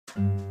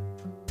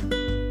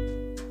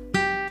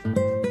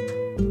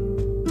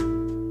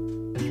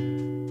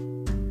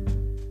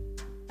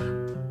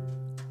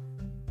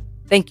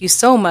Thank you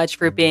so much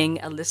for being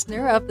a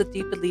listener of the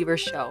Deep Believer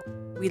Show.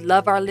 We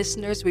love our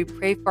listeners, we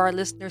pray for our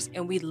listeners,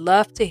 and we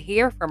love to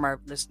hear from our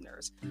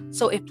listeners.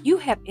 So if you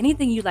have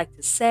anything you'd like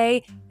to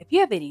say, if you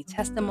have any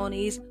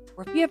testimonies,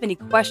 or if you have any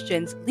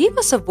questions, leave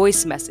us a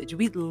voice message.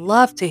 We'd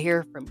love to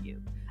hear from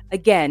you.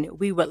 Again,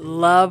 we would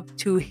love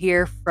to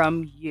hear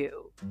from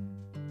you.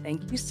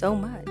 Thank you so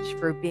much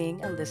for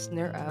being a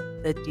listener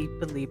of the Deep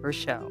Believer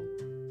Show.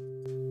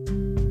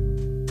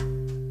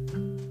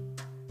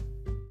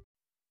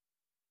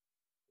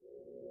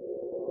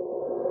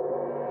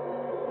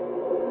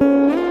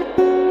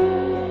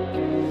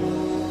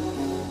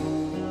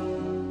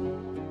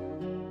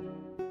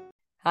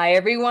 Hi,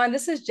 everyone.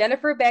 This is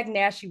Jennifer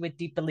Bagnashi with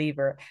Deep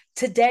Believer.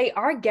 Today,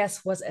 our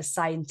guest was a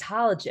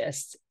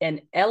Scientologist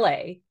in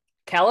LA,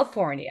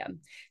 California.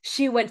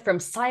 She went from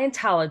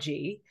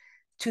Scientology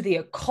to the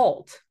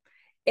occult.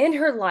 In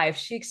her life,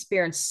 she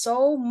experienced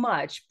so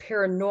much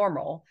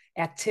paranormal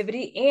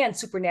activity and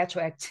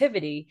supernatural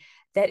activity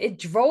that it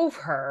drove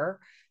her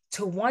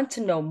to want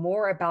to know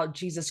more about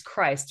Jesus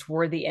Christ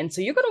toward the end.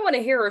 So you're going to want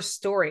to hear her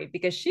story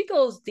because she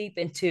goes deep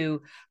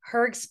into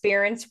her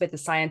experience with the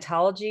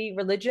Scientology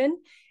religion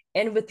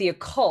and with the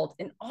occult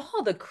and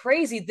all the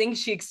crazy things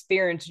she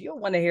experienced. You'll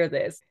want to hear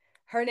this.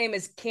 Her name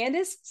is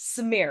Candace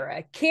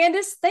Samira.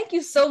 Candace, thank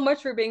you so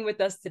much for being with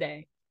us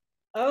today.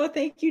 Oh,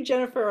 thank you,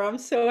 Jennifer. I'm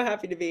so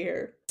happy to be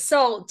here.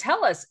 So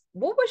tell us,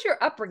 what was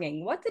your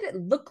upbringing? What did it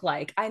look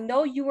like? I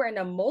know you were in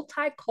a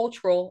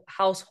multicultural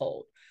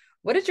household.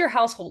 What did your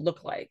household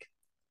look like?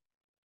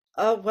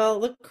 Oh, well,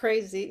 look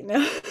crazy. No.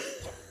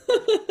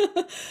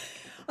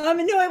 No,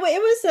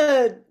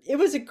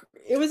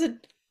 it was a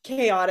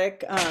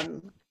chaotic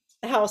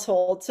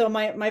household. So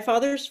my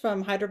father's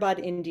from Hyderabad,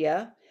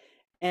 India,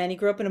 and he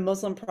grew up in a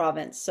Muslim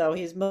province, so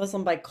he's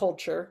Muslim by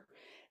culture.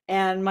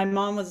 And my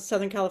mom was a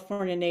Southern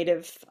California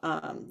native,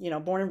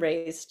 born and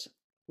raised,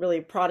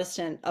 really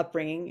Protestant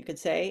upbringing, you could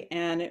say.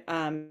 And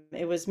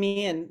it was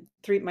me and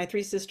my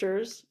three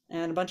sisters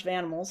and a bunch of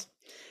animals.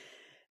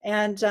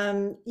 And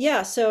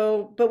yeah,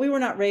 so but we were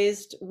not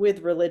raised with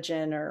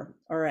religion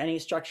or any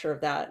structure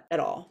of that at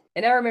all.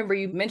 And I remember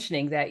you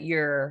mentioning that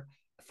your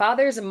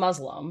father is a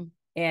Muslim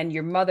and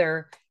your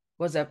mother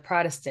was a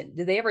Protestant.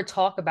 Did they ever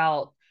talk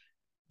about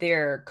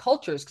their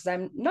cultures? Because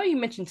I know you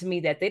mentioned to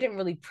me that they didn't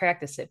really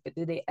practice it, but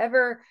did they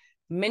ever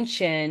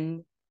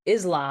mention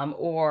Islam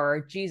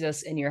or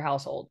Jesus in your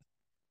household?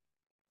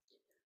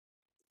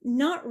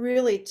 Not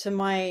really to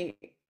my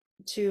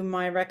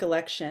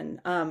recollection.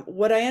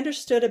 What I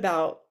understood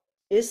about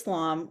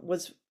Islam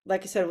was,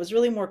 like I said, it was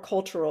really more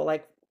cultural.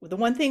 Like the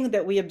one thing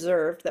that we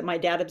observed, that my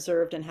dad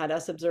observed and had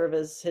us observe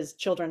as his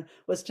children,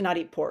 was to not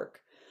eat pork.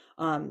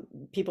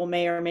 People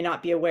may or may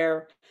not be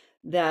aware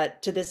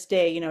that to this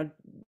day,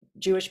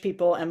 Jewish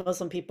people and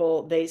Muslim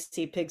people, they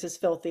see pigs as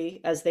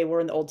filthy as they were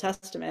in the Old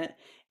Testament,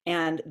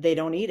 and they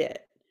don't eat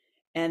it.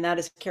 And that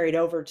is carried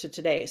over to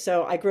today.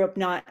 So I grew up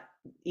not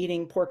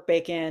eating pork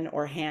bacon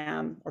or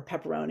ham or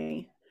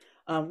pepperoni,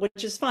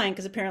 which is fine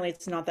because apparently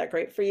it's not that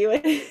great for you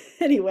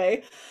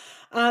anyway.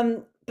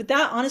 But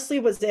that honestly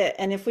was it.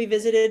 And if we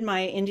visited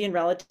my Indian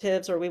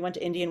relatives or we went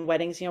to Indian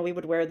weddings, we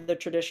would wear the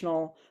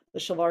traditional, the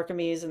shalwar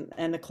kameez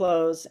and the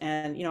clothes.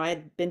 And, I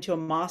had been to a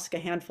mosque a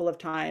handful of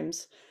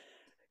times.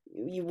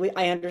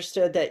 I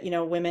understood that,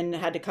 women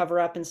had to cover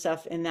up and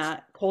stuff in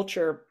that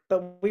culture,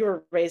 but we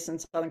were raised in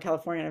Southern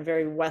California in a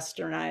very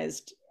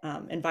westernized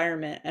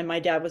environment. And my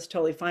dad was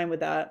totally fine with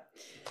that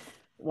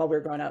while we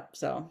were growing up.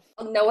 So,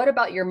 Now, what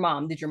about your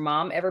mom? Did your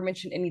mom ever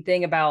mention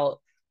anything about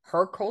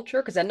her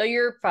culture? Because I know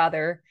your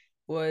father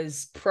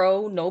was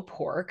pro no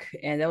pork,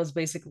 and that was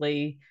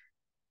basically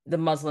the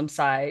Muslim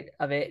side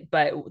of it.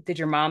 But did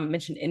your mom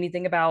mention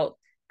anything about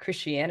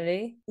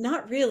Christianity?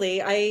 not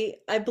really.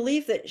 I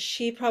believe that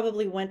she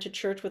probably went to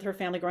church with her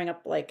family growing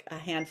up like a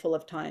handful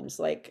of times,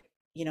 like,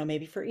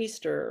 maybe for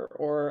Easter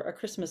or a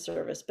Christmas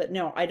service. But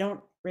no, I don't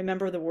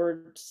remember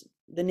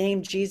the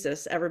name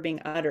Jesus ever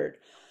being uttered.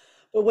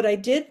 But what I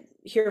did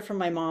hear from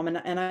my mom,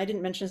 and I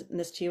didn't mention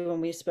this to you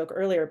when we spoke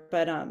earlier,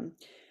 but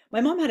my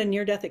mom had a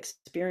near-death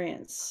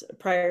experience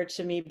prior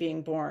to me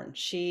being born.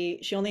 She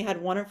only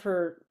had one of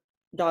her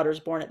daughters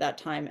born at that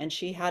time, and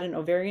she had an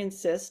ovarian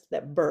cyst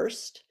that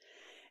burst,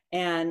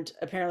 and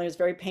apparently it was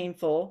very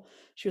painful.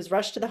 She was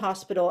rushed to the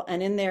hospital,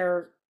 and in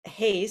their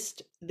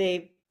haste,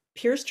 they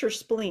pierced her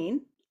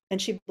spleen,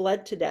 and she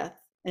bled to death,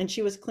 and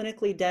she was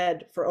clinically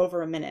dead for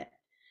over a minute.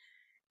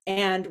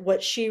 And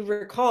what she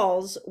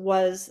recalls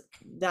was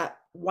that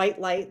white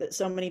light that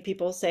so many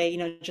people say,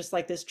 just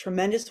like this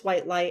tremendous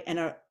white light and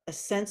a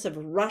sense of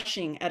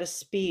rushing at a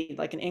speed,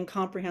 like an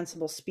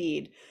incomprehensible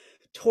speed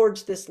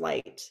towards this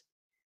light.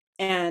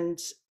 And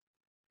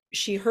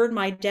she heard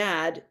my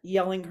dad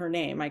yelling her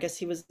name. I guess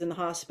he was in the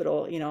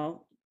hospital,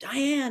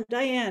 Diane,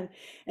 Diane.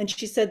 And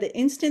she said the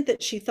instant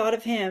that she thought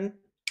of him,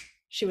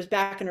 she was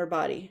back in her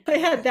body. I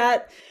had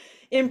that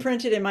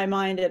imprinted in my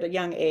mind at a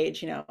young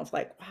age, of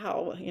like,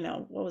 wow,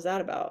 what was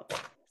that about?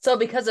 So,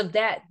 because of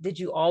that, did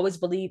you always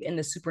believe in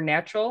the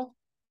supernatural?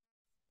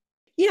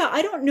 Yeah,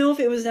 I don't know if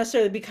it was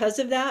necessarily because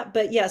of that,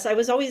 but yes, I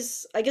was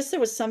always, I guess there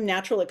was some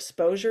natural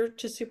exposure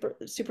to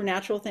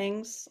supernatural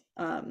things.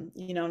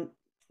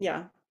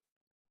 Yeah.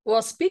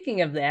 Well,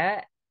 speaking of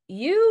that,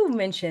 you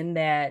mentioned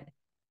that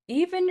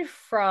even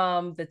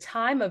from the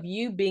time of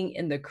you being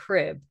in the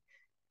crib,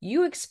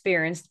 you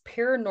experienced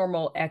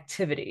paranormal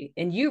activity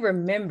and you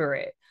remember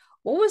it.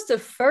 What was the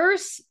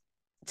first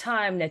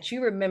time that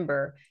you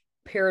remember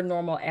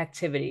paranormal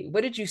activity?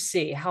 What did you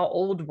see? How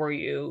old were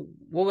you?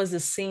 What was the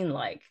scene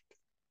like?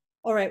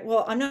 All right.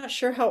 Well, I'm not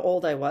sure how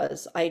old I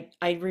was. I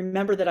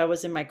remember that I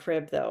was in my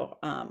crib though.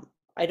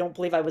 I don't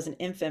believe I was an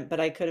infant, but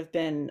I could have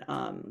been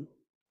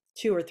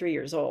 2 or 3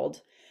 years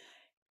old.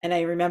 And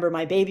I remember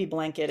my baby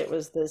blanket. It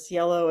was this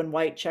yellow and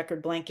white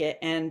checkered blanket.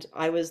 And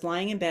I was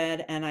lying in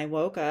bed and I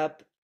woke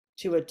up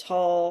to a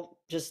tall,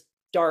 just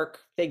dark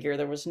figure.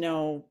 There was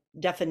no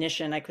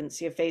definition. I couldn't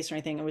see a face or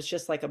anything. It was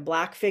just like a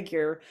black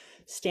figure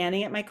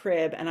standing at my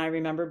crib. And I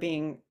remember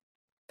being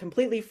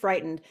completely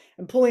frightened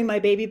and pulling my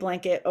baby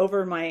blanket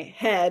over my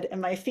head and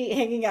my feet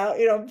hanging out,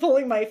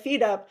 pulling my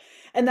feet up.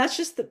 And that's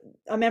just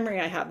a memory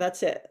I have.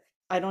 That's it.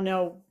 I don't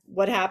know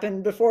what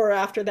happened before or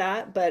after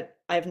that, but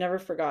I've never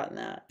forgotten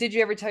that. Did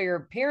you ever tell your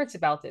parents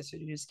about this or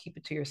did you just keep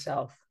it to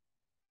yourself?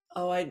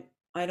 Oh, I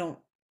don't,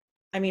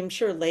 I mean, I'm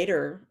sure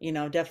later,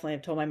 definitely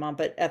I've told my mom,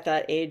 but at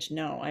that age,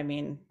 no. I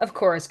mean, Of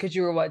course, because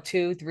you were what,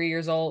 2, 3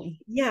 years old?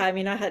 yeah, I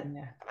mean,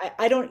 Yeah.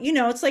 I don't,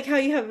 it's like how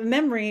you have a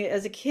memory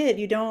as a kid.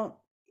 You don't,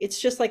 it's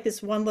just like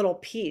this one little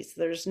piece.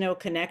 There's no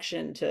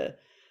connection to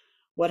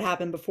what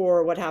happened before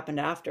or what happened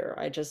after.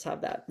 I just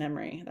have that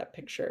memory, that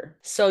picture.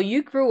 So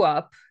you grew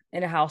up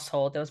in a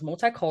household that was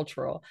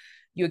multicultural.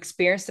 You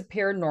experienced the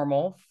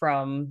paranormal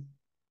from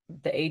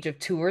the age of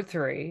 2 or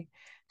 3.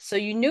 So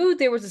you knew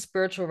there was a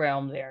spiritual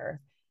realm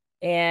there.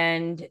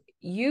 And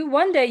you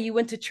one day you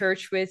went to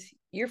church with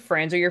your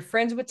friends, or your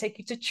friends would take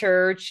you to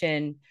church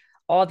and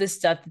all this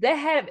stuff. Did that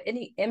have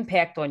any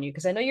impact on you?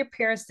 Because I know your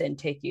parents didn't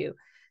take you.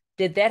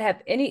 Did that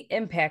have any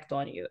impact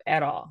on you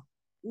at all?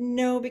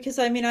 No, because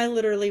I mean, I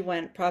literally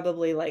went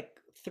probably like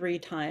 3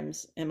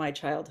 times in my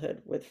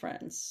childhood with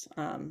friends.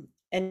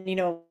 And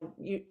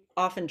you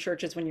often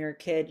churches when you're a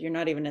kid, you're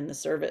not even in the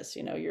service,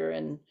 you're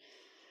in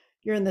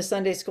the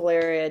Sunday school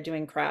area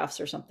doing crafts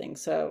or something.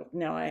 So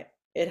no,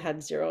 it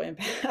had zero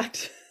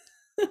impact,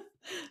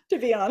 to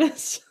be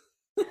honest.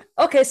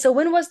 Okay, so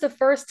when was the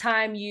first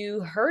time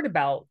you heard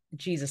about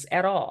Jesus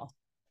at all?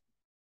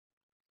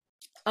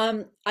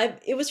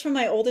 It was from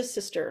my oldest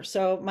sister.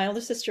 So my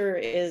oldest sister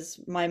is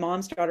my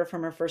mom's daughter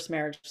from her first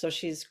marriage. So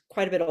she's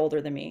quite a bit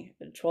older than me,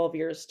 12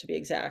 years to be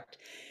exact.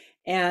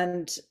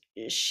 And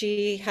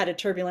she had a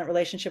turbulent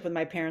relationship with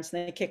my parents,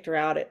 and they kicked her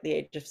out at the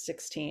age of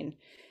 16.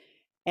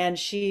 And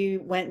she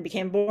went and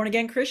became born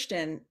again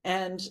Christian.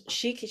 And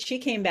she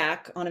came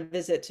back on a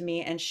visit to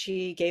me, and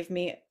she gave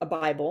me a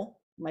Bible,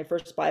 my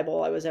first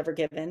Bible I was ever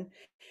given.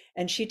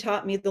 And she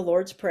taught me the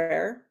Lord's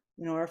Prayer,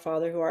 our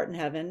Father who art in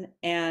heaven.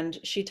 And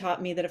she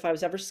taught me that if I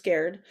was ever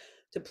scared,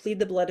 to plead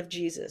the blood of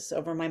Jesus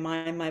over my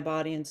mind, my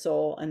body, and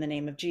soul in the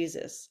name of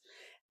Jesus.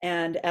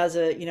 And as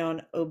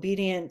an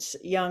obedient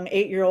young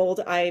 8-year old,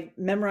 I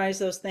memorized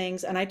those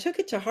things and I took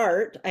it to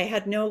heart. I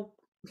had no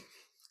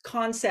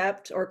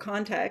concept or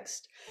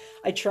context.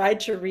 I tried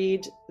to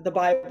read the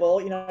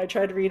Bible, I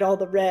tried to read all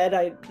the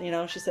red.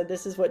 She said,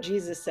 this is what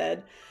Jesus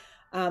said.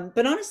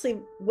 But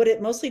honestly, what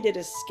it mostly did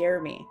is scare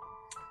me,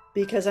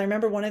 because I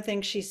remember one of the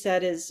things she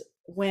said is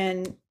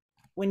when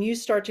you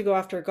start to go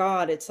after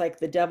God, it's like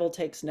the devil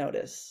takes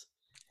notice.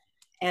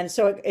 And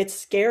so it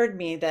scared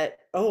me that,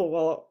 oh,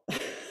 well,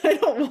 I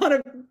don't want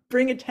to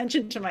bring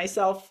attention to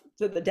myself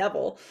to the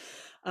devil.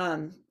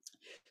 Um,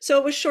 so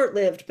it was short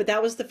lived, but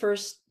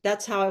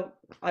that's how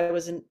I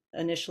was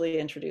initially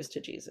introduced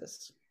to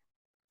Jesus.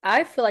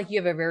 I feel like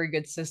you have a very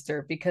good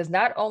sister because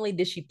not only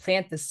did she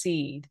plant the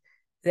seed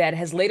that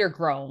has later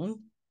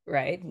grown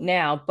right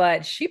now,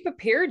 but she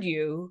prepared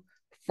you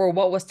for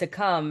what was to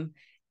come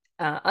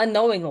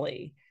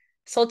unknowingly.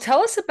 So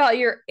tell us about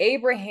your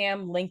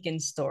Abraham Lincoln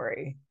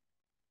story.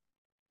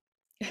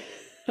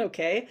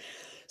 Okay.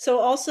 So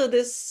also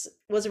this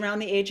was around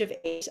the age of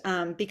 8,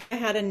 because I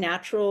had a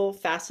natural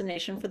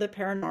fascination for the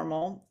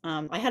paranormal.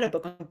 I had a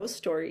book on ghost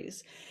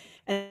stories,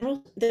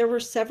 and there were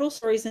several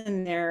stories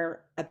in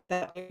there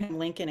about Abraham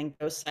Lincoln and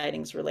ghost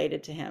sightings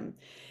related to him.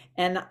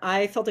 And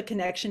I felt a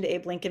connection to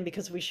Abe Lincoln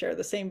because we share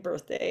the same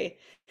birthday.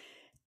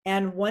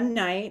 And one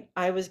night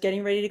I was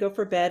getting ready to go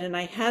for bed and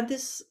I had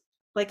this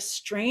like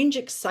strange,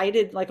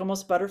 excited, like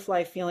almost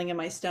butterfly feeling in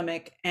my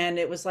stomach. And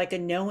it was like a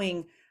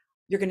knowing,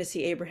 you're going to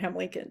see Abraham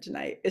Lincoln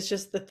tonight. It's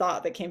just the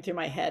thought that came through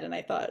my head. And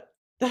I thought,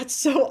 that's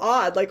so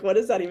odd. Like, what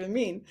does that even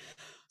mean?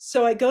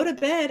 So I go to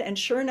bed, and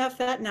sure enough,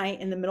 that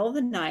night, in the middle of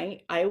the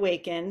night, I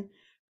awaken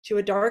to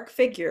a dark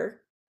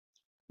figure,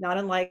 not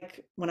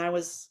unlike when I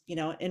was,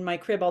 in my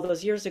crib all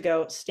those years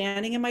ago,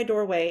 standing in my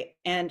doorway.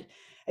 And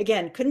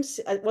again, couldn't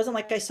see, it wasn't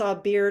like I saw a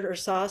beard or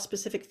saw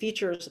specific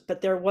features,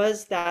 but there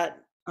was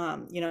that,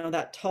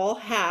 that tall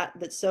hat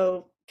that's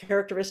so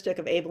characteristic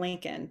of Abe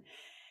Lincoln.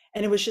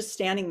 And it was just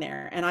standing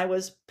there, and I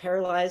was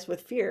paralyzed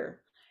with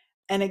fear.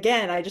 And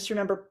again, I just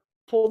remember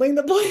pulling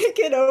the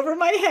blanket over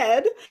my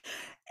head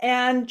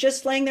and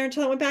just laying there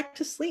until I went back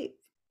to sleep.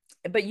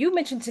 But you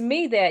mentioned to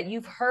me that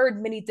you've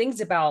heard many things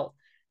about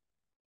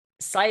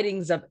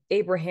sightings of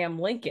Abraham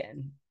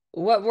Lincoln.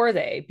 What were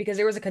they? Because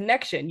there was a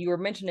connection you were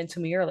mentioning to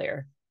me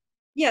earlier.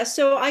 Yeah,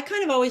 so I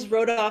kind of always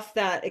wrote off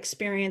that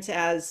experience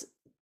as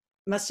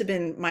must have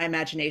been my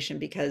imagination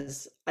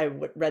because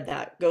read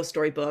that ghost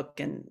story book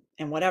and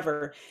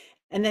whatever.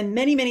 And then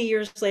many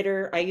years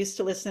later, I used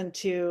to listen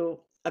to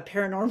a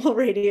paranormal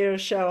radio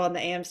show on the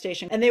AM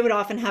station, and they would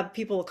often have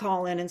people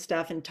call in and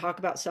stuff and talk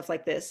about stuff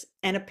like this.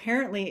 And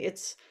apparently,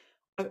 it's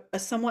a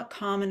somewhat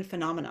common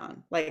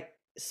phenomenon. Like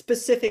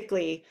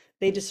specifically,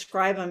 they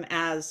describe them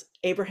as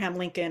Abraham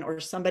Lincoln or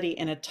somebody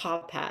in a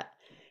top hat,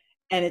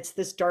 and it's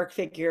this dark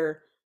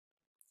figure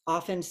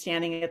often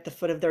standing at the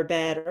foot of their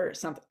bed or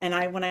something.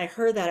 And when I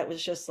heard that, it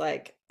was just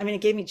like, I mean,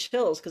 it gave me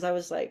chills because I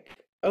was like,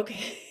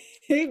 okay,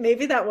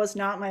 maybe that was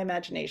not my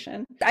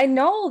imagination. I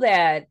know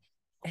that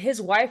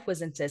his wife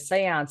was into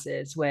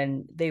seances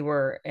when they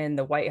were in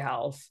the White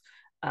House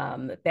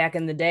back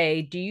in the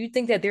day. Do you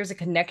think that there's a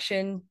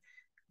connection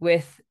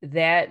with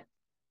that,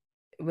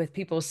 with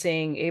people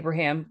seeing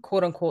Abraham,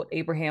 quote unquote,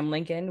 Abraham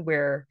Lincoln,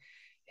 where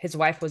his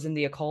wife was in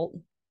the occult?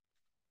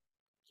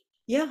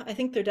 Yeah, I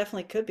think there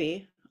definitely could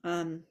be.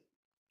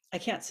 I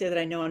can't say that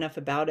I know enough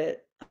about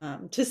it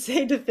to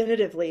say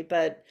definitively,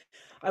 but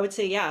I would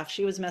say, yeah, if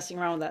she was messing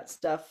around with that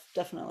stuff,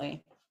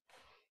 definitely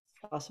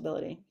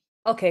possibility.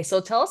 Okay,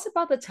 so tell us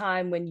about the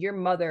time when your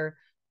mother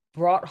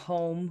brought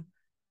home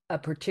a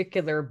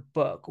particular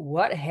book.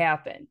 What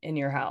happened in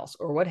your house,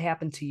 or what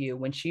happened to you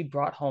when she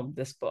brought home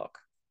this book?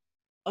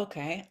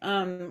 Okay.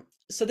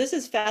 So this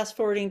is fast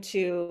forwarding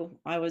to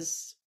I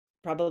was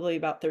probably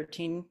about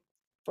 13,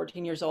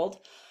 14 years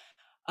old.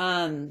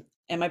 And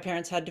my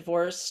parents had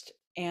divorced,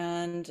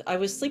 and I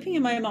was sleeping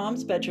in my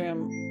mom's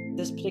bedroom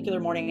this particular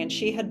morning, and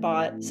she had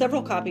bought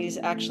several copies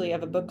actually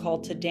of a book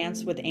called To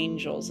Dance with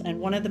Angels. And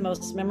one of the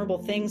most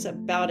memorable things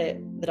about it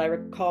that I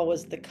recall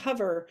was the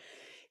cover.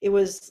 It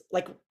was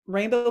like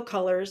rainbow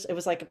colors. It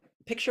was like a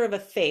picture of a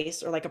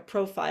face or like a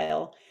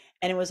profile,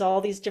 and it was all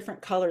these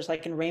different colors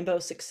like in rainbow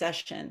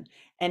succession.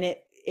 And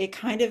it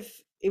kind of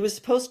it was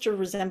supposed to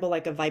resemble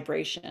like a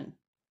vibration,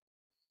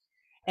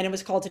 and it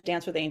was called To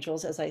Dance with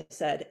Angels, as I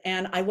said.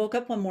 And I woke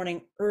up one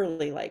morning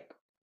early, like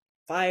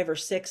 5 or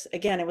 6.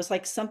 Again, it was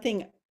like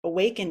something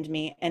awakened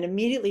me and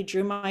immediately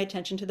drew my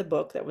attention to the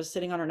book that was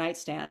sitting on her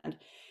nightstand.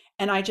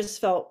 And I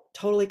just felt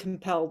totally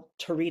compelled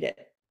to read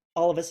it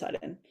all of a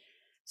sudden.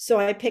 So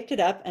I picked it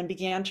up and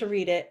began to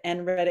read it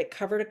and read it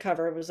cover to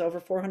cover. It was over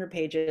 400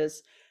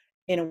 pages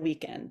in a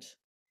weekend.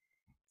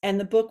 And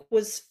the book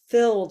was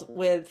filled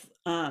with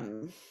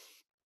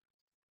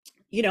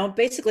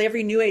basically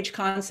every new age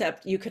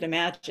concept you could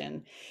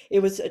imagine. It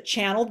was a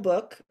channeled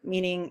book,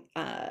 meaning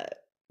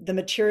the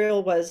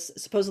material was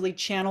supposedly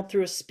channeled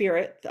through a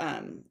spirit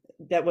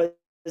that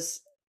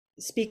was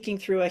speaking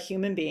through a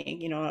human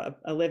being,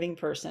 a living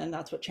person.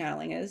 That's what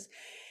channeling is.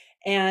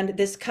 And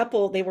this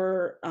couple, they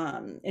were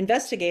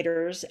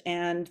investigators,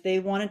 and they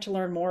wanted to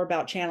learn more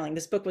about channeling.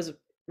 This book was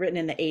written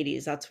in the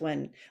 80s. That's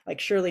when like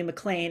Shirley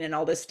MacLaine and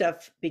all this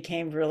stuff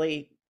became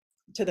really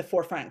to the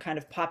forefront, kind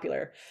of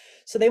popular.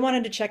 So they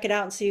wanted to check it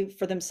out and see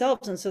for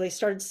themselves. And so they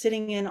started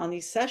sitting in on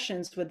these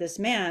sessions with this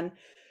man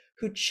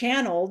who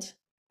channeled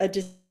a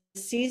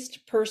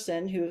deceased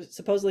person who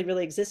supposedly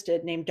really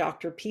existed named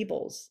Dr.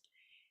 Peebles.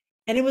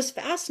 And it was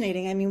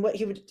fascinating. I mean, what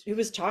he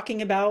was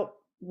talking about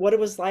what it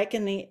was like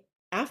in the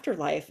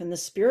afterlife in the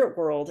spirit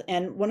world.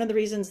 And one of the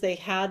reasons they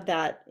had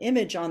that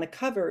image on the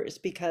cover is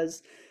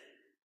because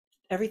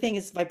everything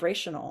is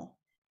vibrational.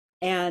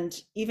 And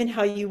even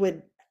how you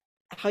would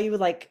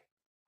like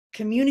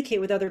communicate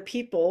with other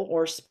people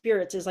or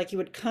spirits is like you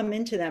would come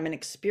into them and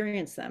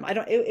experience them. I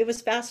don't it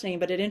was fascinating,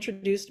 but it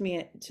introduced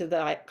me to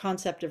the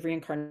concept of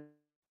reincarnation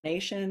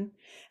and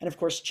of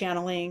course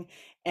channeling,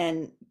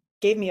 and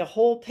gave me a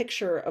whole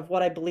picture of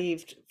what I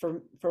believed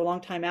for a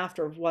long time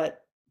after, of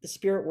what the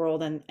spirit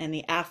world and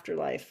the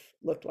afterlife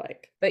looked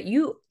like. But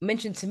you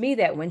mentioned to me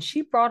that when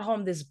she brought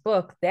home this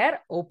book,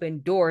 that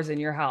opened doors in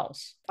your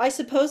house. I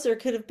suppose there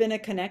could have been a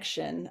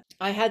connection.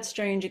 I had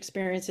strange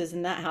experiences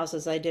in that house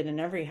as I did in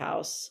every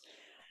house.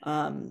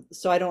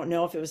 So I don't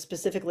know if it was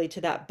specifically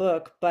to that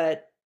book,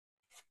 but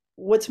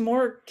what's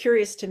more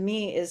curious to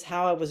me is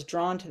how I was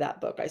drawn to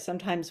that book. I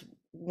sometimes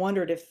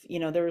wondered if,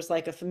 there was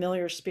like a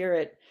familiar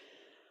spirit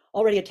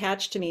already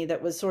attached to me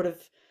that was sort of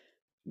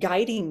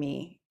guiding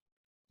me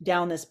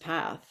down this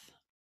path.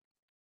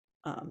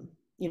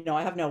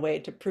 I have no way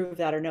to prove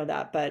that or know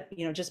that, but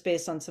just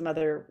based on some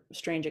other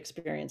strange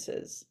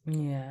experiences.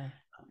 Yeah.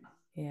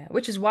 Yeah.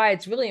 Which is why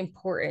it's really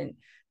important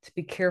to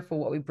be careful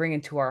what we bring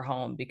into our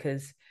home,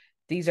 because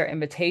these are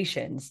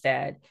invitations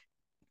that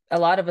a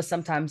lot of us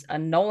sometimes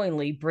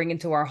unknowingly bring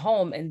into our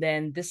home. And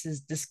then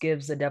this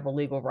gives the devil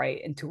legal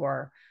right into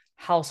our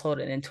household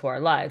and into our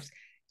lives.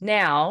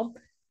 Now,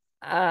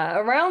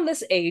 around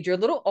this age, you're a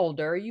little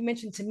older, you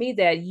mentioned to me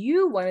that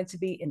you wanted to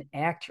be an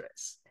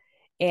actress.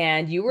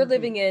 and you were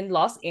living Mhm. in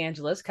Los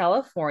Angeles,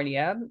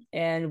 California.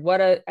 And what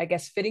a, I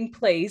guess, fitting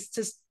place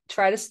to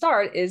try to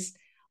start is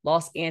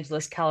Los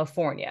Angeles,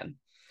 California.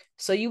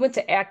 So you went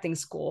to acting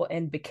school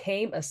and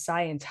became a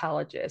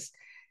Scientologist.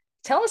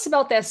 Tell us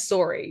about that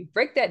story.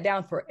 Break that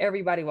down for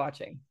everybody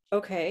watching.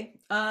 Okay.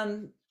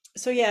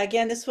 So yeah,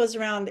 again, this was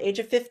around the age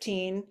of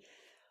 15.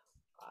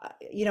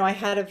 I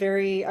had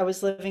I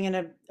was living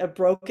in a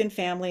broken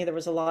family. There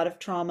was a lot of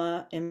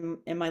trauma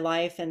in my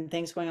life and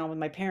things going on with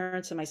my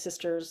parents and my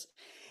sisters.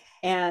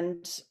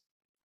 And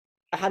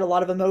I had a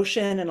lot of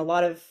emotion and a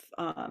lot of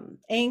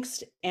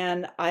angst,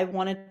 and I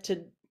wanted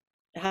to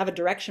have a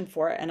direction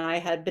for it. And I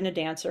had been a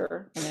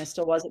dancer, and I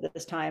still was at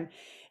this time.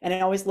 And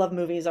I always loved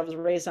movies. I was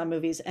raised on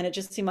movies, and it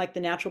just seemed like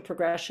the natural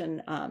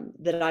progression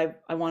that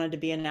I wanted to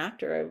be an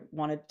actor. I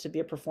wanted to be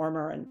a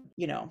performer and,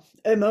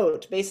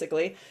 emote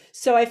basically.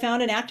 So I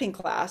found an acting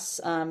class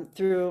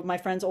through my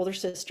friend's older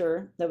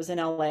sister that was in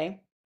LA.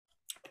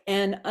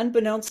 And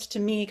unbeknownst to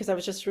me, because I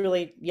was just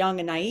really young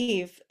and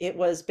naive, it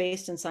was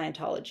based in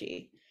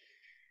Scientology.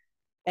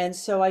 And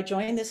so I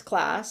joined this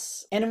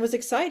class, and it was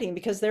exciting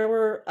because there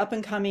were up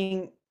and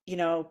coming,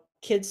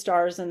 kid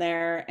stars in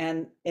there,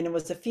 and it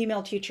was a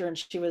female teacher, and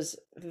she was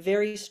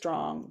very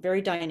strong,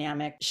 very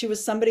dynamic. She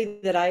was somebody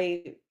that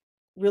I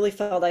really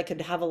felt I could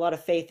have a lot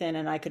of faith in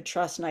and I could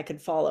trust and I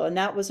could follow. And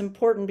that was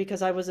important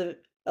because I was a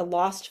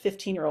lost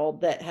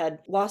 15-year-old that had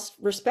lost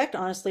respect,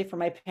 honestly, for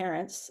my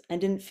parents and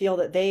didn't feel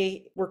that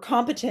they were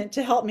competent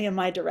to help me in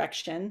my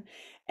direction.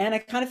 And I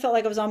kind of felt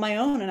like I was on my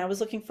own and I was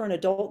looking for an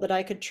adult that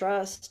I could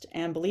trust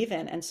and believe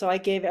in. And so I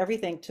gave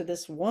everything to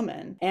this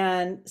woman.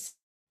 And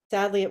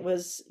sadly, it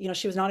was,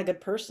 she was not a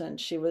good person.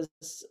 She was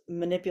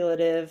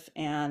manipulative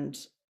and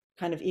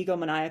kind of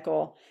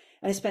egomaniacal.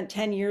 And I spent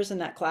 10 years in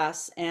that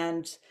class.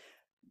 And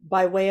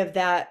by way of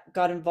that,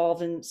 got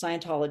involved in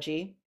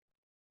Scientology.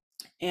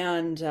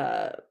 And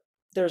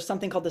there's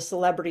something called the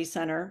Celebrity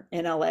Center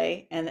in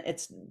LA, and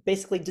it's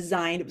basically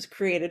designed, it was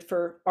created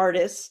for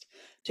artists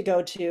to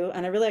go to.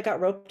 And I got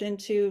roped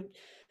into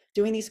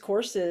doing these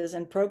courses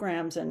and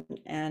programs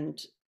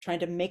and trying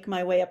to make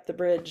my way up the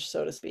bridge,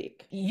 so to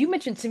speak. You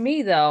mentioned to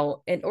me,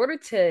 though, in order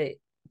to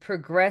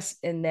progress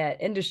in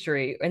that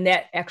industry, in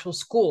that actual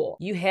school,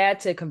 you had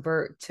to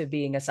convert to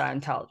being a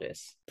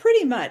Scientologist.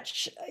 Pretty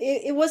much.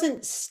 It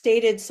wasn't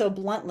stated so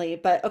bluntly,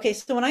 but okay,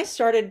 so when I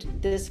started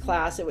this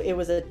class, it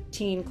was a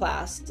teen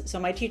class. So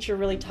my teacher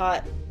really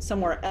taught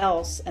somewhere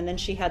else, and then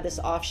she had this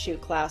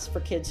offshoot class for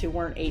kids who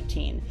weren't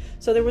 18.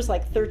 So there was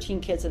like 13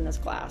 kids in this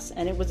class,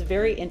 and it was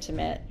very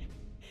intimate,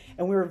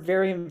 and we were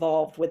very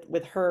involved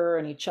with her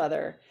and each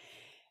other.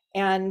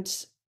 And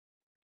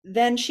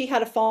then she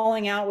had a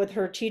falling out with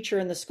her teacher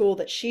in the school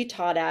that she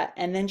taught at,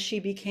 and then she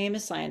became a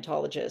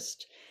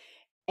Scientologist.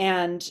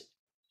 And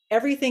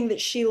everything that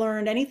she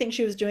learned, anything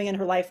she was doing in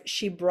her life,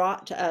 she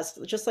brought to us,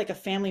 just like a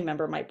family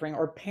member might bring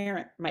or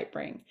parent might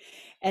bring.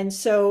 And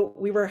so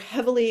we were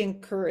heavily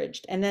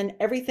encouraged. And then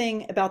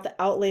everything about the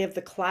outlay of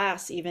the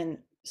class even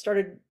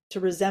started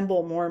to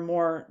resemble more and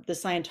more the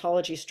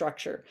Scientology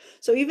structure.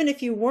 So even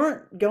if you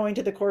weren't going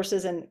to the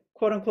courses and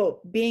quote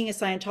unquote being a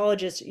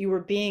Scientologist, you were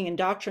being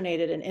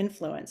indoctrinated and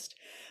influenced.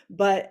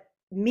 But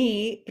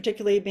me,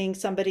 particularly being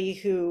somebody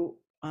who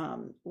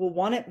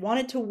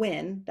wanted to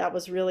win, that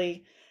was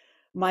really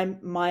my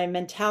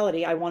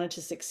mentality. I wanted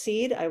to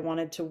succeed. I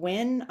wanted to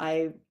win.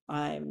 I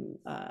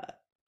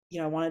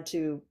wanted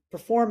to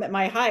perform at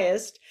my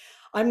highest.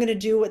 I'm going to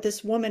do what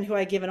this woman who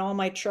I given all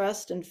my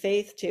trust and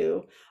faith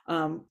to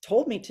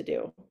told me to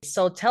do.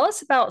 So tell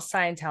us about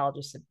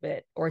Scientologists a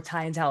bit, or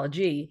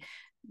Scientology,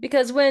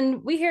 because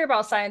when we hear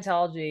about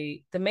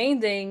Scientology, the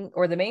main thing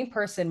or the main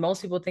person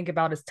most people think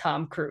about is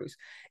Tom Cruise.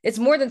 It's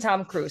more than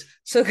Tom Cruise.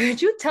 So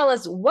could you tell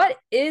us what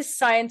is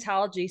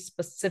Scientology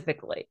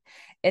specifically?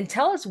 And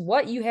tell us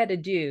what you had to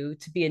do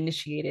to be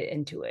initiated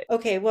into it.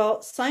 Okay, well,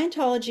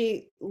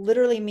 Scientology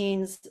literally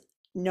means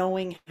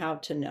knowing how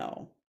to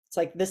know. It's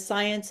like the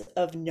science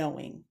of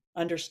knowing,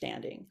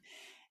 understanding.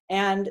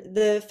 And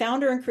the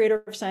founder and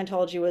creator of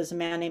Scientology was a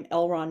man named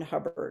L. Ron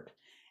Hubbard.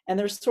 And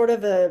there's sort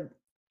of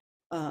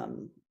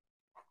um,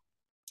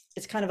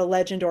 it's kind of a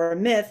legend or a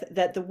myth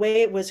that the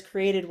way it was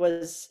created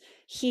was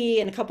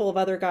he and a couple of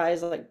other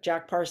guys like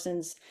Jack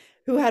Parsons,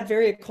 who had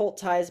very occult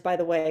ties, by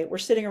the way, were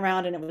sitting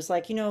around and it was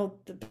like,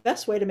 the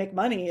best way to make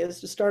money is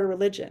to start a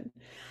religion.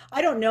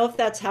 I don't know if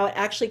that's how it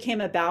actually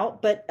came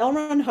about, but L.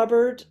 Ron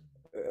Hubbard,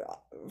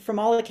 from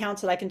all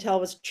accounts that I can tell,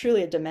 was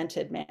truly a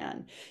demented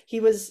man. He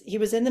was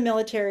in the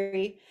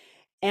military,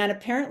 and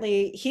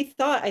apparently he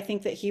thought, I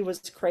think, that he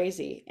was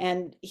crazy,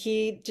 and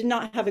he did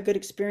not have a good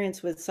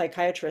experience with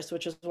psychiatrists,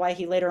 which is why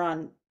he later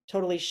on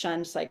totally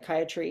shunned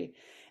psychiatry.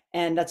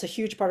 And that's a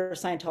huge part of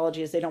Scientology,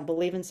 is they don't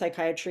believe in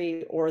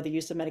psychiatry or the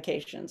use of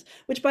medications,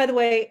 which, by the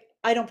way,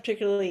 I don't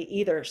particularly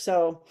either.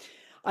 So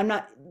I'm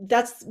not,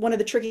 that's one of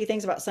the tricky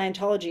things about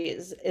Scientology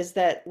is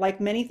that, like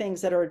many things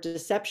that are a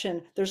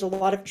deception, there's a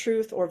lot of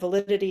truth or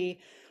validity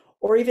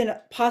or even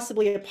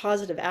possibly a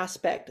positive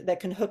aspect that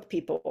can hook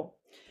people.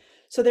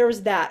 So there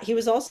was that. He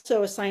was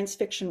also a science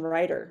fiction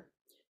writer.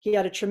 He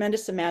had a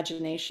tremendous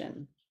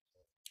imagination.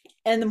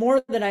 And the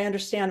more that I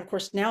understand, of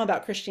course, now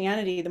about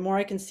Christianity, the more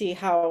I can see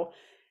how,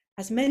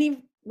 as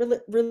many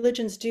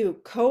religions do,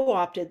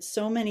 co-opted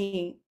so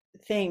many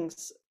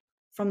things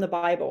from the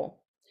Bible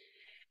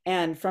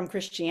and from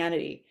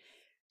Christianity.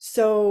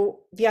 So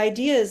the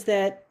idea is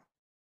that,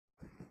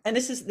 and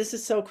this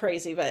is so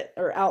crazy, but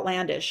or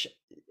outlandish,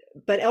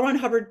 but L. Ron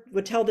Hubbard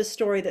would tell this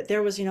story that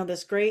there was,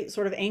 this great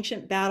sort of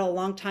ancient battle a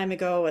long time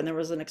ago, and there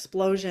was an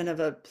explosion of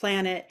a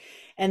planet,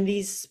 and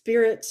these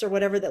spirits or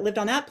whatever that lived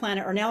on that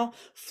planet are now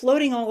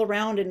floating all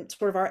around in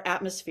sort of our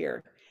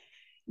atmosphere.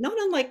 Not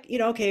unlike,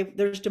 okay,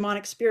 there's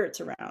demonic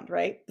spirits around,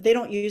 right? But they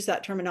don't use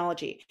that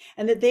terminology,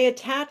 and that they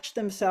attach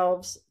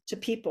themselves to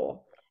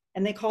people,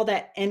 and they call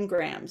that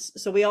engrams.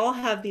 So we all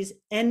have these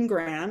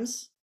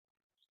engrams,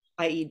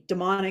 i.e.,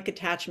 demonic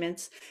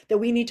attachments, that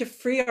we need to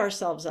free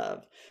ourselves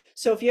of.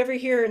 So if you ever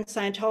hear in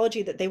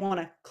Scientology that they want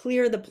to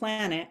clear the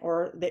planet,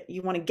 or that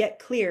you want to get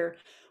clear,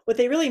 what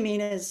they really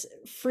mean is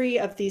free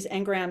of these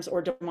engrams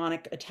or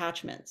demonic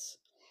attachments.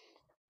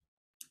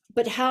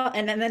 But how,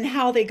 and then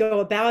how they go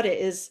about it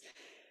is,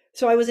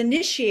 so I was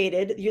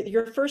initiated,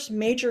 your first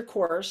major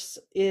course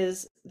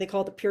is, they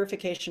call it the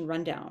Purification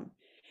Rundown.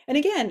 And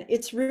again,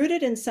 it's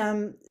rooted in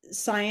some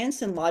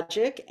science and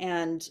logic,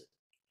 and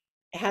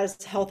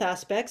has health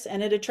aspects,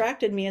 and it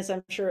attracted me, as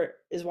I'm sure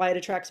is why it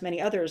attracts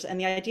many others. And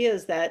the idea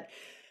is that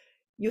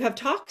you have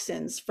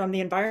toxins from the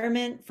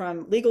environment,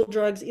 from legal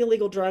drugs,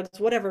 illegal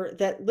drugs, whatever,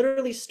 that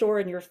literally store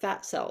in your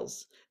fat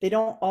cells. They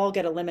don't all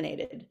get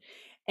eliminated.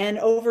 And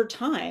over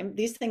time,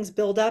 these things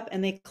build up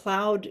and they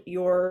cloud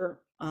your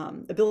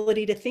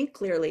ability to think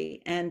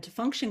clearly and to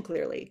function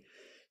clearly.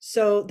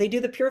 So they do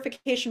the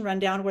Purification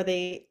Rundown, where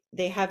they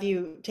have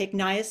you take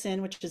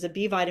niacin, which is a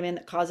B vitamin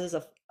that causes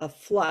a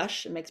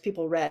flush, it makes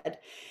people red,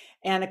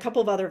 and a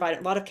couple of other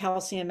vitamins, a lot of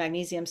calcium,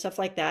 magnesium, stuff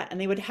like that.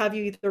 And they would have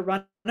you either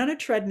run on a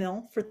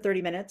treadmill for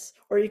 30 minutes,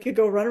 or you could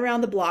go run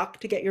around the block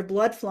to get your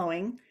blood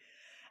flowing.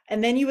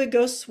 And then you would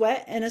go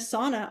sweat in a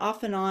sauna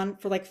off and on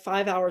for like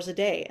 5 hours a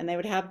day. And they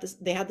would have this,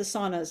 they had the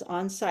saunas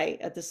on site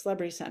at the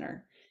Celebrity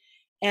Center.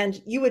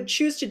 And you would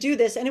choose to do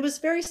this, and it was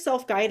very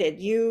self-guided.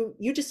 You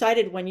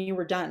decided when you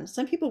were done.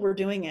 Some people were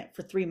doing it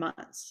for 3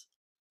 months.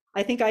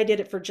 I think I did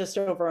it for just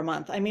over a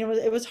month. I mean,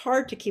 it was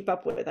hard to keep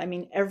up with. I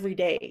mean, every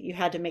day you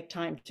had to make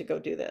time to go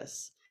do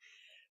this.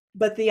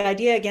 But the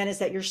idea again is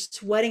that you're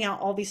sweating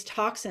out all these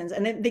toxins,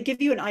 and then they give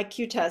you an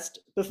IQ test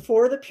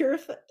before the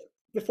Purif,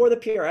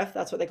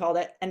 that's what they called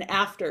it, and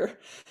after,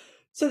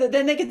 so that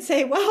then they can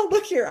say, "Wow,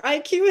 look, your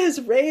IQ has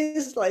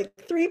raised like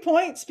 3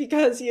 points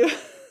because you."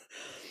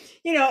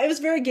 It was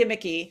very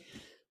gimmicky.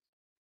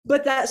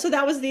 But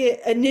that was the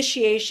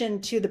initiation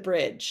to the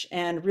bridge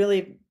and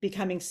really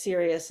becoming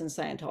serious in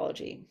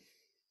Scientology.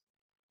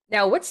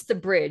 Now, what's the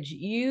bridge?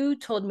 You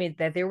told me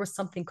that there was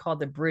something called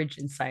the bridge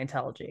in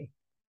Scientology.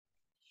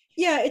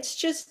 Yeah,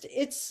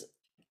 it's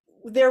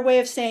their way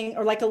of saying,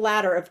 or like a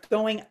ladder of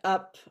going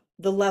up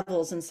the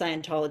levels in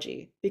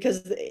Scientology,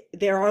 because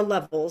there are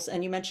levels.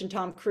 And you mentioned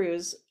Tom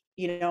Cruise.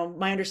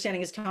 My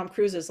understanding is Tom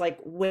Cruise is like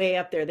way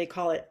up there. They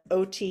call it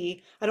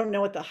OT. I don't know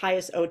what the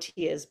highest OT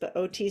is, but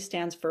OT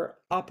stands for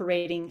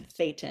operating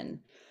Thetan.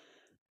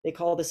 They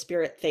call the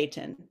spirit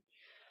Thetan.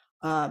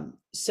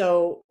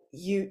 So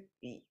you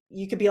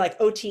could be like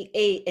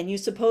OT8, and you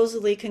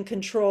supposedly can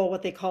control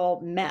what they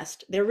call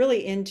MEST. They're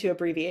really into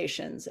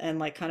abbreviations and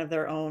like kind of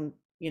their own,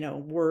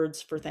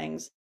 words for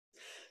things.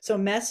 So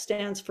MEST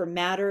stands for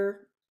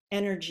matter,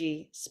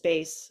 energy,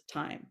 space,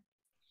 time.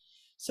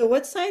 So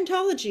what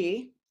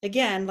Scientology,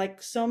 again,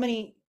 like so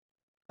many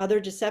other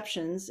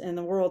deceptions in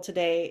the world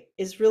today,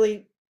 is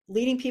really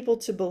leading people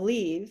to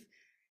believe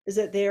is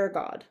that they are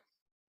God,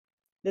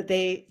 that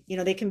they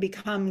can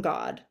become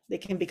God, they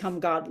can become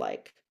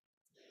godlike.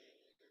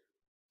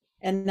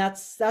 And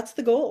that's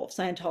the goal of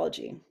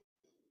Scientology.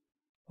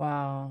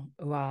 Wow.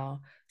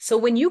 Wow. So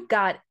when you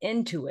got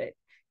into it,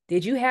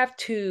 did you have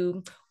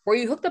to, were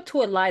you hooked up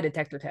to a lie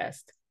detector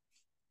test?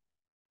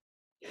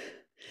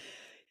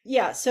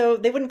 Yeah, so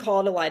they wouldn't call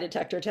it a lie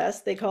detector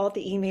test. They call it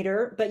the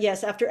e-meter. But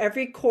yes, after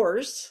every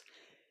course,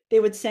 they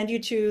would send you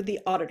to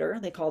the auditor,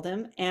 they called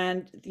him,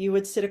 and you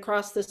would sit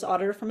across this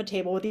auditor from a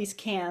table with these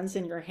cans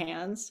in your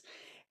hands,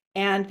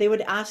 and they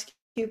would ask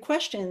you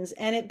questions.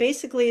 And it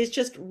basically is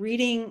just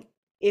reading,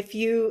 if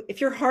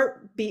your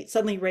heartbeat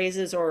suddenly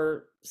raises,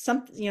 or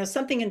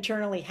something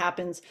internally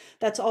happens,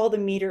 that's all the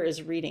meter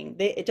is reading.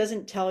 It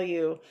doesn't tell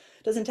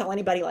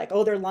anybody like,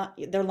 oh,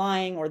 they're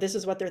lying, or this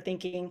is what they're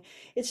thinking.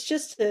 It's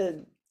just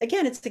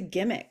again, it's a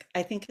gimmick.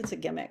 I think it's a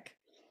gimmick.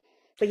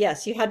 But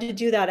yes, you had to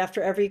do that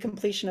after every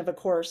completion of a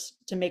course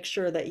to make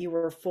sure that you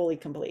were fully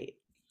complete.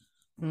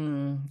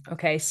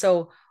 Okay.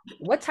 So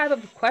what type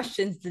of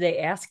questions did they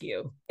ask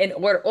you in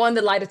order on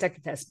the lie detector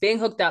test? Being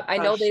hooked up, I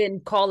know they Gosh.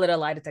 didn't call it a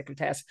lie detector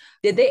test.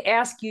 Did they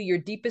ask you your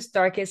deepest,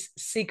 darkest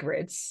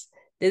secrets?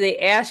 Did they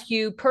ask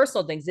you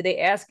personal things? Did they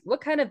ask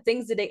what kind of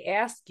things did they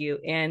ask you?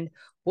 And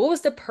what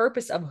was the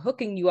purpose of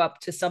hooking you up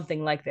to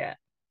something like that?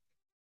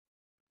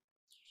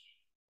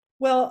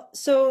 Well,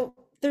 so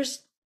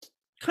there's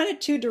kind of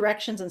two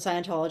directions in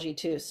Scientology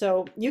too.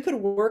 So you could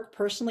work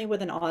personally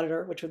with an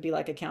auditor, which would be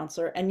like a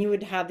counselor, and you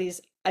would have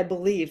these, I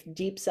believe,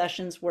 deep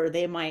sessions where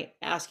they might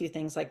ask you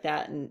things like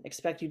that and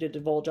expect you to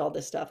divulge all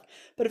this stuff.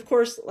 But of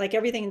course, like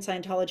everything in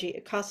Scientology,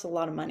 it costs a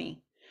lot of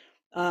money.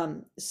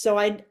 So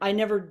I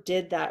never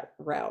did that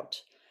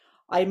route.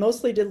 I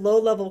mostly did low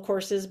level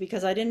courses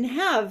because I didn't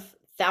have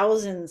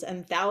thousands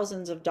and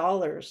thousands of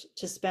dollars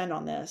to spend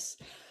on this.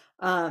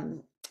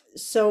 Um,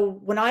 so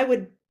when I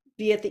would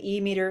be at the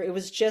e-meter, it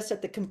was just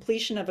at the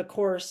completion of a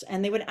course,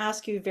 and they would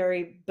ask you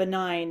very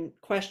benign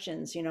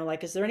questions,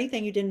 like, is there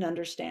anything you didn't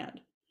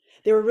understand?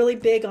 They were really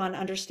big on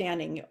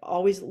understanding,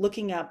 always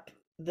looking up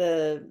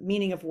the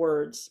meaning of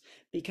words,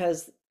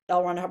 because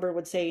L. Ron Hubbard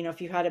would say,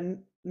 if you had a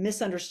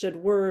misunderstood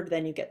word,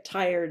 then you get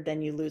tired,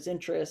 then you lose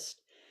interest.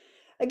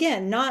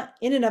 Again, not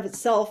in and of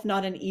itself,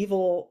 not an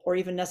evil or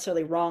even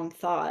necessarily wrong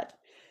thought.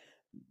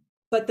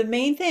 But the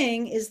main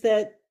thing is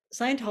that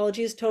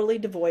Scientology is totally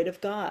devoid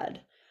of God.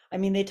 I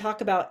mean, they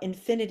talk about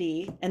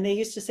infinity, and they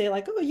used to say,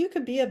 like, oh, you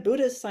could be a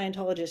Buddhist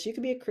Scientologist, you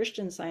could be a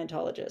Christian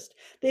Scientologist.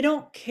 They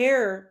don't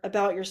care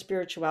about your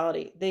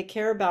spirituality, they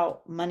care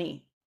about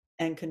money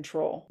and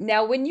control.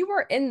 Now, when you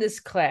were in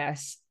this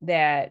class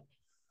that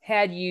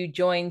had you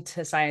join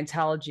to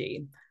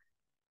Scientology,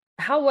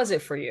 how was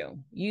it for you?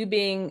 You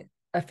being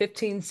a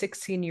 15,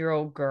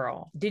 16-year-old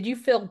girl, did you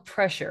feel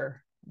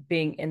pressure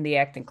being in the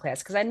acting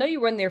class? Because I know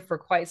you were in there for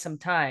quite some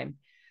time.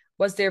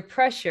 Was there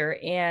pressure,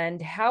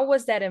 and how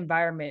was that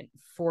environment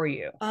for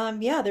you?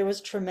 Yeah, there was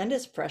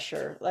tremendous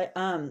pressure. Like,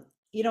 I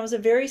was a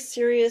very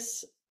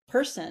serious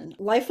person.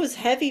 Life was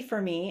heavy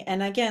for me.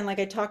 And again, like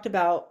I talked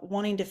about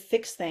wanting to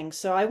fix things.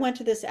 So I went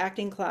to this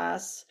acting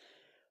class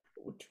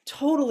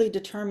totally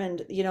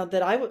determined,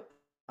 that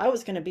I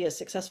was going to be a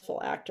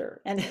successful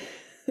actor. And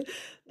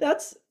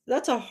that's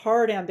a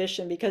hard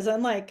ambition, because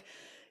unlike,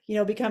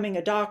 becoming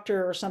a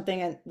doctor or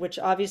something, and which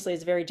obviously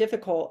is very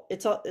difficult,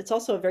 it's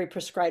also a very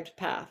prescribed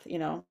path.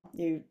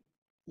 You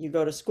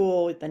go to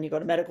school, then you go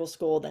to medical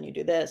school, then you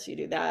do this, you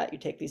do that, you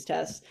take these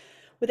tests.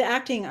 With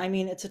acting, I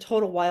mean, it's a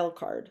total wild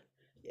card.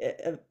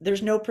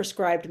 There's no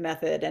prescribed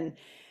method,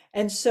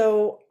 and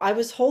so I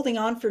was holding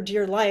on for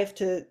dear life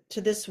to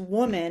this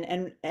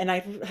woman, and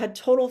I had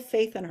total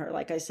faith in her.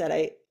 Like I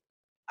said,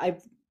 I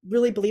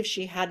really believe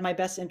she had my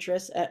best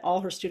interests, at all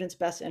her students'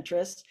 best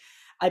interests.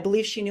 I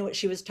believe she knew what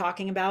she was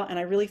talking about, and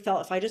I really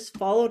felt if I just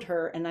followed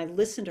her and I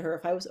listened to her,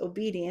 if I was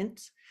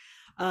obedient,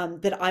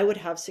 that I would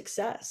have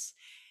success.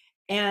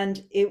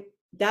 And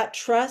that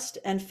trust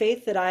and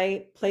faith that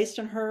I placed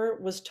in her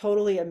was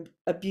totally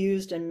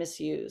abused and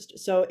misused.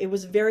 So it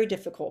was very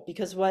difficult,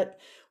 because what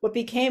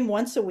became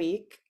once a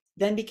week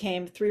then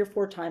became 3 or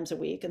 4 times a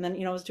week. And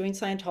then, I was doing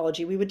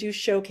Scientology. We would do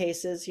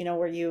showcases,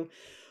 where you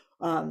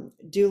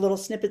do little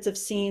snippets of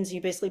scenes.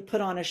 You basically put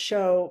on a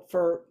show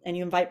and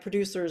you invite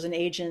producers and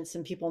agents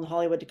and people in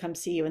Hollywood to come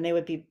see you. And they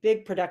would be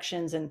big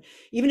productions. And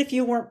even if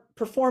you weren't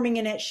performing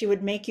in it, she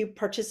would make you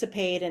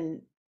participate,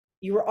 and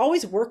you were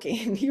always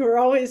working.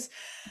 It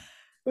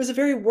was a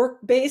very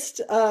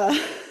works-based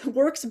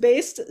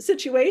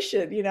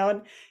situation,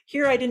 and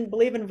here I didn't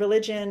believe in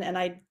religion, and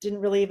I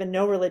didn't really even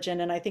know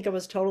religion. And I think I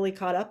was totally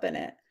caught up in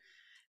it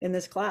in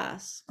this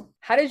class.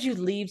 How did you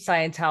leave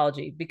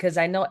Scientology? Because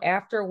I know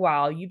after a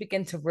while you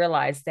begin to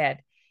realize that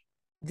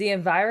the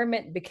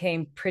environment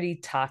became pretty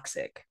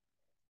toxic.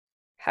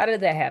 How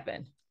did that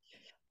happen?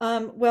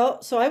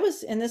 Well, so I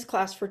was in this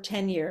class for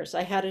 10 years.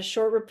 I had a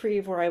short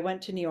reprieve where I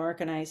went to New York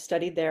and I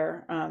studied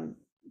there,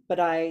 but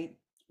I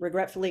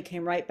regretfully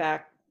came right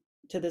back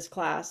to this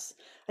class.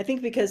 I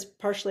think because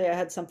partially I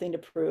had something to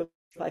prove.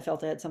 I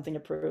felt I had something to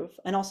prove.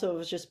 And also it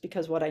was just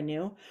because what I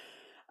knew.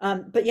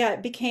 But yeah,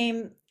 it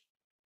became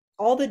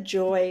all the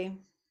joy,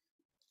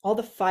 all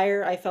the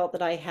fire I felt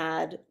that I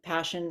had,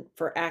 passion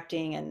for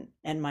acting,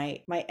 and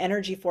my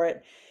energy for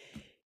it,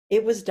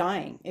 it was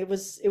dying. It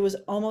was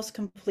almost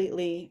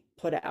completely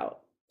put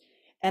out.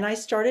 And I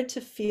started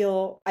to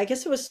feel, I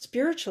guess it was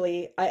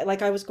spiritually,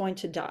 like I was going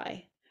to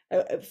die.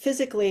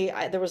 Physically,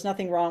 there was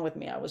nothing wrong with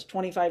me. I was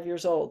 25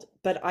 years old,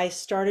 but I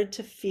started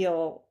to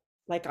feel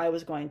like I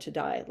was going to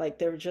die. Like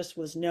there just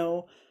was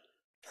no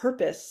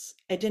purpose.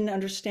 I didn't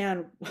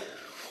understand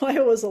why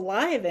I was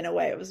alive in a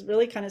way. It was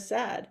really kind of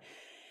sad.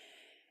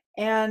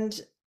 And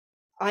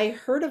I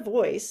heard a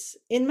voice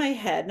in my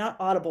head, not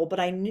audible, but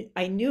I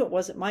knew it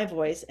wasn't my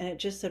voice, and it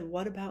just said,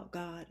 "What about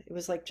God?" It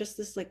was like just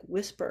this like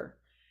whisper.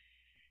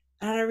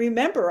 And I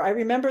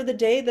remember the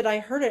day that I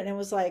heard it, and it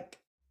was like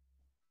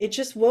it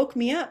just woke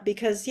me up,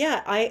 because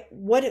yeah,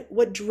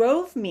 what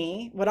drove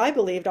me, what I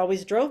believed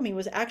always drove me,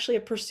 was actually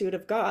a pursuit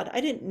of God.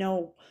 I didn't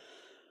know,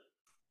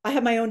 I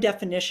have my own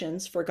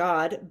definitions for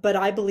God, but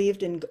I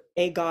believed in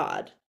a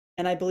God,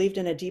 and I believed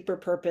in a deeper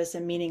purpose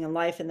and meaning in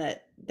life, and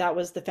that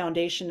was the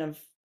foundation of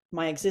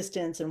my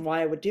existence and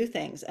why I would do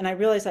things. And I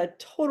realized I'd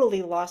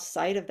totally lost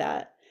sight of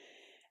that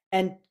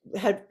and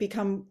had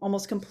become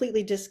almost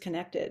completely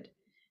disconnected.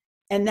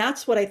 And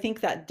that's what I think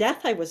that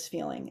death I was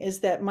feeling, is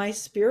that my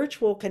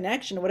spiritual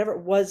connection, whatever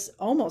it was,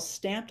 almost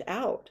stamped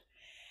out.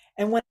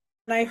 And when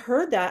I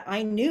heard that,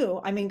 I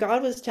knew, I mean,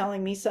 God was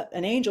telling me,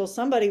 an angel,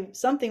 somebody,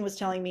 something was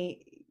telling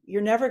me,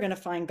 you're never going to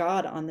find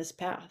God on this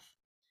path.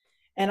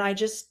 And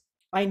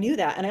I knew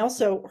that. And I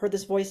also heard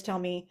this voice tell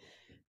me,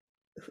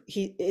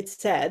 it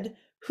said,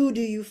 who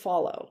do you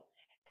follow?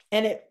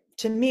 And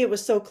to me, it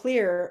was so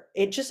clear.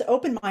 It just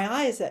opened my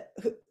eyes that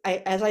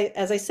as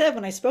I said,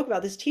 when I spoke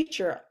about this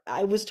teacher,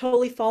 I was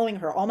totally following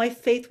her. All my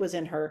faith was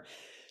in her.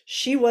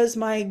 She was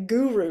my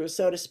guru,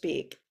 so to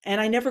speak. And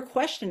I never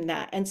questioned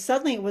that. And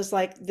suddenly it was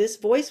like this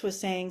voice was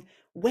saying,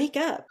 wake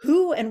up.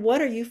 Who and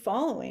what are you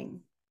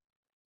following?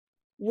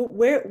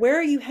 Where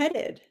are you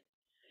headed?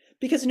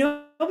 Because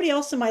nobody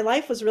else in my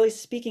life was really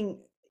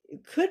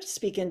could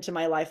speak into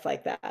my life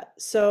like that.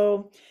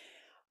 So,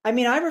 I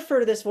mean, I refer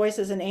to this voice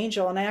as an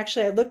angel. And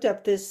I looked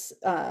up this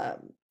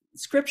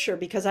scripture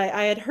because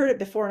I had heard it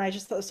before and I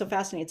just thought it was so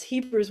fascinating. It's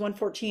Hebrews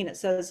 1:14. It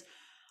says,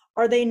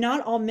 are they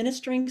not all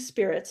ministering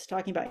spirits,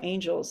 talking about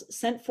angels,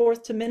 sent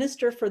forth to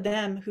minister for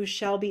them who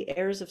shall be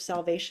heirs of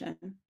salvation?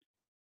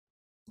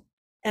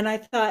 And I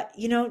thought,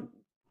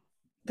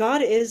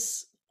 God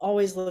is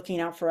always looking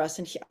out for us.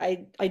 And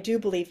I do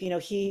believe,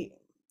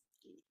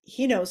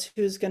 he knows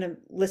who's going to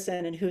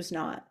listen and who's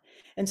not.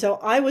 And so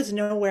I was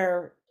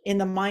nowhere in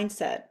the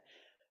mindset,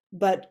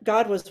 but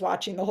God was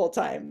watching the whole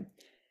time.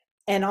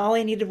 And all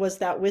I needed was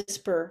that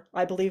whisper,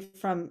 I believe,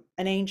 from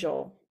an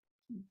angel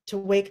to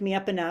wake me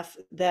up enough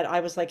that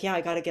I was like, yeah,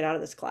 I got to get out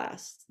of this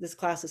class. This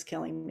class is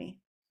killing me.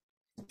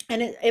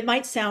 And it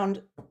might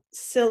sound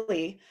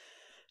silly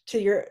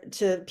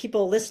to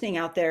people listening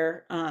out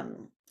there,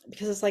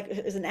 because it's like,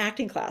 it's an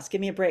acting class,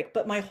 give me a break.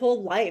 But my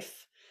whole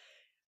life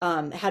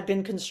had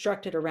been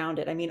constructed around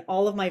it. I mean,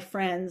 all of my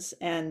friends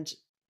and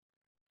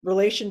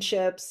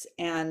relationships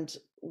and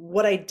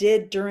what I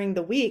did during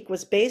the week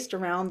was based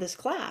around this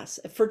class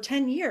for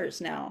 10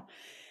 years now.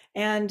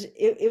 And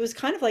it was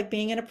kind of like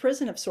being in a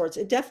prison of sorts.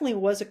 It definitely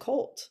was a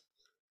cult,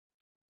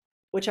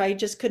 which I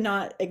just could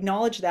not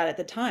acknowledge that at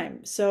the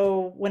time.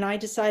 So when I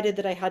decided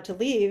that I had to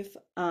leave,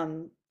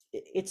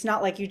 it's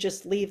not like you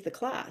just leave the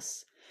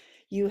class.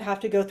 You have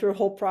to go through a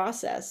whole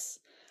process,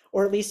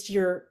 or at least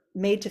you're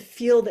made to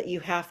feel that you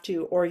have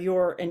to, or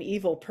you're an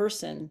evil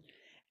person.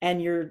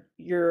 And you're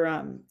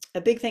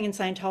a big thing in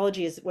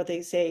Scientology is what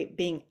they say,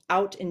 being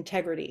out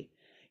integrity.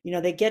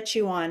 They get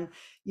you on,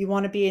 you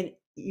want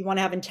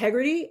to have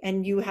integrity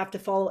and you have to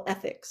follow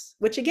ethics,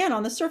 which again,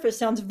 on the surface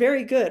sounds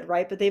very good,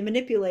 right? But they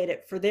manipulate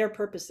it for their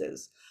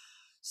purposes.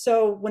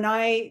 So when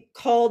I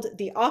called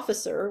the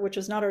officer, which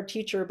was not our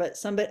teacher, but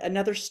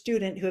another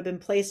student who had been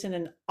placed in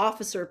an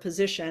officer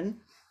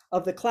position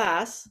of the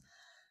class,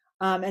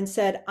 and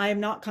said, I'm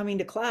not coming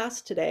to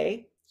class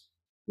today,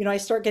 I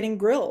start getting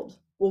grilled.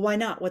 Well, why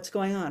not? What's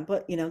going on?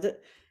 But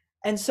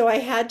and so I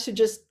had to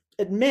just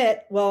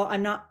admit, well,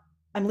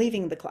 I'm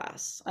leaving the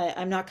class.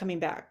 I'm not coming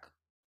back.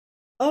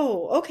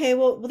 Oh, okay.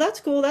 Well, that's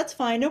cool. That's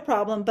fine. No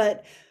problem.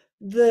 But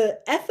the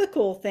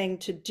ethical thing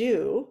to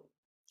do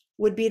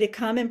would be to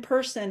come in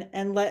person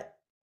and let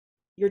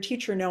your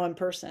teacher know in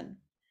person.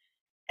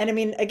 And I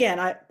mean, again,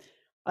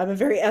 I'm a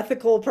very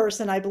ethical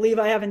person. I believe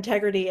I have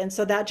integrity. And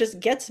so that just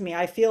gets me.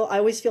 I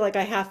always feel like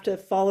I have to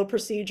follow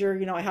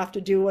procedure. I have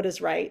to do what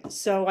is right.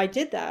 So I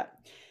did that.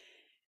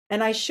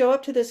 And I show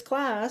up to this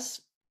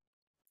class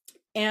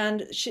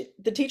and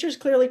the teacher's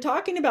clearly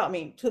talking about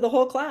me to the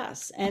whole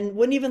class and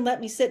wouldn't even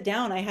let me sit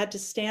down. I had to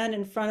stand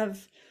in front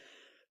of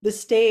the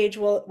stage,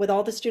 well, with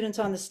all the students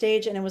on the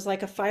stage, and it was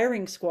like a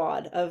firing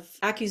squad of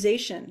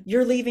accusation.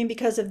 You're leaving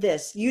because of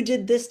this. You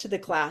did this to the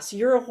class.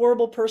 You're a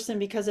horrible person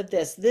because of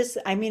this.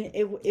 I mean,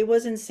 it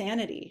was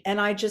insanity. And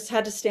I just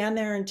had to stand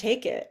there and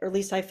take it, or at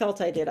least I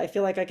felt I did. I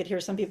feel like I could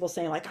hear some people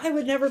saying like, I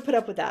would never put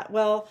up with that.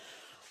 Well,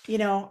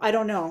 I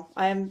don't know.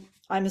 I'm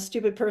a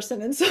stupid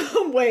person in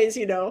some ways,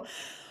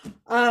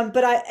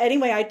 but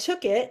anyway, I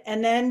took it,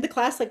 and then the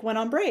class went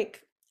on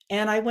break.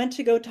 And I went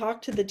to go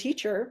talk to the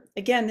teacher.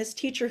 Again, this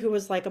teacher who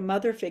was like a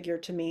mother figure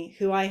to me,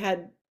 who I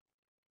had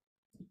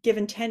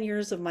given 10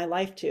 years of my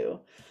life to.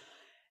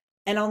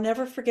 And I'll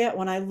never forget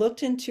when I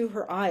looked into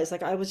her eyes,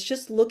 I was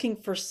just looking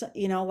for,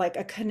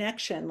 a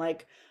connection.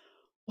 Like,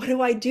 what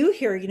do I do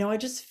here? I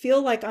just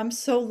feel like I'm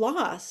so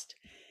lost.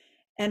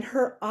 And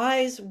her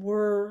eyes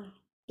were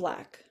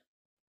black.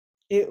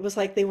 It was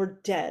like they were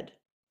dead.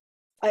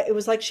 It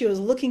was like she was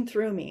looking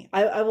through me.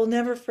 I will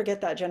never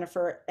forget that,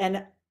 Jennifer.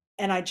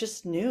 And I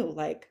just knew,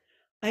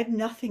 I have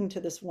nothing to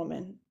this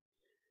woman.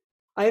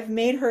 I've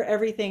made her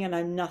everything and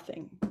I'm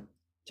nothing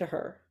to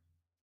her.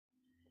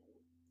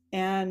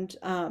 And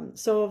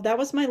so that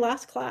was my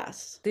last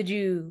class. Did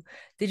you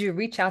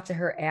reach out to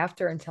her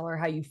after and tell her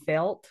how you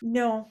felt?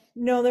 No,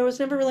 there was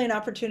never really an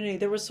opportunity.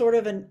 There was sort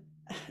of an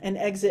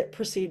exit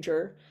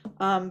procedure.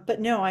 But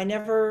no, I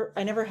never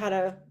had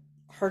a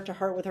heart to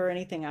heart with her or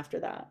anything after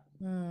that.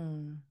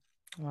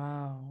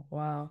 Wow.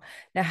 Wow.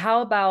 Now,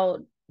 how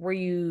about, were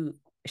you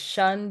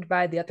shunned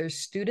by the other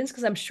students?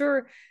 Because I'm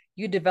sure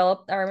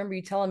I remember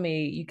you telling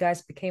me you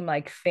guys became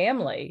like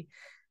family.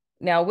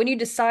 Now, when you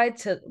decided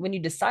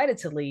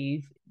to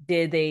leave,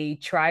 did they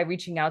try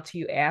reaching out to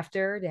you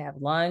after to have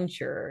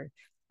lunch or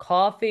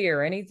coffee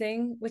or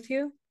anything with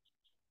you?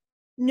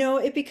 No,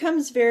 it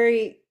becomes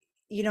very,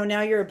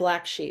 now you're a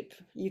black sheep.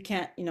 You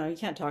can't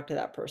talk to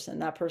that person.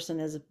 That person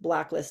is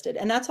blacklisted.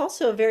 And that's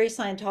also very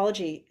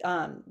Scientology.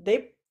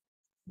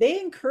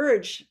 They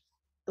encourage,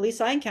 at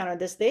least I encountered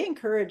this, they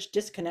encourage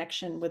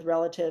disconnection with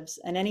relatives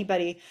and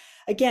anybody,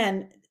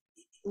 again,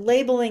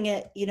 labeling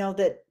it,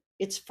 that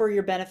it's for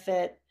your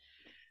benefit.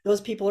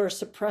 Those people are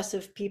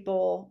suppressive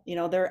people,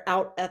 they're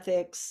out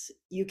ethics.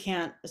 You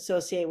can't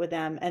associate with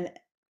them. And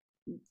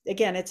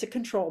again, it's a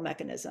control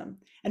mechanism.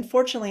 And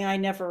fortunately, I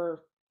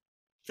never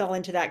fell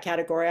into that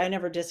category. I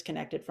never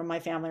disconnected from my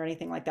family or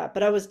anything like that,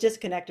 but I was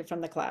disconnected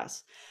from the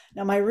class.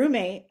 Now, my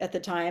roommate at the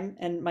time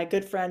and my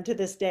good friend to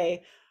this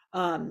day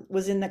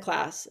was in the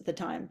class at the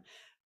time.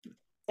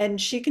 And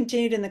she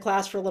continued in the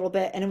class for a little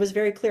bit, and it was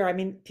very clear. I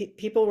mean,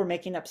 people were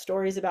making up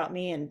stories about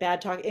me and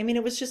bad talk. I mean,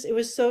 it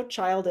was so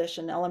childish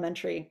and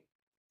elementary.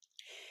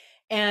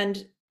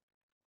 And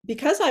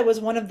because I was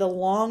one of the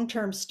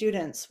long-term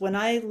students, when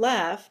I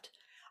left,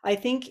 I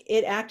think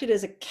it acted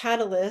as a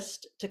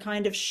catalyst to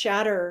kind of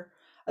shatter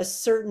a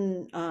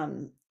certain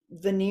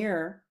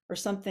veneer or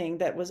something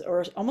that was,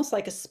 or almost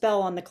like a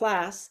spell on the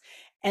class.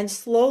 And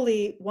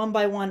slowly, one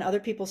by one, other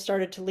people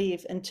started to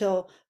leave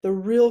until the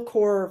real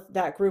core of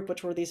that group,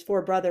 which were these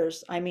four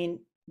brothers, I mean,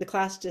 the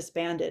class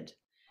disbanded.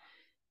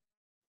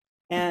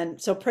 And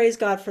so praise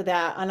God for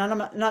that. And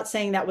I'm not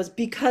saying that was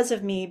because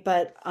of me,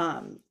 but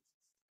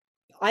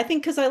I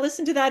think because I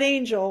listened to that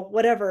angel,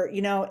 whatever,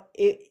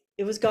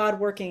 it was God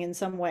working in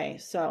some way.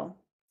 So,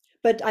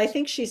 but I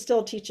think she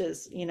still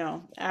teaches,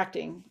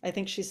 acting. I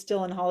think she's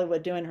still in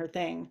Hollywood doing her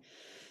thing,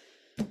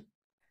 Wow.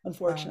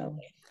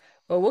 unfortunately.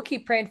 Well, we'll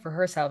keep praying for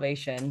her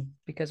salvation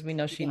because we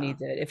know she Yeah.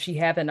 needs it if she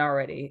hasn't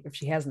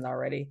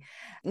already.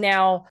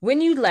 Now,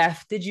 when you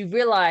left, did you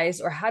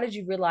realize or how did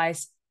you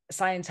realize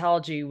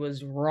Scientology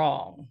was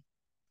wrong?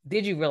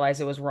 Did you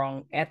realize it was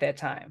wrong at that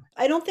time?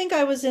 I don't think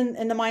I was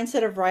in the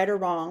mindset of right or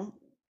wrong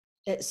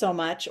so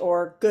much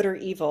or good or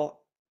evil.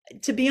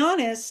 To be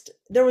honest,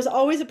 there was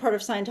always a part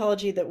of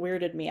Scientology that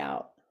weirded me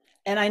out.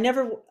 And I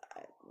never,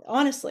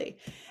 honestly,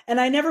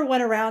 and I never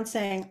went around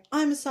saying,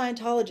 I'm a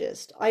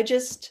Scientologist. I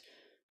just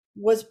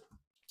was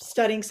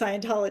studying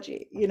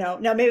Scientology,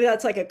 Now maybe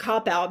that's like a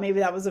cop out, maybe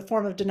that was a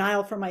form of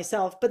denial for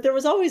myself, but there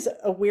was always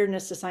a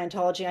weirdness to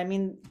Scientology. I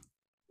mean,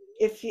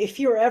 if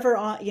you were ever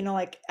on,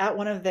 like at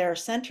one of their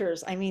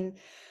centers, I mean,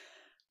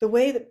 the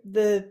way that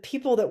the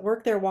people that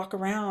work there walk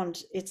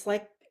around, it's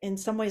like in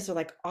some ways they're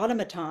like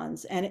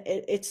automatons, and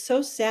it's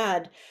so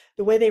sad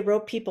the way they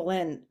rope people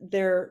in.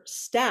 Their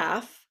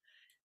staff,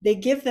 they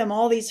give them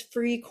all these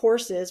free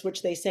courses,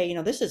 which they say,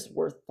 this is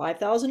worth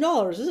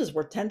 $5,000, this is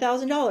worth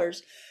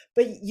 $10,000,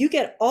 but you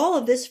get all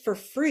of this for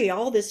free,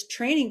 all this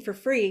training for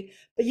free,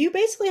 but you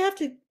basically have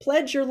to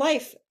pledge your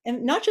life,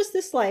 and not just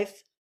this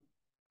life.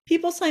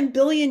 People sign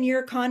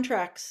billion-year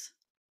contracts.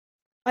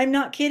 I'm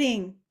not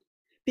kidding.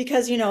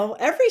 Because,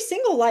 every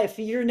single life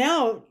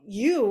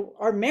you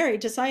are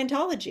married to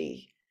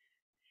Scientology.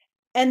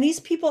 And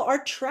these people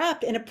are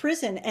trapped in a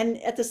prison. And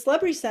at the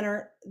Celebrity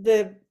Center,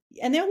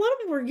 and there a lot of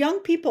them were young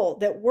people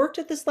that worked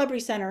at the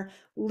Celebrity Center,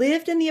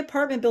 lived in the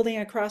apartment building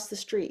across the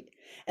street.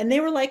 And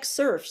they were like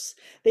serfs.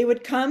 They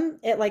would come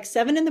at like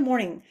 7 in the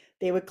morning.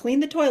 They would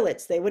clean the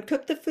toilets. They would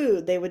cook the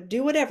food. They would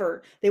do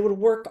whatever. They would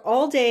work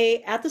all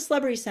day at the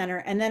Celebrity Center.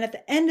 And then at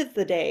the end of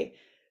the day,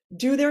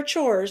 do their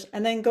chores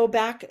and then go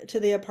back to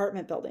the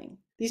apartment building.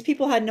 These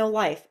people had no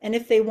life. And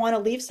if they want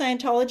to leave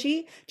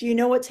Scientology, do you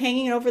know what's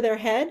hanging over their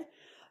head?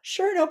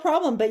 Sure, no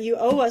problem, but you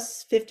owe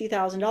us $50,000,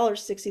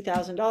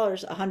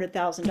 $60,000,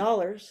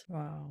 $100,000.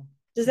 Wow.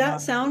 Does that Wow.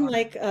 sound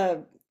like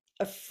a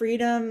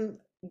freedom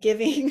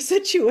giving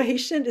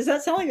situation? Does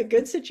that sound like a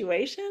good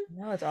situation?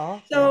 No, it's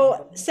awful.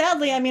 So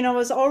sadly, I mean, I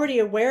was already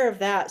aware of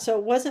that. So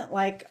it wasn't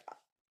like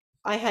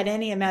I had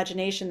any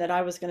imagination that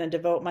I was going to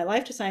devote my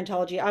life to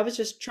Scientology. I was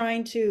just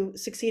trying to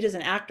succeed as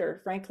an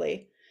actor,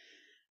 frankly.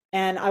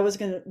 And I was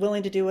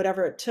willing to do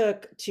whatever it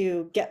took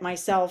to get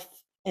myself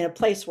in a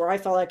place where I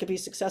felt I could be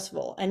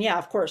successful. And yeah,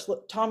 of course,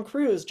 look, Tom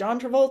Cruise, John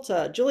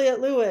Travolta,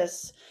 Juliette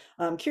Lewis,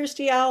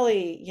 Kirstie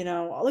Alley,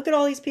 look at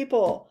all these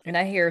people. And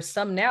I hear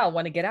some now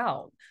want to get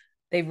out.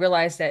 They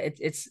realize that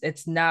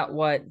it's not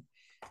what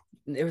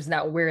it was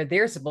not where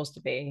they're supposed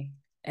to be.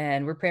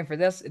 And we're praying for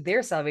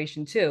their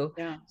salvation too.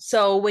 Yeah.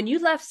 So when you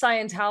left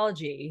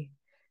Scientology,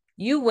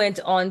 you went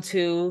on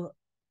to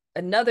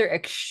another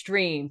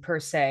extreme per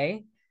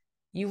se.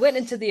 You went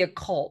into the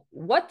occult.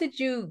 What did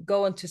you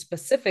go into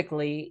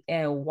specifically,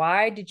 and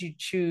why did you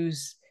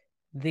choose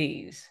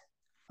these?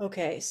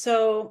 Okay,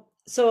 so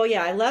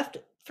yeah, I left.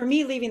 For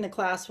me, leaving the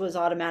class was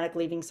automatic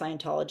leaving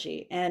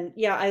Scientology. And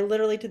yeah, I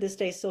literally to this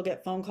day still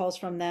get phone calls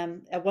from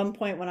them. At one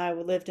point when I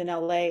lived in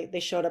LA, they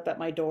showed up at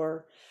my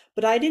door.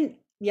 But I didn't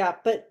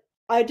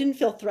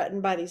feel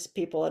threatened by these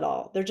people at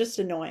all. They're just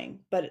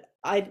annoying.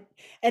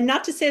 And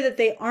not to say that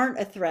they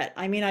aren't a threat.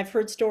 I mean, I've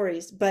heard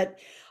stories, but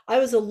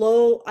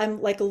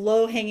I'm like a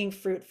low hanging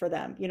fruit for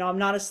them. I'm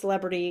not a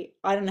celebrity.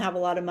 I don't have a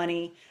lot of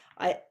money.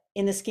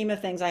 In the scheme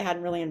of things, I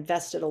hadn't really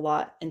invested a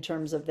lot in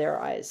terms of their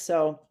eyes.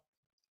 So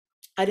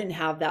I didn't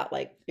have that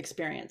like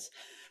experience.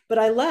 But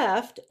I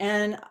left,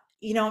 and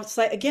it's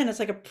like, again, it's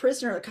like a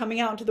prisoner coming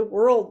out into the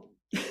world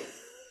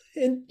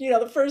in,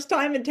 the first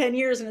time in 10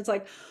 years. And it's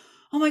like,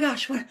 oh my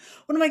gosh, what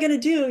am I going to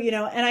do?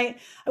 And I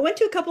went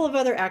to a couple of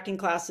other acting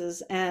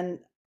classes, and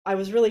I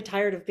was really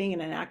tired of being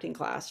in an acting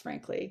class,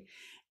 frankly.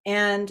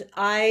 And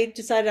I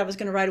decided I was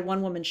going to write a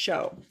one woman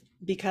show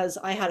because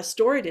I had a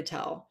story to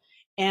tell.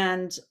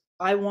 And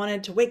I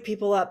wanted to wake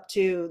people up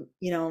to,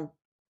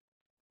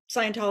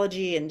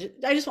 Scientology. And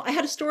I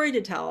had a story to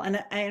tell.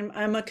 And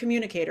I'm a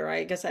communicator.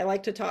 I guess I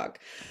like to talk.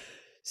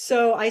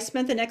 So I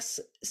spent the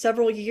next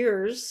several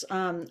years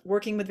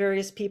working with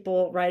various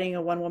people, writing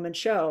a one woman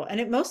show. And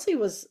it mostly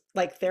was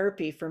like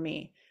therapy for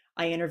me.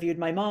 I interviewed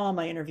my mom,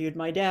 I interviewed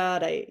my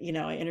dad, I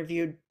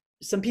interviewed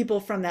some people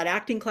from that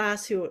acting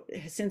class who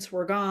since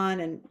were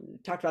gone, and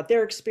talked about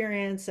their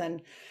experience.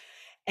 And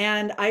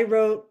I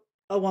wrote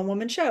a one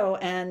woman show,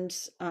 and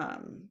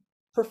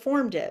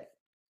performed it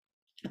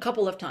a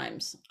couple of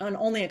times, and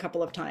only a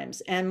couple of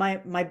times. And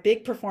my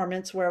big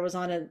performance, where I was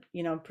on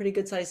a pretty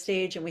good sized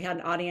stage, and we had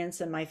an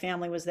audience, and my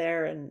family was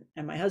there, and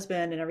my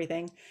husband and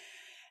everything,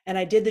 and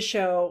I did the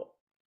show.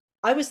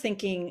 I was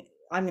thinking,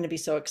 I'm going to be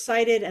so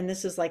excited, and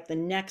this is like the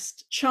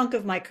next chunk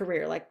of my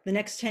career, like the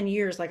next 10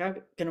 years, like I'm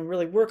going to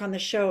really work on the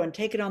show and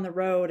take it on the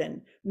road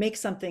and make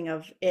something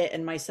of it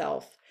and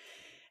myself.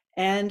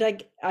 And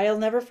I'll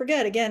never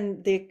forget,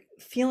 again, the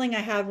feeling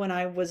I had when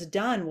I was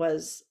done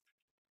was,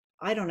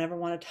 I don't ever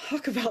want to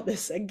talk about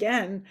this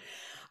again.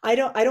 I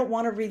don't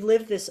want to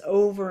relive this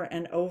over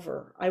and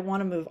over. I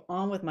want to move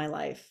on with my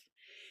life.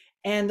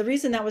 And the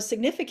reason that was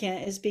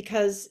significant is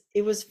because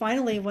it was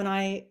finally when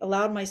I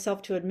allowed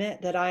myself to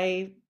admit that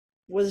I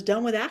was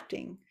done with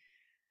acting.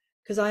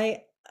 Because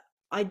I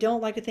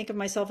don't like to think of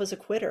myself as a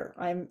quitter.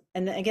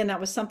 And again, that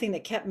was something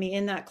that kept me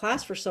in that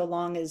class for so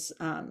long, is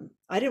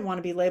I didn't want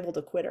to be labeled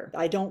a quitter.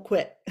 I don't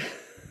quit.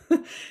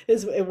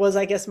 It was,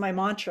 I guess, my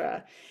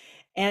mantra.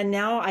 And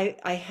now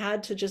I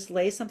had to just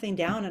lay something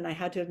down, and I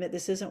had to admit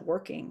this isn't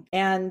working.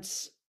 And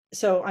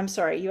so I'm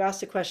sorry, you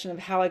asked a question of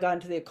how I got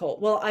into the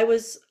occult. Well, I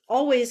was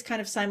always kind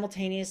of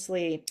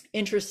simultaneously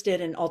interested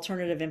in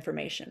alternative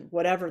information,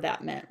 whatever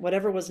that meant,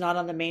 whatever was not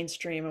on the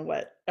mainstream and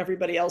what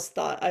everybody else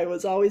thought. I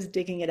was always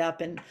digging it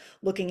up and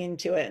looking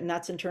into it. And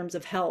that's in terms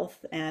of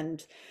health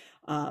and,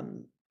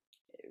 um,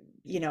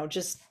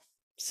 just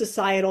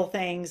societal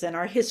things and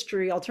our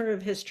history,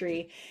 alternative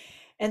history.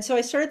 And so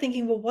I started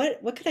thinking, well,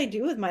 what could I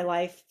do with my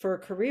life for a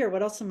career?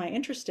 What else am I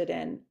interested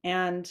in?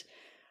 And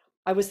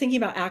I was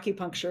thinking about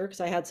acupuncture because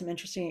I had some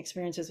interesting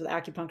experiences with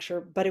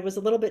acupuncture, but it was a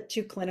little bit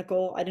too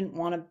clinical. I didn't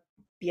want to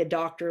be a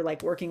doctor,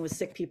 like working with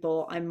sick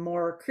people. I'm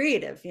more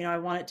creative. I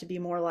want it to be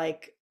more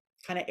like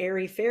kind of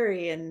airy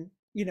fairy and,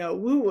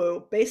 woo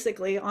woo,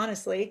 basically,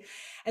 honestly.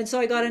 And so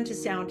I got into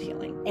sound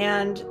healing.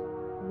 And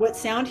what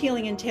sound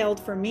healing entailed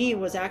for me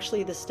was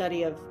actually the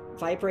study of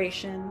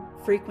vibration,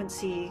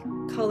 frequency,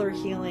 color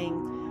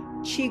healing,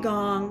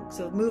 qigong,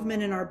 so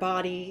movement in our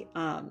body,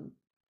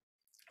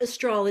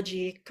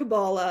 astrology,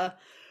 Kabbalah,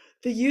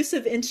 the use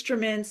of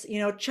instruments,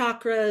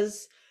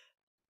 chakras,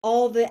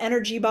 all the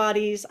energy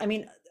bodies. I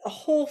mean, a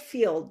whole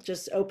field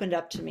just opened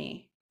up to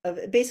me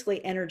of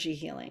basically energy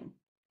healing.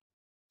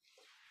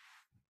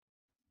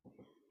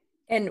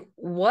 And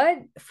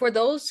for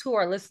those who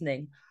are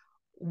listening,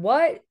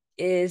 what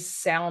is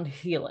sound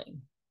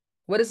healing?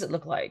 What does it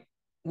look like?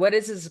 What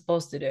is it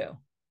supposed to do?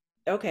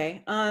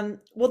 Okay.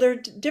 Well, there are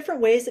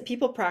different ways that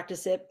people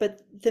practice it,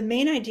 but the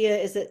main idea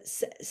is that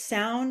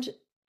sound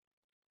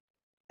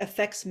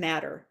affects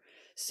matter.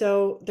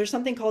 So there's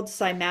something called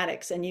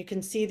cymatics, and you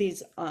can see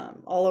these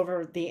all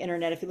over the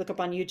internet. If you look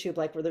up on YouTube,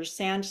 like where there's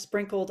sand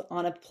sprinkled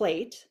on a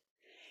plate,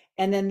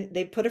 and then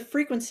they put a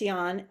frequency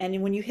on,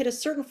 and when you hit a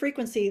certain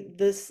frequency,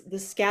 the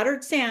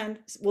scattered sand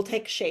will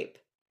take shape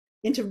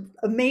into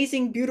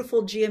amazing,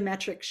 beautiful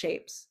geometric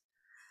shapes.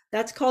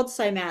 That's called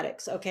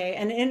cymatics. Okay.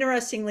 And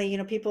interestingly,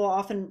 people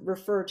often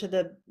refer to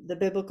the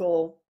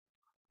biblical,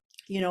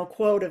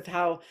 quote of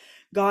how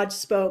God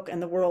spoke and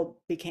the world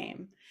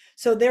became.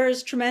 So there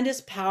is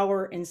tremendous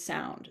power in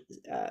sound.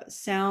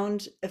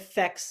 Sound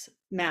affects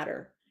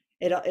matter.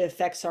 It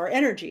affects our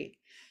energy.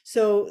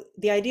 So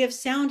the idea of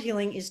sound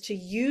healing is to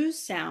use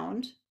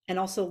sound, and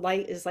also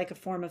light is like a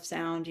form of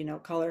sound,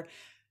 color,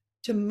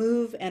 to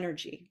move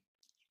energy.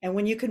 And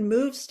when you can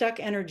move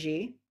stuck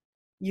energy,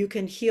 you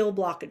can heal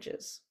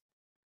blockages.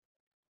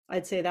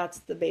 I'd say that's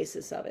the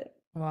basis of it.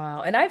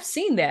 Wow. And I've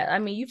seen that. I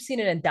mean, you've seen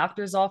it in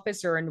doctor's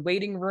office or in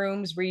waiting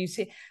rooms where you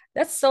see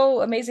that's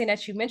so amazing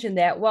that you mentioned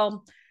that.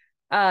 Well,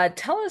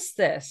 tell us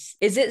this.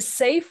 Is it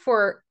safe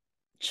for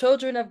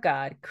children of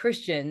God,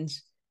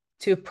 Christians,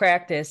 to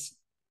practice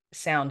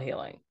sound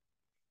healing?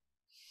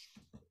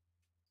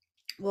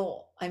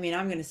 Well, I mean,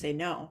 I'm going to say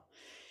no,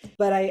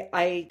 but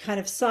I kind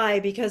of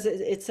sigh because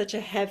it's such a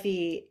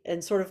heavy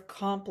and sort of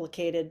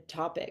complicated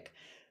topic.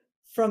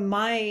 From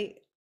my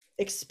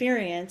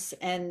experience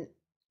and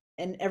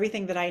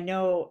everything that I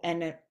know,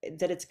 and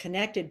that it's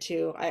connected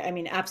to, I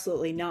mean,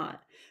 absolutely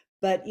not.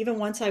 But even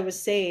once I was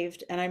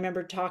saved, and I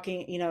remember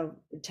talking,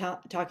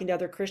 talking to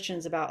other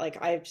Christians about,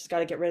 like, I've just got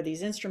to get rid of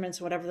these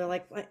instruments, whatever. They're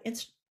like, what?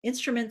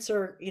 instruments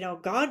are,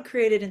 God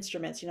created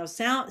instruments,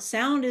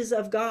 sound is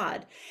of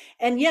God.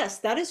 And yes,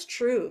 that is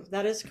true.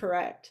 That is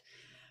correct.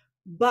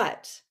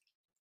 But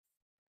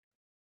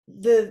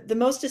the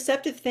most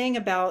deceptive thing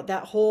about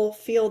that whole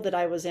field that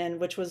I was in,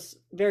 which was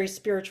very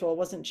spiritual,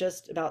 wasn't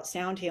just about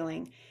sound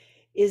healing,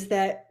 is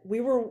that we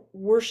were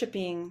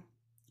worshiping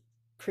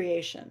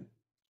creation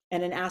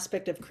and an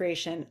aspect of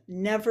creation,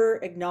 never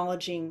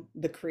acknowledging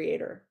the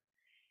creator.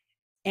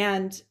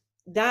 And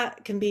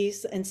that can be,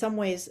 in some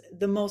ways,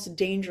 the most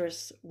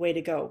dangerous way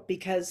to go,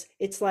 because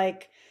it's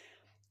like,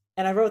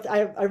 and I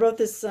wrote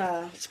this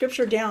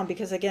scripture down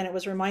because, again, it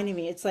was reminding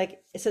me. It's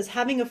like, it says,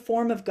 having a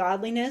form of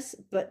godliness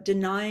but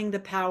denying the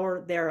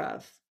power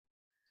thereof.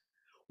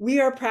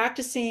 We are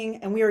practicing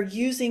and we are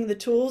using the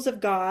tools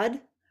of God,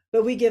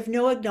 but we give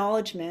no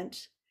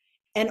acknowledgement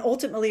and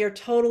ultimately are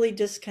totally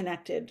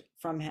disconnected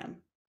from him.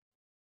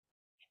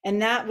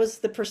 And that was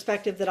the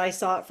perspective that I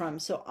saw it from.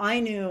 So I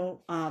knew,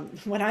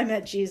 when I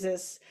met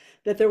Jesus,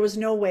 that there was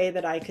no way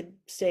that I could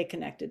stay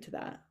connected to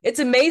that. It's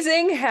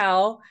amazing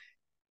how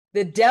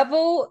the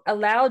devil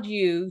allowed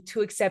you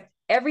to accept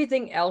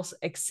everything else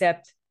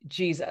except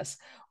Jesus.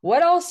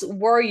 What else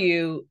were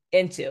you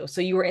into?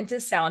 So you were into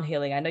sound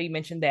healing. I know you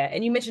mentioned that,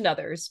 and you mentioned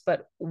others,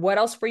 but what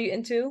else were you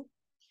into?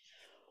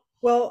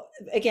 Well,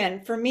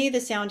 again, for me,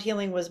 the sound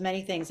healing was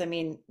many things. I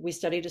mean, we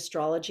studied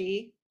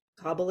astrology,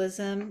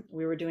 Kabbalism,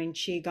 we were doing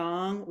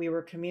Qigong, we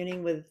were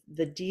communing with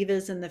the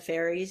devas and the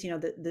fairies,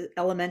 the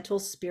elemental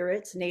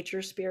spirits,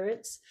 nature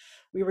spirits.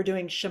 We were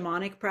doing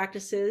shamanic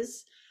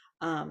practices.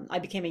 I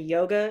became a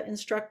yoga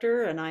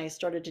instructor and I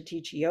started to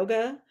teach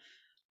yoga.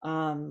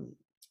 Um,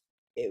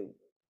 it-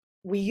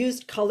 we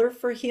used color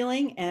for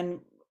healing, and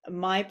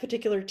my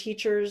particular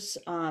teachers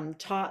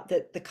taught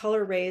that the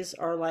color rays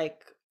are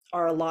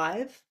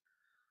alive.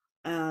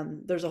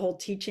 There's a whole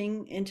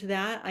teaching into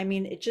that. I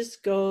mean, it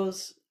just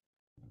goes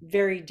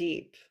very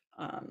deep,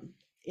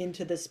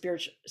 into the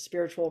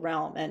spiritual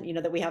realm, and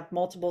that we have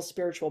multiple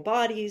spiritual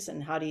bodies,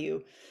 and how do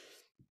you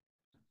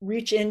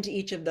reach into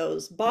each of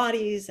those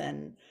bodies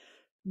and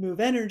move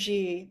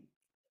energy.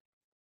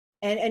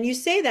 And you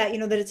say that,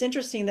 that it's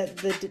interesting that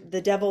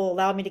the devil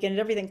allowed me to get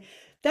into everything.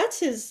 That's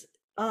his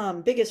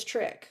biggest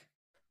trick.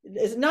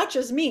 It's not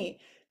just me.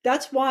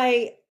 That's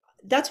why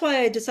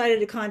I decided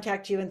to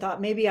contact you and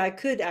thought maybe I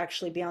could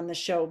actually be on the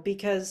show,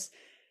 because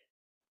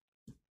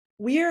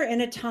we are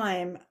in a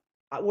time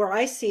where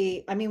I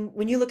see, I mean,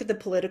 when you look at the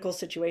political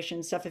situation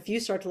and stuff, if you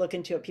start to look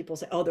into it, people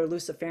say, oh, they're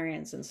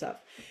Luciferians and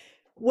stuff.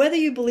 Whether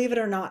you believe it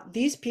or not,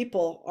 these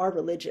people are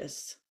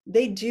religious.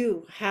 They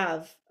do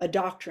have a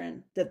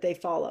doctrine that they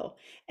follow.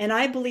 And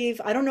I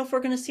believe, I don't know if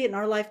we're going to see it in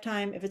our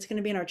lifetime, if it's going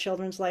to be in our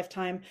children's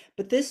lifetime,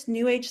 but this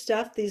New Age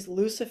stuff, these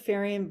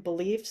Luciferian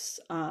beliefs,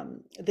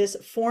 this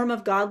form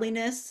of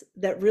godliness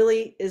that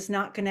really is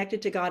not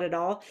connected to God at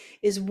all,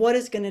 is what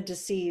is going to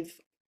deceive,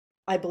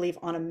 I believe,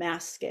 on a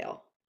mass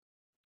scale.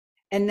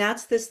 And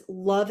that's this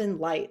love and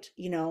light,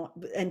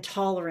 and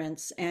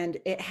tolerance. And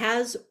it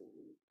has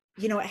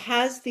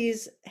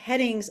these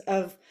headings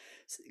of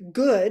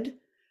good,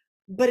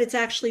 but it's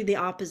actually the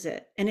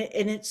opposite. And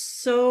it's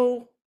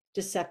so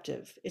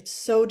deceptive. It's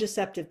so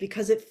deceptive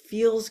because it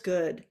feels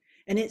good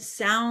and it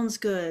sounds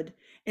good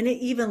and it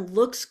even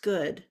looks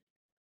good.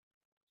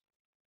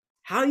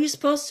 How are you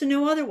supposed to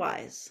know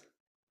otherwise?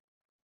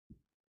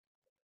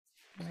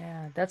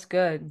 Yeah, that's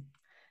good.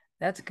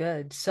 That's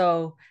good.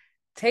 So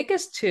take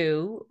us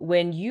to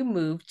when you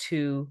moved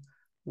to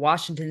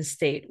Washington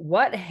State.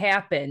 What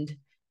happened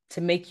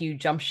to make you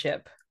jump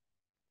ship?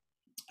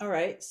 All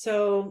right.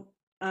 So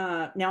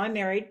now I'm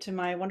married to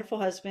my wonderful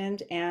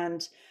husband,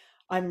 and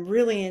I'm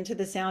really into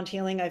the sound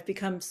healing. I've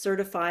become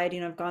certified.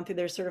 I've gone through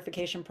their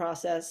certification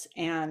process,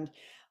 and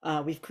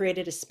we've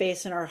created a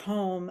space in our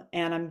home,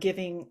 and I'm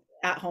giving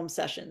at-home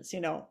sessions,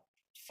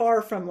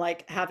 far from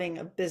like having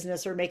a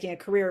business or making a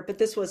career. But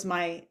this was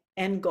my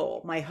end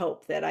goal, my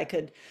hope that I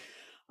could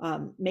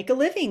make a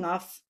living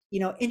off,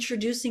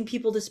 introducing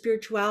people to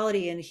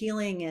spirituality and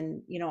healing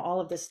and, all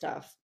of this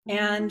stuff.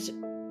 And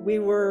we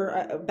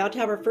were about to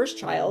have our first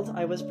child.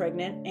 I was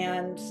pregnant.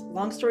 And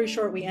long story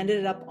short, we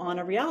ended up on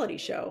a reality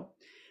show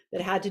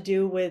that had to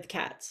do with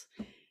cats.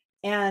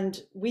 And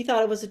we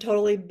thought it was a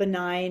totally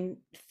benign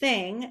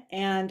thing.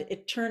 And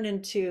it turned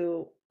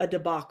into a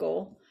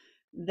debacle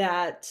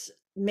that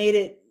made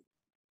it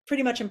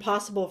pretty much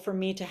impossible for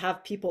me to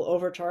have people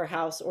over to our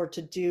house or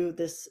to do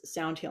this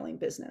sound healing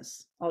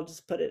business. I'll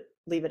just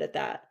leave it at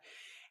that.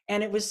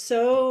 And it was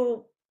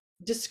so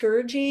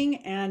discouraging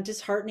and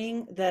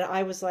disheartening that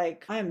I was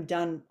like, I am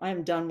done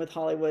with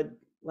Hollywood,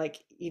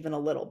 like even a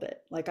little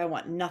bit. Like I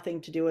want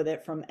nothing to do with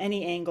it from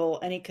any angle,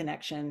 any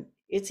connection.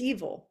 It's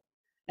evil.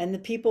 And the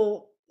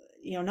people,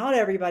 not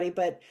everybody,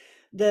 but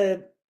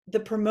the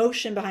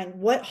promotion behind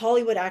what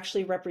Hollywood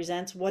actually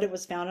represents, what it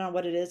was founded on,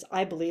 what it is,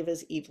 I believe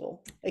is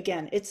evil.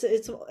 Again, it's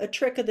a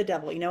trick of the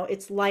devil.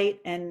 It's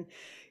light and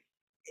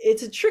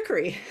it's a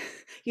trickery.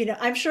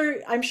 I'm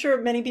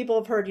sure many people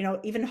have heard,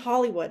 even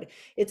Hollywood,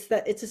 it's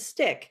a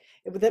stick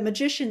that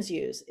magicians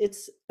use.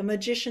 It's a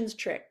magician's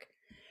trick.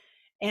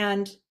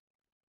 And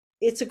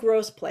it's a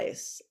gross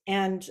place.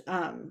 And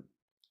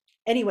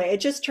anyway, it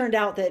just turned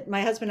out that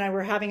my husband and I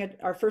were having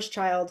our first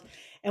child,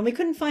 and we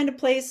couldn't find a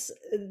place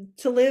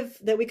to live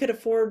that we could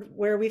afford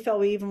where we felt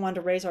we even wanted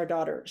to raise our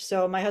daughter.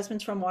 So my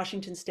husband's from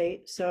Washington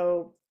State,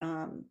 so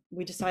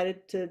we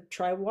decided to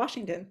try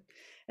Washington,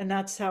 and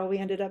that's how we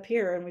ended up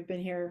here. And we've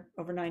been here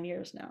over 9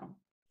 years now.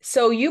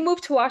 So you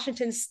move to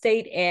Washington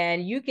State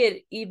and you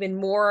get even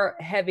more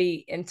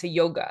heavy into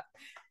yoga.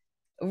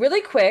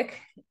 Really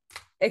quick,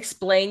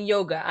 explain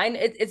yoga.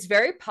 It's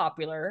very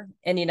popular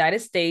in the United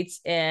States,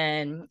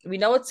 and we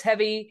know it's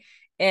heavy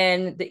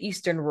in the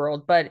Eastern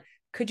world, but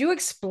could you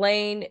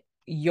explain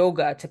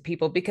yoga to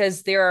people?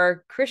 Because there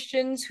are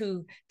churches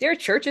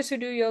who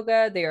do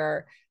yoga, there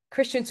are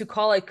Christians who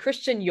call it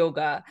Christian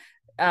yoga.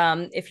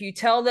 If you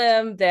tell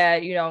them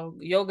that,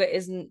 yoga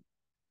isn't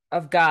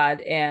of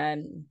God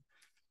and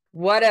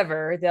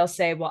whatever, they'll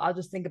say, well, I'll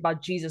just think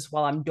about Jesus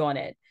while I'm doing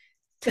it.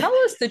 Tell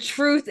us the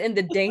truth and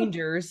the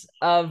dangers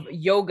of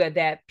yoga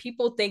that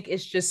people think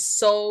is just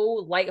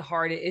so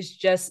lighthearted. It's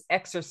just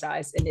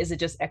exercise. And is it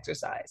just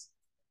exercise?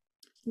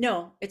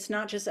 No, it's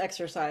not just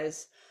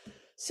exercise.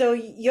 So,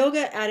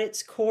 yoga at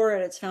its core,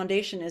 at its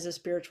foundation, is a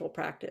spiritual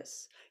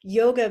practice.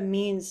 Yoga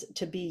means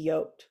to be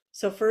yoked.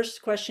 So,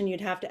 first question you'd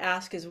have to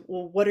ask is,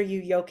 well, what are you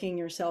yoking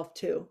yourself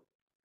to?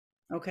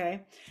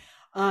 Okay.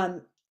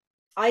 Um,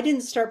 I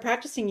didn't start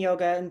practicing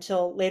yoga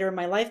until later in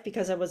my life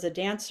because I was a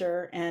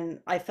dancer and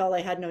I felt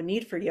I had no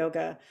need for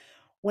yoga.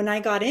 When I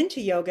got into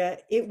yoga,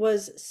 it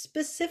was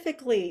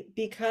specifically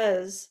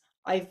because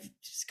I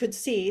could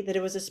see that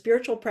it was a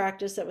spiritual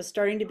practice that was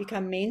starting to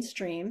become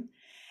mainstream.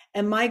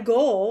 And my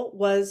goal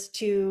was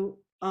to,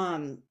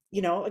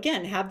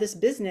 again, have this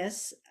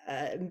business,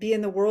 be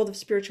in the world of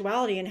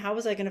spirituality. And how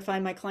was I going to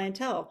find my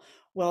clientele?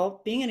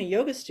 Well, being in a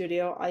yoga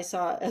studio, I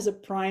saw as a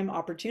prime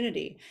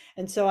opportunity.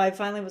 And so I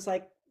finally was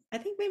like, I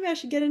think maybe I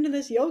should get into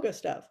this yoga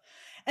stuff.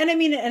 And I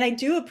mean, and I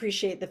do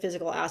appreciate the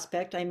physical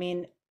aspect. I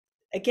mean,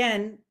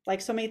 again, like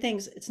so many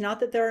things, it's not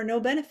that there are no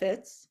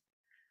benefits,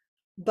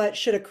 but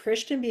should a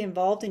Christian be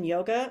involved in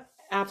yoga?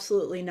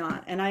 Absolutely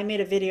not. And I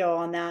made a video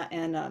on that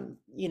and,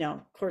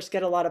 of course,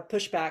 get a lot of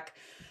pushback.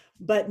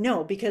 But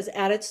no, because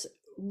at its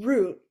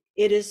root,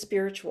 it is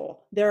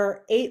spiritual. There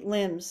are 8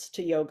 limbs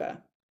to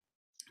yoga.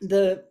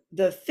 The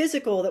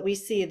physical that we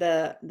see,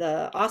 the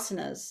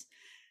asanas,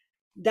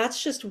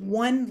 that's just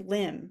one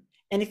limb.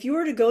 And if you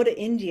were to go to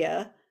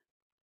India,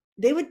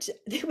 they would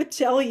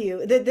tell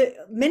you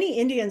that many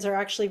Indians are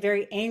actually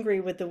very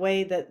angry with the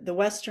way that the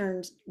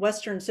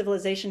Western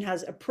civilization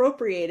has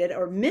appropriated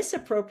or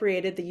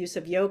misappropriated the use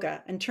of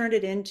yoga and turned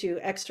it into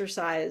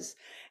exercise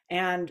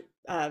and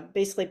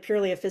basically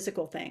purely a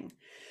physical thing.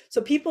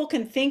 So people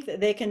can think that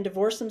they can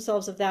divorce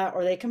themselves of that,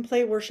 or they can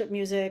play worship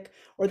music,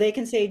 or they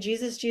can say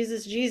Jesus,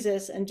 Jesus,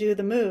 Jesus, and do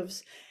the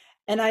moves.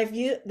 And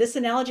this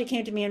analogy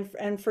came to me,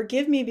 and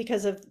forgive me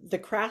because of the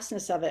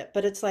crassness of it,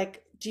 but it's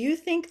like, do you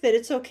think that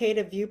it's okay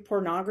to view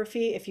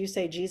pornography if you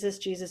say Jesus,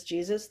 Jesus,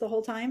 Jesus the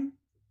whole time?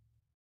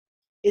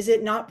 Is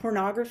it not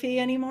pornography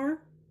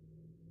anymore?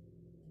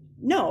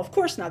 No, of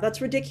course not.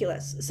 That's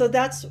ridiculous. So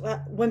that's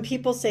when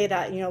people say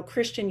that,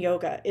 Christian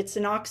yoga, it's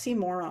an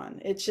oxymoron.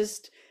 It's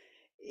just,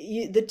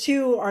 the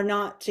two are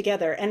not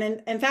together.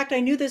 And in fact, I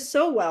knew this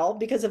so well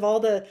because of all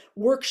the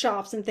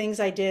workshops and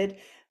things I did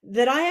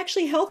that I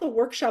actually held a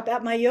workshop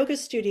at my yoga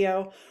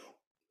studio.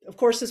 Of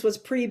course, this was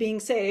pre being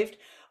saved,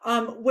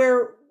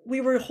 where we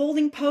were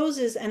holding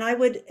poses and I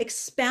would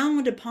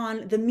expound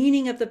upon the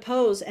meaning of the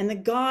pose and the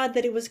God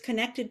that it was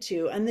connected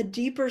to and the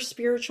deeper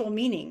spiritual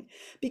meaning,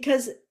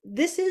 because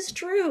this is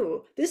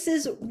true. This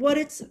is what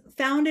it's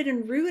founded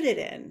and rooted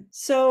in.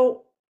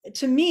 So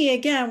to me,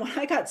 again, when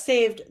I got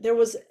saved, it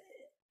was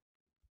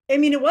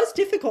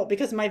difficult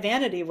because my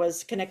vanity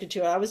was connected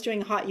to it. I was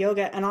doing hot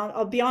yoga, and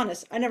I'll be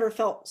honest, I never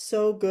felt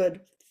so good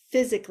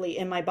physically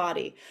in my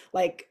body,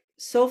 like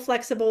so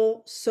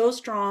flexible, so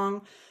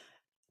strong.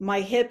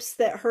 My hips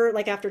that hurt,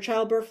 like after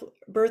childbirth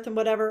and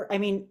whatever.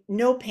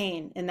 No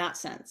pain in that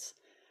sense.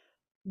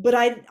 But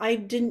I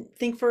didn't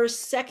think for a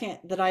second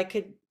that I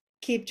could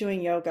keep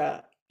doing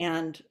yoga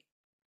and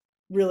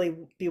really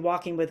be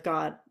walking with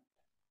God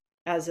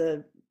as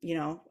a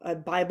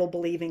Bible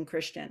believing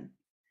Christian.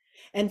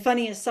 And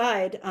funny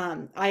aside,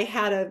 I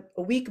had a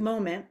weak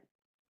moment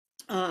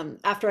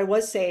after I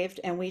was saved,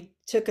 and we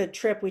took a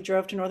trip. We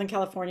drove to Northern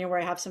California where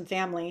I have some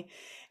family.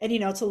 And,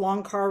 it's a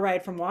long car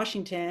ride from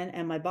Washington,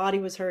 and my body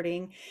was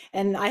hurting.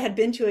 And I had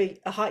been to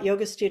a hot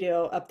yoga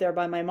studio up there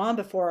by my mom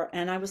before.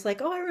 And I was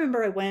like, oh, I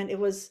remember I went. It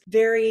was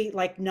very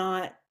like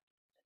not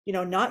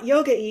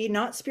yoga-y,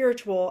 not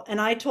spiritual.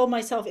 And I told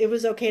myself it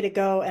was okay to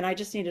go. And I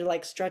just needed to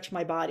like stretch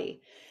my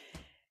body.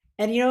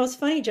 And, it's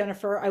funny,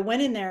 Jennifer, I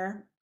went in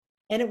there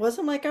and it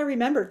wasn't like I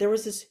remembered. There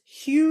was this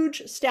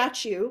huge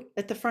statue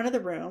at the front of the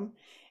room,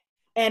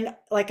 and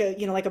like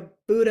a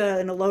Buddha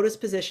in a lotus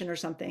position or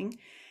something.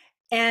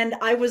 And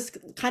I was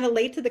kind of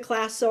late to the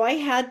class, so I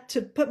had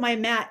to put my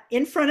mat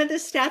in front of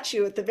this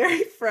statue at the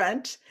very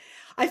front.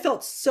 I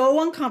felt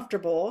so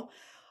uncomfortable.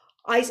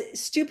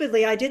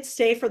 Stupidly, I did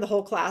stay for the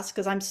whole class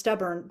because I'm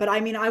stubborn, but I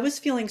mean, I was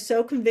feeling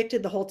so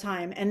convicted the whole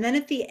time. And then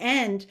at the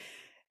end,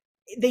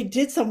 they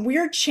did some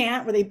weird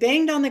chant where they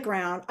banged on the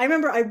ground. I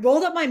remember I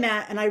rolled up my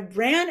mat and I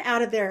ran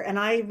out of there and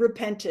I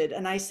repented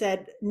and I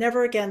said,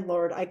 never again,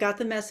 Lord. I got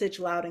the message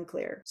loud and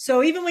clear.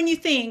 So even when you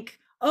think,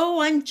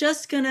 oh, I'm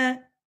just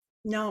gonna,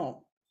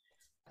 no.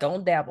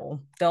 Don't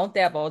dabble. Don't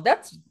dabble.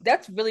 That's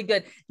really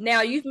good.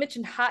 Now you've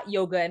mentioned hot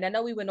yoga, and I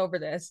know we went over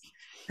this.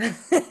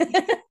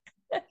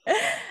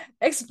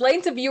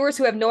 Explain to viewers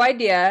who have no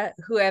idea,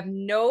 who have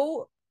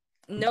no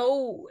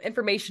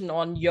information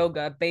on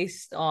yoga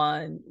based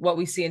on what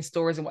we see in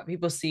stores and what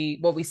people see,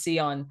 what we see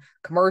on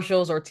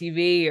commercials or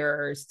TV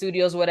or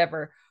studios,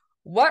 whatever.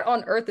 What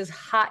on earth is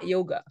hot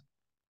yoga?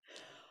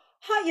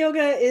 Hot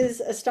yoga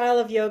is a style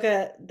of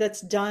yoga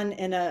that's done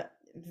in a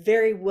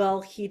very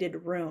well heated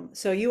room.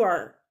 So you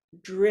are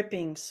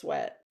dripping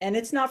sweat, and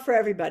it's not for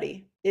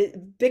everybody.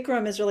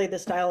 Bikram is really the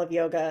style of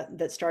yoga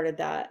that started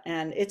that,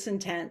 and it's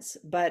intense.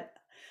 But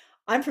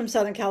I'm from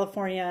Southern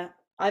California.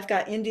 I've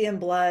got Indian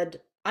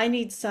blood. I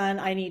need sun.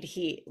 I need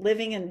heat.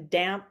 Living in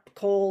damp,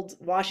 cold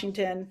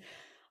Washington,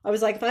 I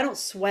was like, if I don't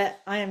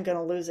sweat, I am going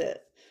to lose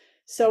it.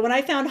 So when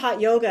I found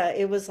hot yoga,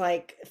 it was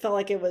like, it felt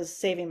like it was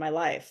saving my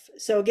life.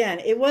 So again,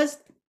 it was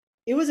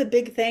a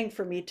big thing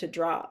for me to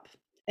drop.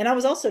 And I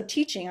was also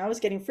teaching. I was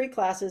getting free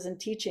classes and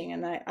teaching.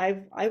 And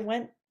I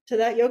went to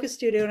that yoga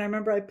studio and I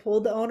remember I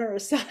pulled the owner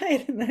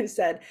aside and I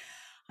said,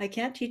 I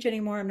can't teach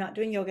anymore. I'm not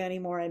doing yoga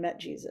anymore. I met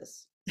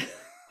Jesus.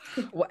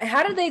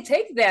 How did they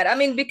take that? I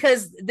mean,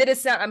 because did it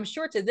sound, I'm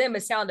sure to them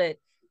it sounded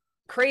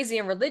crazy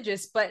and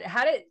religious, but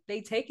how did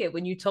they take it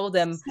when you told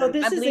them, So I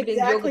this is believed in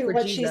yoga exactly for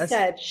what she Jesus?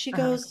 said. She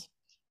Uh-huh. goes,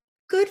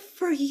 good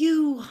for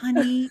you,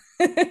 honey.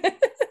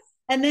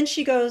 And then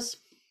she goes,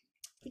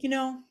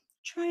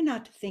 try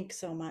not to think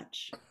so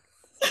much.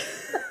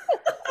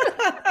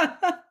 I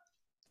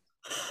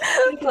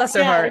thought, Bless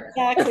her yeah, heart.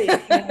 exactly.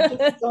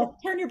 Just don't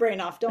turn your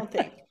brain off. Don't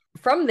think.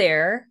 From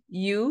there,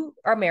 you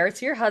are married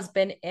to your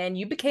husband and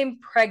you became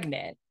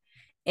pregnant.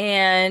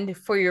 And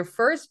for your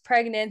first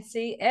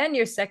pregnancy and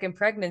your second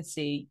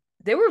pregnancy,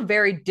 they were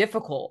very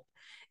difficult.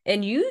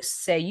 And you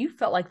say you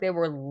felt like they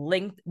were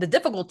linked, the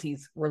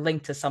difficulties were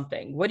linked to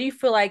something. What do you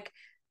feel like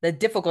the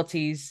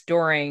difficulties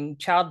during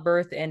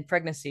childbirth and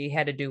pregnancy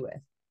had to do with?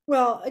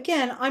 Well,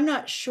 again, I'm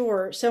not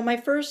sure. So my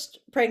first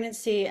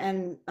pregnancy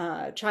and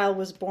child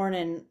was born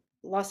in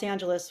Los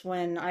Angeles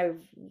when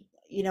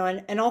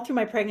and all through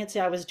my pregnancy,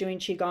 I was doing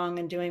Qigong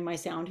and doing my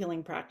sound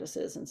healing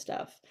practices and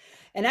stuff.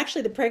 And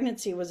actually, the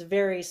pregnancy was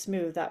very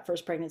smooth, that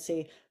first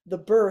pregnancy. The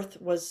birth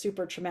was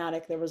super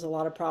traumatic. There was a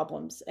lot of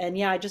problems. And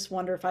yeah, I just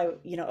wonder if I,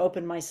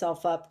 opened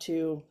myself up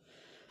to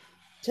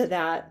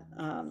that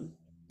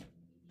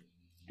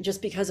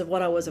just because of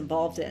what I was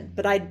involved in.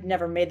 But I'd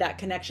never made that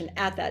connection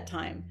at that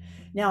time.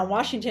 Now in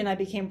Washington, I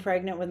became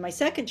pregnant with my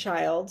second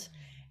child.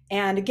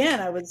 And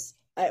again, I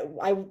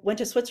went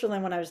to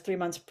Switzerland when I was 3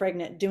 months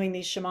pregnant, doing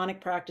these shamanic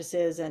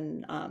practices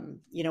and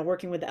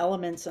working with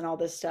elements and all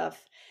this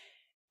stuff.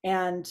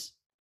 And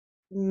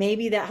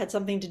maybe that had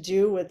something to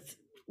do with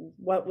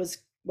what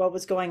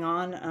was going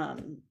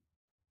on.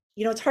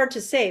 It's hard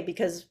to say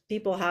because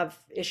people have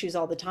issues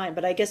all the time,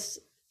 but I guess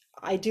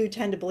I do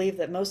tend to believe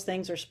that most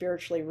things are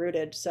spiritually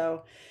rooted.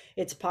 So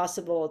it's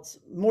possible, it's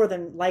more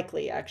than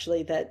likely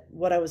actually, that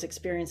what I was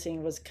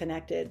experiencing was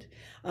connected.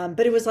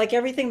 But it was like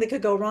everything that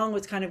could go wrong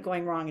was kind of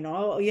going wrong.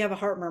 Oh, you have a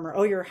heart murmur.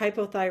 Oh, you're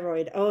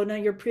hypothyroid. Oh, no,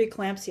 you're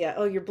preeclampsia.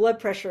 Oh, your blood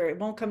pressure, it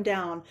won't come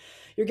down.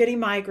 You're getting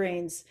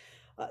migraines,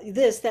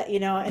 this, that,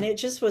 and it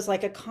just was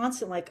like a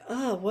constant, like,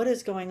 oh, what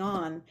is going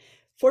on?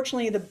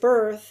 Fortunately, the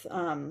birth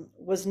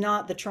was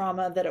not the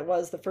trauma that it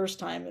was the first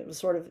time. It was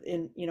sort of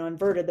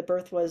inverted. The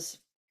birth was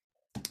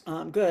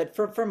good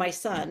for my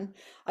son.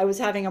 I was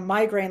having a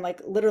migraine like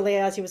literally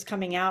as he was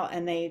coming out,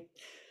 and they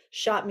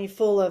shot me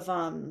full of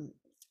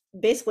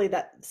basically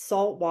that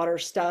salt water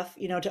stuff,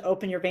 to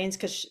open your veins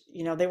because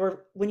they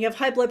were, when you have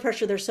high blood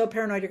pressure, they're so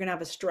paranoid you're gonna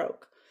have a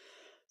stroke.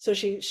 So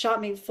she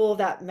shot me full of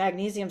that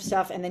magnesium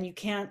stuff, and then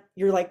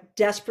you're like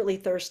desperately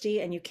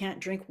thirsty and you can't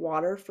drink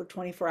water for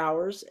 24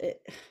 hours.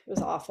 It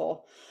was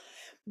awful.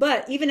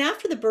 But even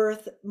after the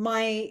birth,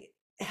 my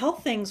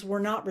health things were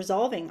not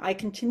resolving. I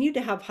continued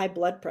to have high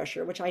blood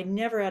pressure, which I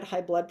never had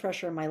high blood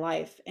pressure in my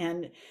life.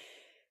 And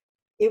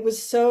it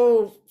was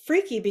so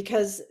freaky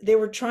because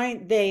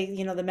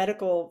the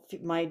medical,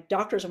 my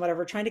doctors and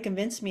whatever, trying to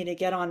convince me to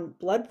get on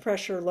blood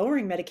pressure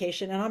lowering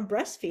medication, and I'm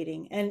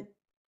breastfeeding. And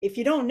if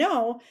you don't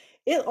know,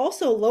 it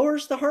also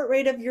lowers the heart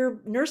rate of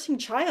your nursing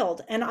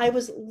child. And I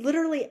was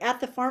literally at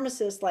the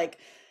pharmacist, like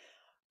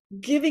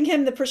giving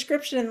him the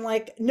prescription and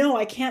like, no,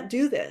 I can't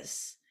do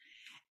this.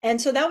 And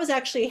so that was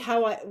actually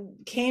how I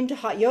came to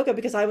hot yoga,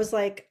 because I was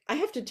like, I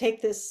have to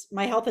take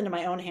my health into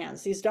my own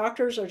hands. These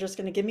doctors are just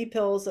going to give me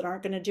pills that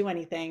aren't going to do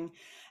anything.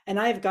 And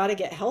I've got to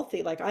get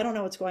healthy. Like, I don't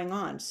know what's going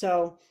on.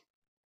 So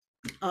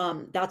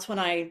that's when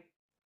I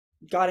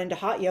got into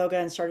hot yoga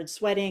and started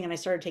sweating, and I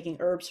started taking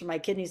herbs for my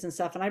kidneys and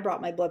stuff. And I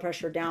brought my blood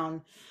pressure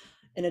down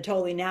in a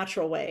totally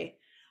natural way.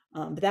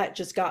 But that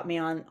just got me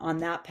on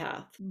that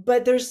path.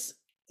 But there's,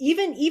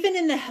 even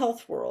in the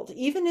health world,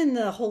 even in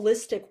the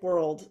holistic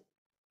world,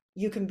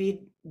 you can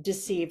be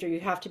deceived, or you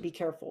have to be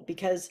careful,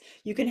 because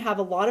you can have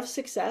a lot of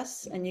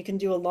success and you can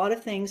do a lot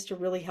of things to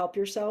really help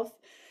yourself,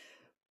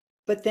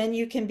 but then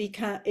you can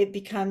become, it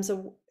becomes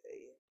a,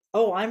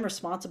 oh, I'm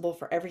responsible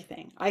for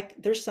everything.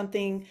 There's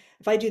something,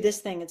 if I do this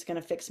thing, it's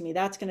going to fix me.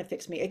 That's going to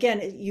fix me.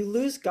 Again, you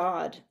lose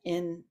God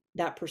in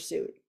that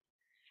pursuit.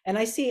 And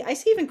I see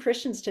even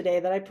Christians today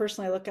that I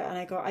personally look at and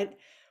I go,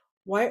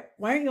 why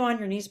aren't you on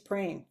your knees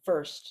praying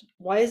first?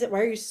 Why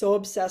are you so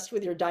obsessed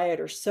with your diet,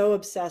 or so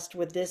obsessed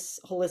with this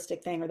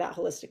holistic thing or that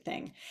holistic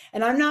thing?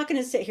 And I'm not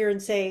going to sit here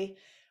and say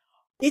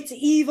it's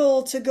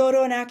evil to go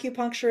to an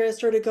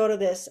acupuncturist or to go to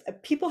this.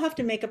 People have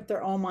to make up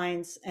their own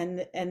minds,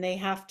 and they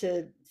have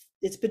to,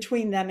 it's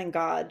between them and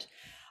God.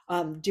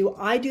 Do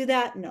I do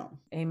that? No.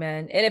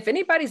 Amen. And if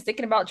anybody's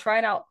thinking about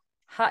trying out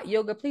hot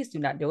yoga, please do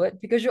not do it,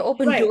 because you'll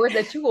open Right. doors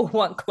that you will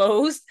want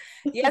closed.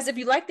 Yes, if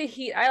you like the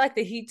heat, I like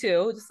the heat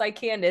too, just like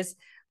Candace.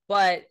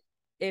 But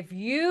if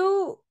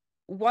you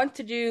want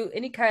to do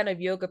any kind of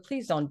yoga,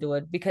 please don't do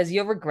it, because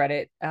you'll regret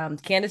it.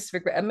 Candace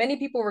regret. Many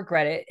people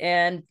regret it,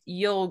 and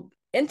you'll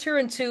enter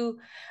into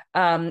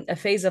a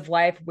phase of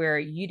life where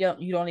you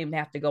don't even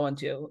have to go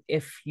into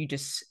if you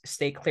just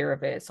stay clear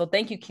of it. So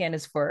thank you,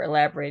 Candace, for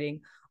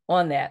elaborating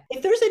on that.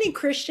 If there's any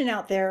Christian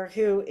out there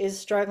who is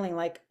struggling,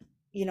 like,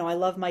 I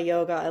love my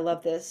yoga, I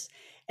love this,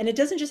 and it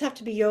doesn't just have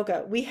to be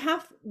yoga.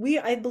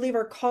 I believe,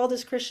 are called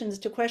as Christians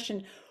to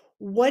question,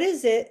 what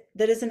is it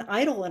that is an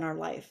idol in our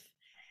life?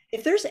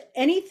 If there's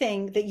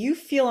anything that you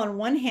feel on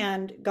one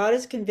hand, God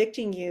is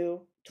convicting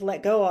you to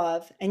let go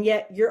of, and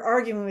yet you're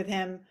arguing with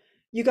him,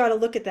 you got to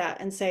look at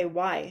that and say,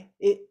 why?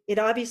 It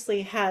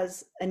obviously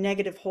has a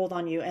negative hold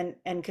on you,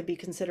 and could be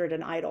considered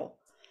an idol.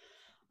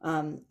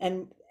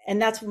 And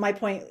that's my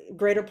point,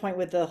 greater point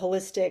with the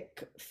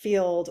holistic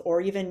field, or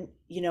even,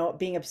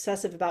 being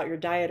obsessive about your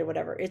diet or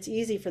whatever. It's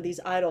easy for these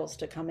idols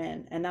to come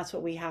in, and that's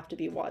what we have to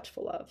be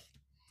watchful of.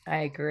 I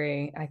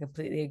agree. I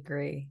completely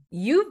agree.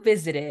 You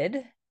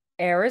visited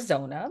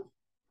Arizona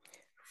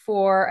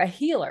for a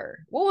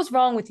healer. What was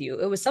wrong with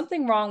you? It was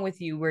something wrong with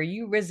you where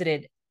you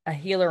visited a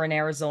healer in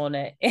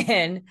Arizona,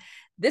 and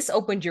this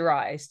opened your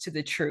eyes to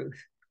the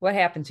truth. What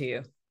happened to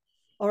you?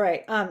 All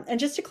right. And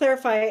just to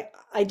clarify,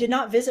 I did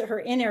not visit her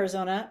in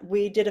Arizona.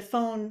 We did a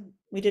phone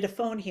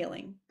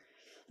healing.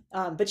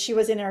 But she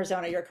was in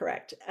Arizona, you're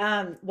correct.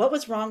 What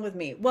was wrong with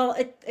me? Well,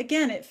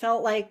 it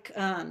felt like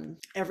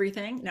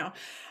everything. No,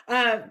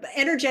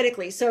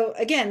 energetically. So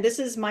again, this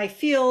is my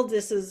field.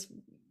 This is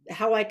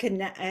how I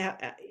connect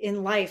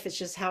in life. It's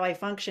just how I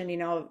function.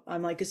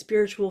 I'm like a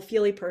spiritual,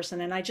 feely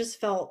person, and I just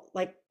felt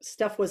like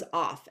stuff was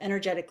off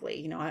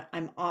energetically.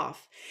 I'm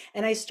off,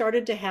 and I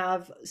started to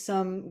have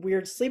some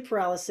weird sleep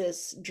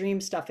paralysis,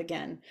 dream stuff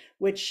again,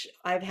 which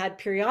I've had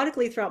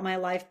periodically throughout my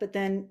life, but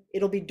then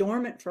it'll be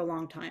dormant for a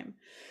long time.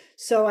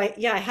 So I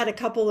had a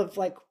couple of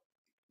like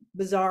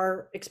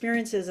bizarre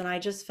experiences, and I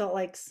just felt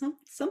like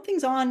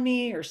something's on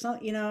me, or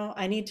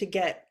I need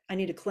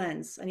to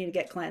cleanse. I need to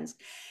get cleansed.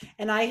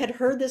 And I had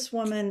heard this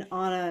woman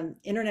on an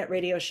internet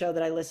radio show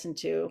that I listened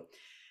to,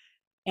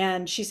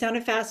 and she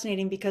sounded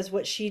fascinating because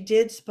what she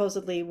did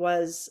supposedly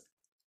was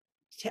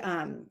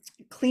to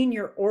clean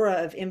your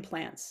aura of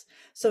implants.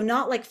 So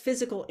not like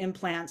physical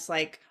implants,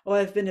 like, oh,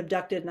 I've been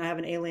abducted and I have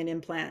an alien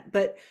implant,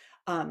 but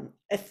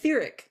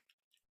etheric.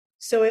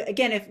 So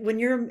again, if when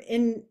you're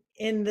in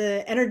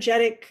the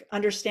energetic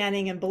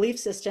understanding and belief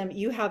system,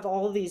 you have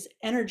all of these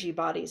energy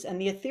bodies, and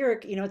the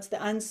etheric, it's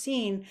the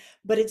unseen,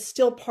 but it's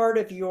still part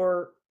of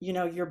your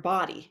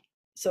body,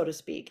 so to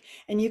speak.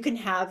 And you can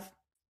have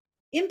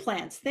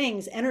implants,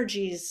 things,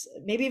 energies,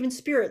 maybe even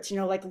spirits,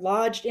 like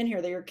lodged in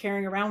here that you're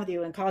carrying around with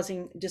you and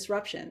causing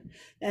disruption.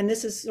 And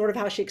this is sort of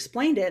how she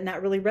explained it, and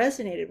that really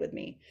resonated with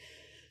me.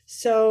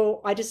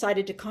 So I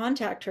decided to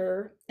contact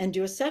her and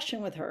do a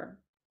session with her.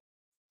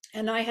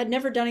 And I had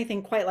never done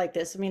anything quite like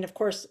this. I mean, of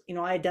course,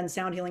 I had done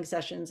sound healing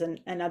sessions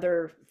and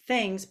other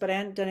things, but I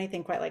hadn't done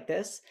anything quite like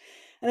this.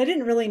 And I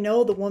didn't really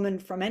know the woman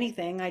from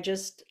anything. I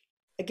just,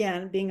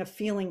 again, being a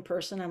feeling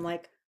person, I'm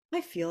like,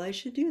 I feel I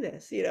should do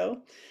this.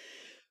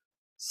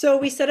 So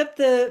we set up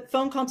the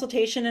phone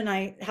consultation, and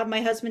I have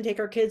my husband take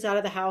our kids out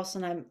of the house,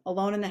 and I'm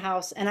alone in the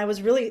house. And I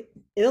was really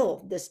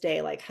ill this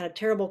day, like had a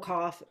terrible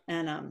cough,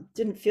 and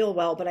didn't feel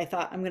well, but I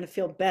thought I'm going to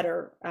feel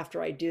better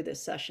after I do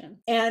this session.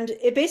 And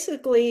it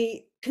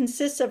basically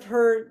consists of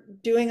her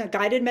doing a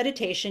guided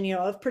meditation,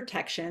 of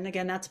protection.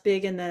 Again, that's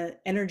big in the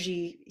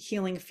energy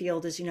healing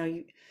field, is,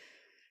 you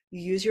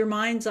use your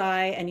mind's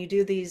eye, and you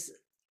do these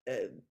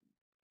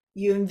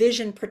you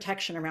envision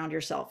protection around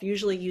yourself,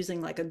 usually using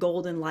like a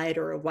golden light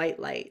or a white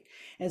light.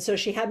 And so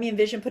she had me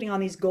envision putting on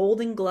these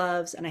golden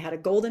gloves, and I had a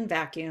golden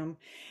vacuum,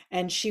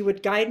 and she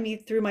would guide me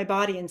through my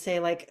body and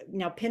say, like,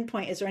 now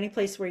pinpoint, is there any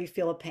place where you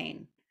feel a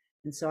pain?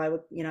 And so I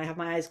would, I have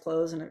my eyes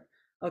closed, and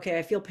okay,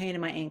 I feel pain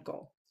in my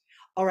ankle.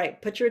 All right,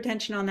 put your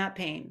attention on that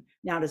pain.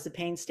 Now, does the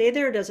pain stay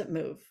there, or does it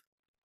move?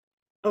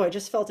 Oh, I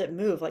just felt it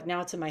move. Like now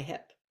it's in my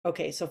hip.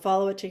 Okay, so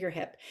follow it to your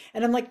hip.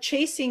 And I'm like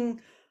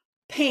chasing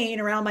pain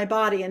around my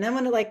body. And then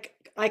when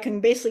like I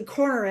can basically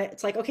corner it.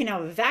 It's like, okay,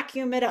 now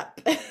vacuum it up,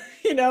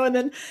 and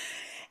then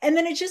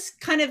it just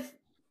kind of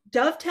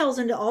dovetails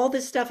into all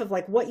this stuff of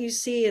like what you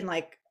see and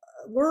like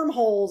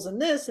wormholes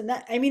and this and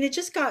that. I mean, it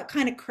just got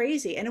kind of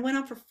crazy, and it went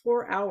on for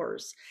 4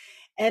 hours.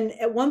 And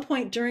at one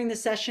point during the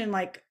session,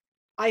 like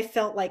I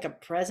felt like a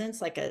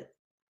presence, like a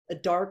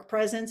dark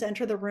presence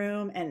enter the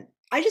room. And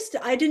I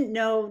didn't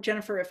know,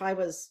 Jennifer, if I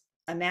was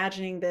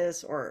imagining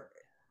this or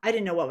I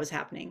didn't know what was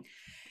happening.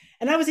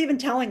 And I was even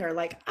telling her,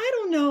 like, I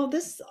don't know,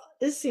 this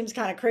seems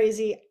kind of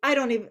crazy. I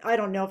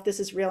don't know if this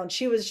is real. And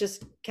she was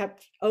just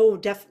kept, oh,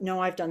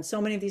 no, I've done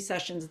so many of these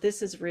sessions.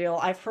 This is real.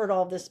 I've heard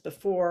all this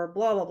before,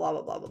 blah, blah, blah,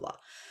 blah, blah, blah, blah.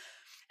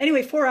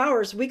 Anyway, 4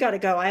 hours, we got to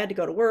go. I had to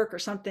go to work or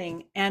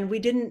something. And we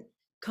didn't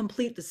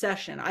complete the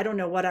session. I don't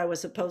know what I was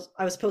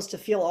supposed to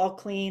feel all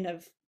clean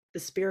of the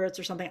spirits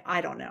or something.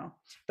 I don't know,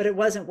 but it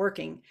wasn't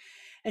working.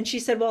 And she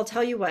said, well, I'll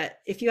tell you what,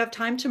 if you have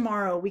time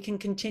tomorrow, we can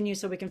continue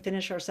so we can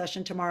finish our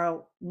session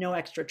tomorrow, no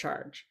extra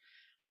charge.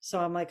 So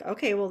I'm like,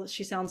 okay, well,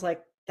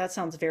 that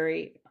sounds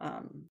very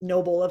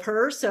noble of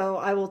her. So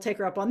I will take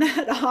her up on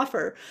that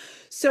offer.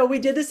 So we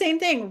did the same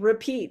thing,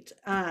 repeat,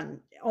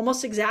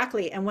 almost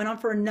exactly, and went on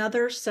for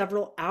another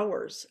several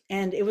hours.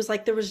 And it was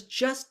like there was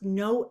just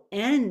no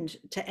end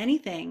to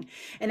anything.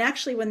 And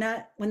actually, when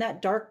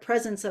that dark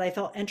presence that I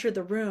felt entered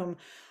the room,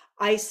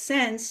 I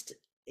sensed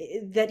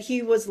that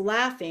he was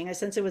laughing. I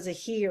sensed it was a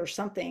he or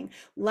something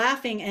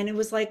laughing. And it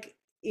was like,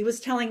 he was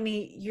telling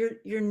me,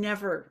 you're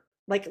never,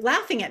 like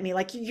laughing at me,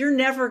 like you're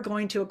never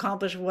going to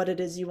accomplish what it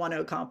is you want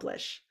to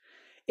accomplish.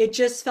 It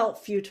just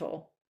felt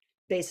futile,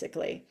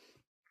 basically.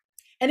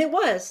 And it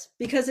was,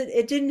 because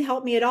it didn't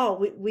help me at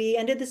all. We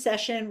ended the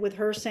session with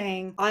her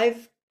saying,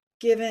 I've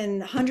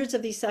given hundreds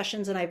of these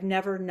sessions and I've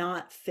never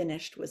not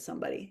finished with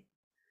somebody.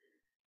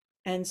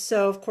 And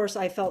so, of course,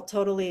 I felt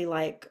totally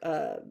like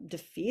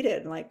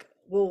defeated, like,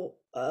 well,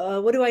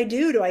 what do I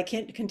do? Do I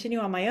can't continue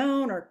on my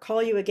own or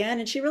call you again?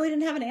 And she really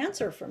didn't have an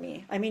answer for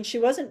me. I mean,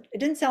 it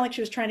didn't sound like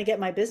she was trying to get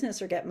my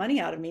business or get money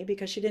out of me,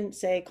 because she didn't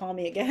say, call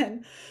me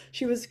again.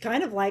 She was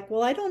kind of like,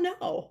 well, I don't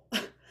know.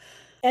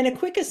 And a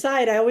quick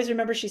aside, I always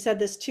remember she said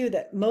this too,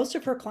 that most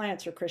of her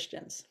clients are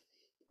Christians.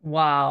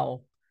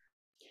 Wow.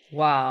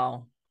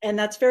 Wow. And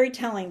that's very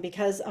telling,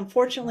 because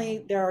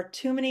unfortunately, there are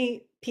too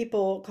many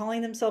people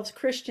calling themselves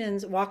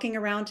Christians walking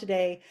around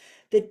today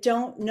that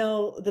don't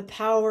know the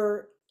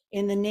power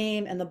in the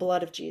name and the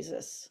blood of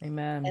Jesus.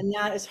 Amen. And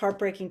that is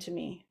heartbreaking to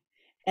me.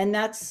 And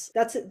that's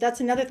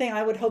another thing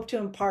I would hope to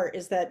impart,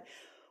 is that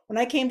when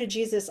I came to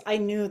Jesus, I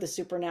knew the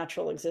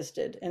supernatural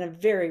existed in a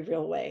very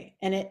real way.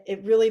 And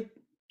it really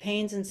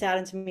pains and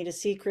saddens me to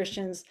see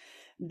Christians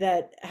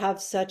that have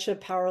such a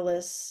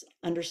powerless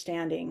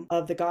understanding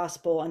of the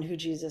gospel and who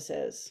Jesus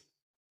is.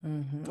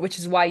 Which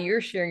is why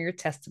you're sharing your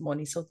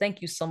testimony. So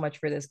thank you so much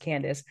for this,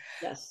 Candace.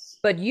 Yes.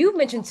 But you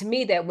mentioned to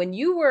me that when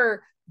you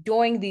were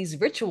doing these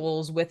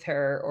rituals with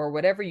her, or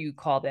whatever you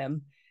call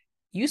them,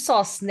 you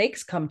saw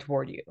snakes come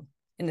toward you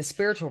in the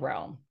spiritual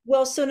realm.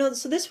 Well, so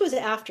this was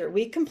after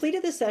we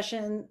completed the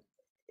session,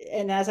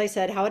 and as I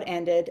said, how it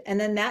ended. And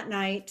then that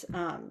night,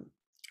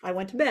 I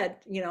went to bed,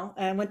 and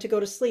I went to go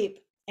to sleep,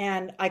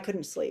 and I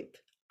couldn't sleep.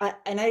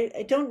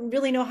 I don't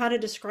really know how to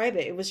describe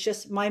it. It was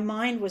just, my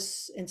mind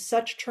was in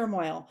such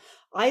turmoil,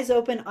 eyes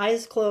open,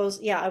 eyes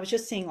closed. Yeah, I was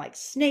just seeing like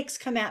snakes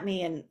come at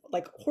me and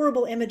like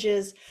horrible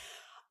images.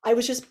 I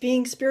was just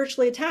being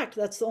spiritually attacked.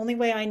 That's the only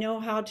way I know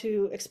how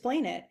to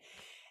explain it.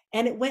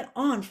 And it went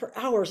on for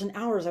hours and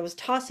hours. I was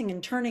tossing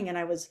and turning, and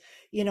I was,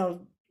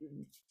 yelling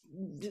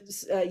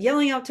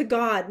out to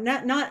God,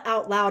 not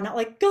out loud, not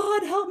like,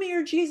 God help me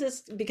or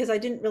Jesus, because I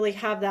didn't really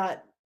have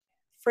that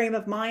frame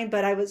of mind.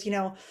 But I was,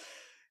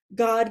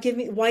 God, give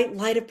me white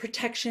light of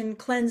protection,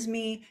 cleanse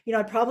me.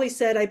 I probably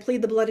said, I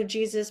plead the blood of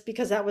Jesus,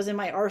 because that was in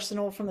my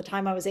arsenal from the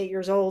time I was 8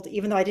 years old,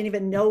 even though I didn't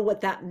even know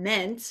what that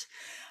meant.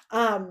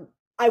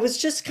 I was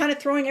just kind of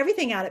throwing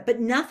everything at it, but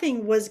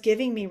nothing was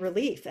giving me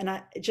relief.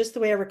 And just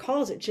the way I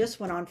recall is, it just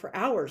went on for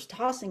hours,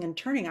 tossing and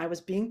turning. I was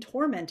being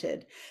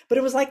tormented, but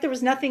it was like there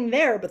was nothing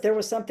there, but there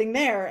was something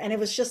there. And it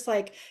was just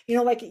like,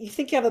 like you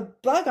think you have a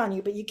bug on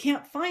you, but you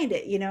can't find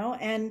it,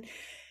 and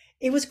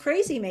it was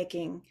crazy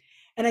making.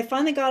 And I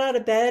finally got out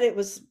of bed. It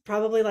was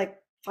probably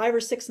like 5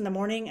 or 6 in the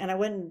morning. And I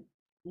went and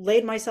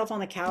laid myself on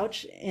the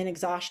couch in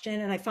exhaustion.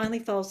 And I finally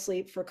fell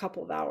asleep for a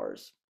couple of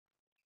hours.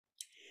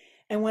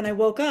 And when I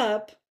woke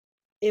up,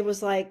 it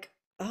was like,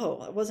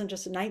 oh, it wasn't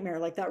just a nightmare.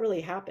 Like, that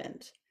really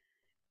happened.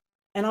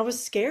 And I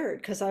was scared,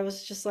 because I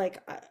was just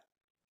like,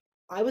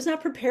 I was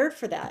not prepared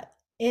for that.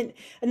 And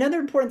another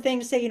important thing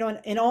to say,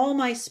 in all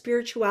my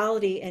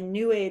spirituality and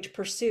new age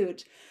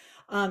pursuit,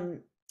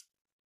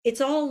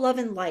 it's all love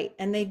and light.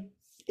 And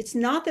it's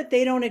not that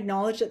they don't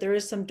acknowledge that there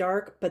is some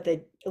dark, but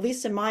they, at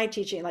least in my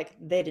teaching, like,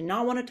 they did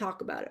not want to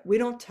talk about it. We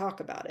don't talk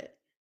about it.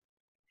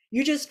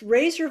 You just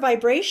raise your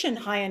vibration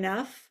high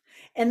enough,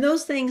 and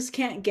those things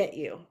can't get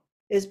you,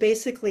 is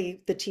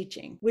basically the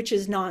teaching, which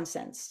is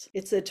nonsense.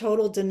 It's a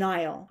total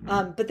denial.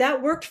 But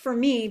that worked for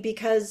me,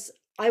 because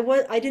I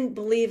didn't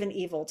believe in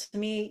evil. To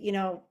me,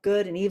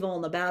 good and evil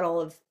and the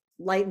battle of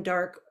light and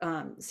dark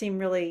seem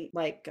really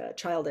like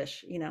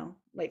childish,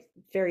 like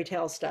fairy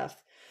tale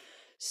stuff.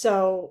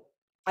 So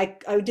I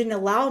didn't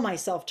allow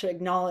myself to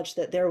acknowledge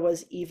that there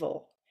was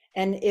evil.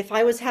 And if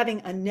I was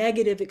having a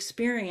negative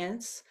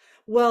experience,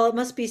 well, it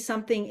must be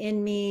something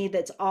in me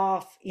that's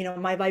off,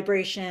 my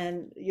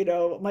vibration,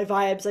 my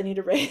vibes, I need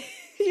to raise,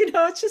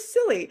 it's just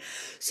silly.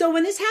 So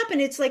when this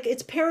happened, it's like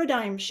it's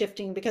paradigm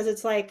shifting because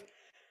it's like,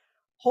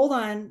 hold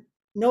on,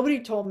 nobody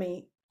told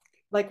me.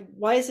 Like,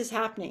 why is this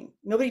happening?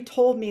 Nobody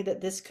told me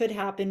that this could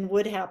happen,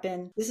 would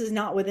happen. This is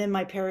not within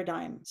my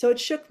paradigm. So it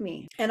shook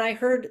me. And I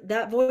heard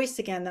that voice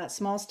again, that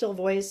small, still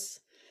voice,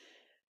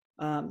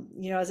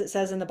 as it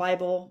says in the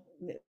Bible,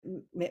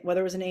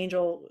 whether it was an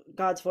angel,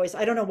 God's voice.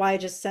 I don't know why I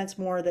just sense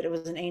more that it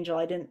was an angel.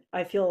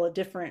 I feel a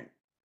different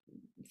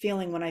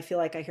feeling when I feel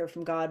like I hear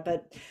from God.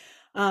 But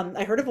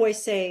I heard a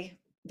voice say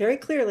very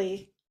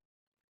clearly,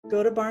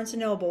 go to Barnes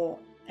and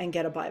Noble and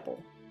get a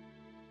Bible.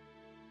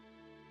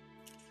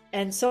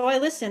 And so I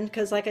listened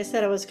because, like I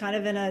said, I was kind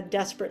of in a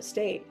desperate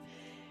state.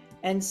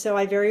 And so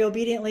I very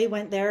obediently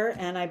went there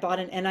and I bought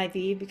an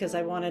NIV because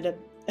I wanted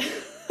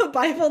a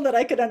Bible that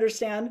I could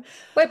understand.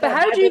 Wait, but That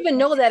how did you Bible, even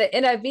know that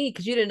an NIV?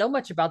 Because you didn't know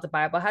much about the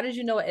Bible. How did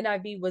you know an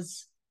NIV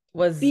was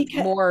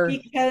more?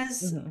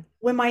 because Mhm.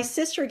 when my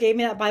sister gave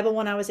me that Bible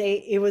when I was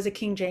 8, it was a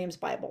King James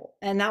Bible.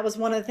 And that was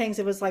one of the things.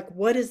 It was like,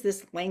 what is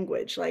this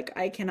language? Like,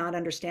 I cannot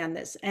understand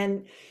this.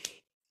 And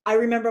I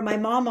remember my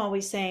mom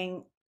always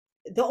saying,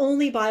 the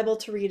only Bible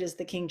to read is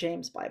the King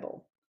James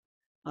Bible.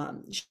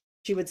 Um,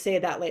 she would say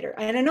that later.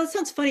 And I know it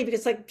sounds funny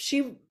because like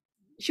she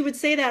would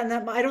say that, and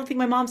that I don't think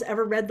my mom's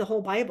ever read the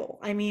whole Bible.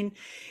 I mean,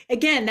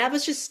 again, that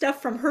was just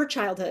stuff from her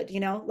childhood,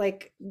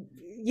 like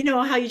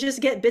how you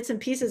just get bits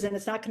and pieces and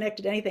it's not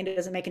connected to anything. It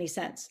doesn't make any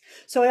sense.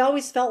 So I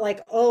always felt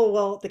like, oh,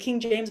 well, the King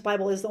James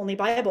Bible is the only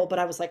Bible, but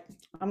I was like,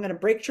 I'm going to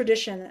break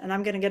tradition and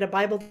I'm going to get a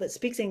Bible that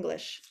speaks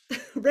English,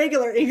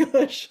 regular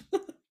English.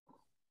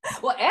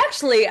 Well,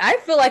 actually, I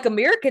feel like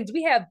Americans,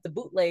 we have the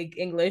bootleg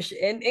English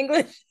and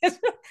English.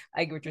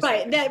 I get what you're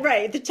saying.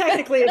 Right.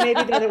 Technically, it may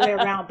be the other way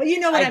around, but you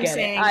know what I I'm get it.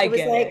 saying. I It was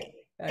get it. like,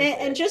 I and, get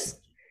and it.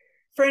 just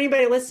for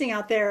anybody listening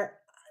out there,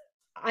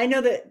 I know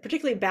that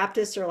particularly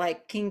Baptists are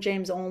like King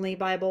James only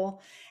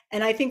Bible,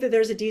 and I think that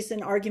there's a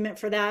decent argument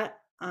for that.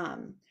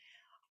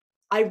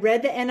 I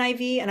read the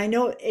NIV, and I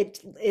know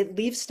it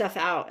leaves stuff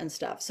out and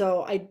stuff.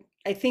 So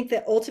I think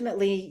that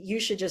ultimately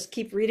you should just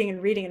keep reading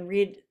and reading and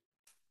read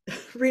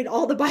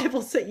all the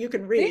Bibles that you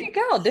can There read. you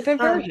go.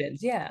 Different Um,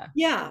 versions. Yeah.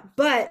 yeah,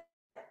 but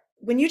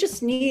when you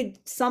just need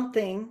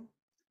something,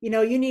 you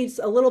need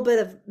a little bit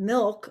of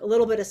milk, a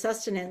little bit of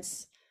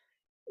sustenance,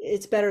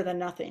 it's better than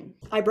nothing.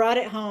 I brought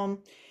it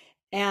home.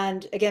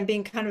 And again,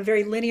 being kind of a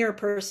very linear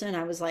person,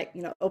 I was like,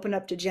 open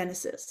up to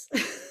Genesis.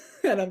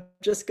 And I'm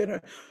just going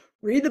to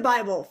read the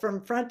Bible from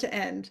front to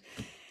end.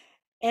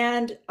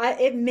 And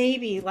it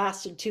maybe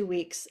lasted 2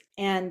 weeks.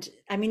 And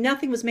I mean,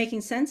 nothing was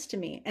making sense to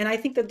me. And I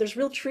think that there's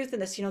real truth in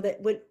this,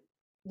 that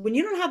when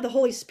you don't have the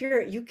Holy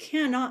Spirit, you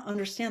cannot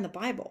understand the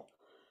Bible.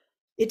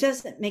 It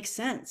doesn't make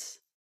sense.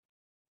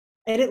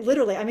 And it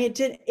literally, I mean,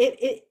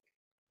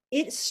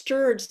 it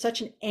stirred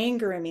such an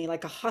anger in me,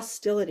 like a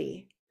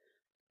hostility,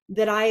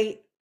 that I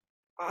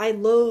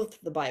loathed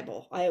the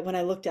Bible. When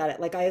I looked at it,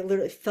 like I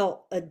literally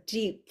felt a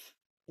deep,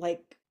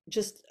 like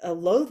just a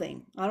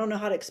loathing. I don't know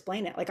how to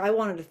explain it. Like I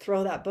wanted to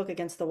throw that book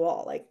against the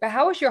wall. Like, But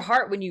how was your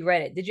heart when you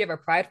read it? Did you have a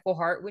prideful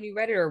heart when you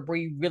read it, or were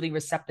you really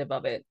receptive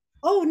of it?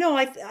 oh no,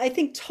 I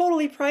think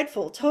totally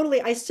prideful.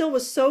 Totally. I still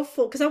was so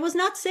full because I was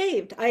not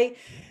saved. I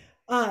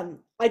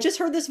just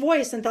heard this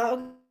voice and thought,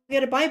 "Oh,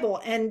 get a Bible."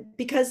 And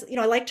because,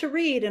 I like to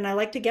read and I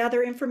like to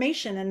gather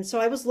information. And so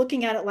I was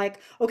looking at it like,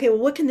 okay, well,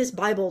 what can this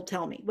Bible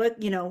tell me?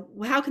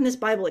 How can this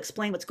Bible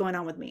explain what's going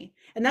on with me?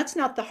 And that's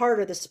not the heart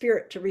or the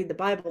spirit to read the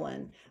Bible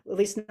in, at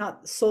least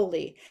not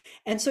solely.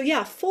 And so,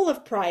 yeah, full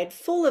of pride,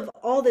 full of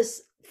all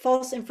this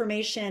false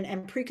information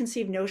and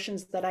preconceived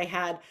notions that I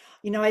had.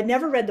 I'd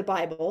never read the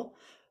Bible,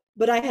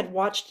 but I had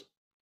watched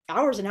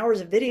hours and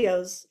hours of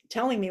videos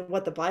telling me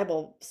what the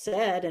Bible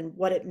said and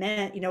what it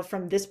meant,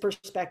 from this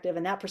perspective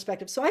and that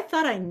perspective. So I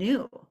thought I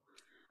knew.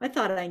 I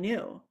thought I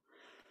knew.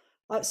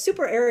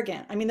 Super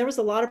arrogant. I mean, there was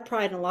a lot of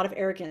pride and a lot of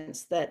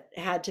arrogance that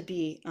had to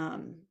be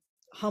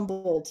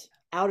humbled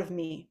out of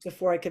me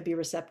before I could be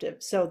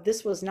receptive. So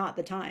this was not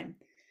the time.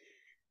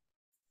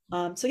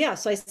 So yeah,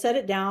 so I set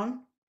it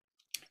down,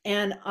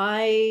 and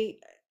I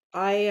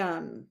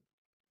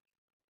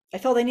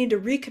felt I needed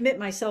to recommit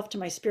myself to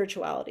my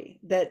spirituality.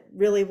 That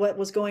really what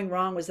was going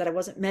wrong was that I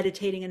wasn't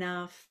meditating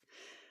enough.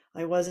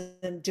 I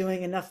wasn't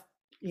doing enough,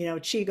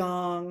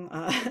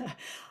 qigong.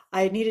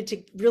 I needed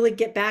to really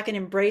get back and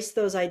embrace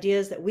those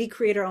ideas that we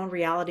create our own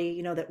reality.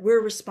 That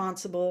we're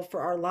responsible for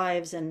our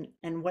lives and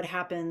what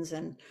happens,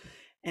 and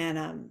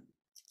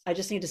I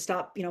just need to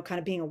stop, kind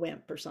of being a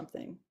wimp or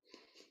something.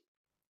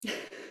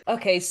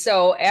 Okay,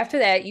 so after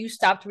that, you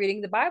stopped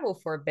reading the Bible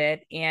for a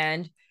bit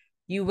and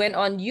you went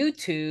on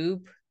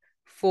YouTube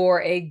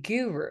for a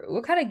guru.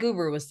 What kind of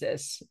guru was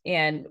this?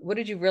 And what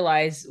did you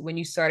realize when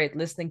you started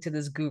listening to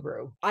this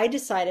guru? I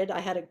decided I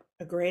had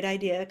a great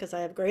idea because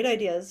I have great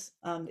ideas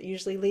that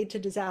usually lead to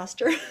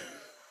disaster.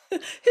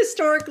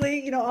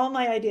 Historically, all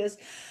my ideas,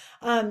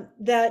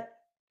 that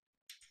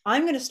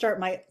I'm going to start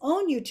my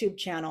own YouTube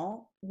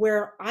channel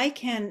where I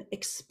can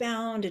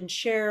expound and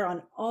share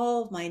on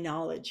all of my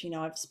knowledge.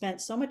 I've spent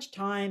so much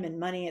time and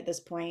money at this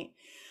point,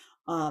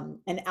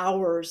 and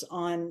hours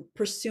on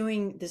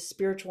pursuing this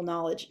spiritual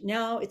knowledge.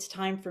 Now it's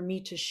time for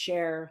me to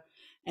share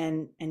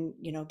and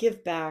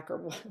give back,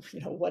 or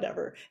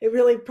whatever. It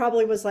really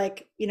probably was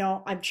like,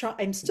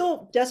 I'm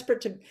still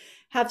desperate to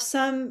have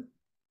some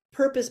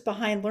purpose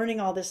behind learning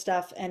all this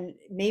stuff, and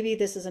maybe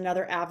this is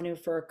another avenue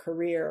for a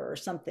career or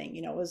something,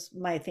 was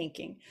my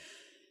thinking.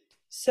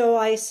 So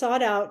I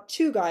sought out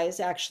two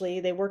guys. Actually,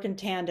 they work in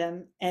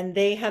tandem, and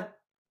they have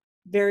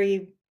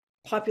very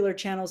popular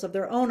channels of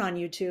their own on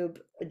YouTube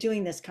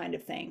doing this kind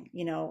of thing,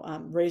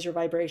 raise your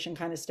vibration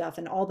kind of stuff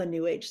and all the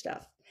new age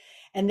stuff.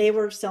 And they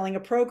were selling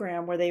a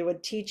program where they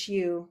would teach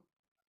you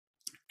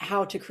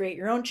how to create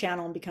your own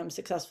channel and become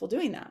successful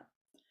doing that.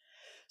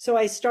 So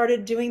I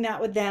started doing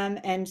that with them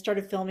and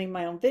started filming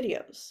my own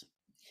videos.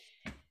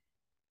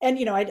 And,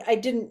 I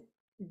didn't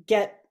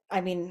get,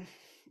 I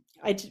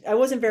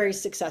wasn't very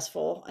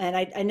successful, and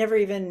I never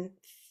even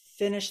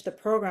finished the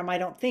program, I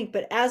don't think.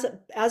 But as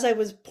I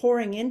was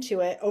pouring into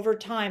it over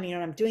time,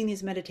 I'm doing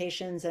these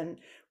meditations and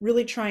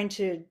really trying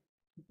to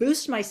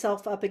boost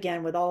myself up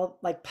again with all,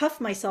 like,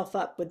 puff myself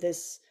up with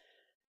these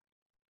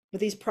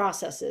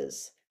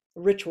processes,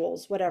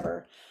 rituals,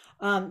 whatever.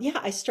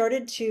 I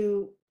started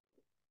to,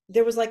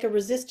 there was like a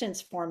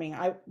resistance forming.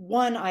 I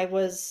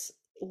was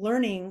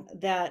learning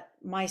that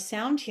my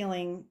sound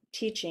healing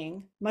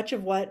teaching, much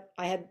of what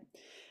I had,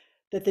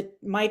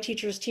 my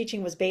teacher's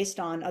teaching was based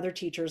on other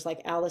teachers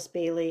like Alice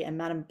Bailey and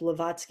Madame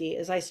Blavatsky.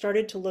 As I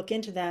started to look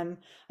into them,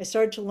 I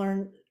started to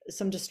learn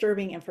some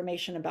disturbing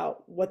information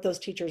about what those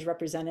teachers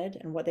represented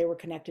and what they were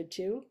connected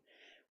to,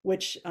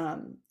 which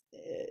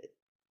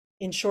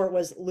in short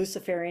was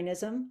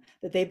Luciferianism,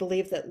 that they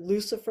believed that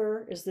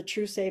Lucifer is the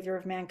true savior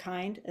of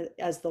mankind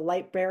as the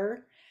light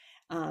bearer,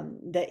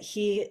 that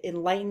he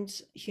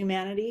enlightened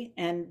humanity,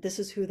 and this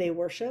is who they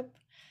worship.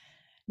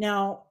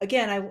 Now,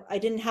 again, I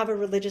didn't have a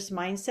religious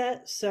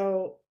mindset,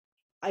 so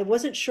I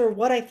wasn't sure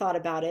what I thought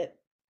about it,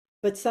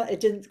 but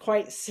it didn't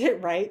quite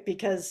sit right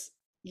because,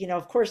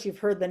 of course, you've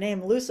heard the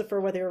name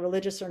Lucifer, whether you're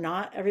religious or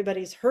not.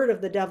 Everybody's heard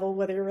of the devil,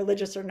 whether you're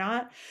religious or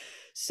not.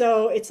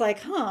 So it's like,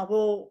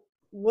 well,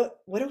 what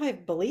do I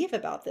believe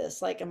about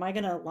this? Like, am I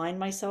going to align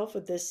myself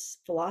with this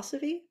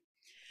philosophy?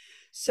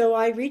 So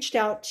I reached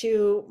out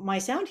to my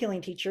sound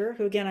healing teacher,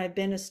 who, again, I've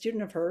been a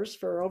student of hers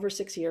for over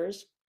 6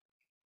 years.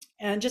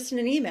 And just in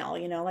an email,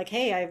 like,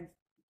 hey,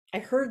 I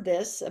heard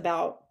this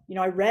about,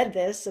 I read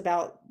this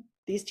about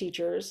these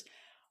teachers.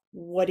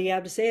 What do you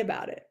have to say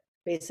about it,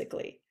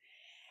 basically?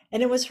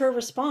 And it was her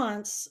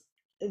response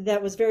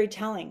that was very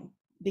telling,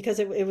 because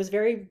it was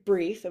very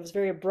brief, it was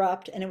very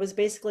abrupt, and it was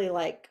basically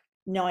like,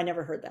 no, I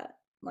never heard that.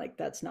 Like,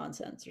 that's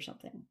nonsense or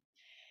something.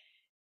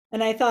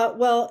 And I thought,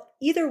 well,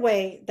 either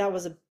way, that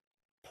was a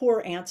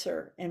poor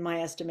answer in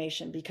my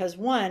estimation, because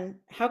one,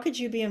 how could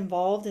you be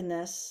involved in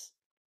this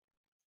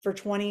for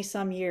 20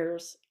 some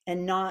years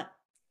and not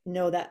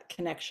know that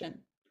connection?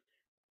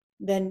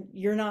 Then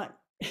you're not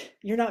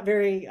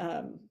very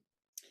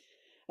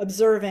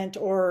observant,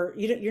 or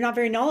you're not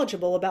very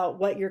knowledgeable about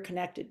what you're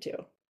connected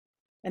to,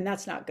 and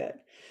that's not good.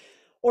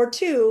 Or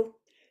two,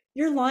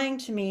 you're lying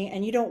to me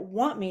and you don't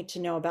want me to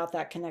know about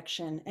that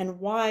connection, and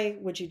why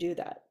would you do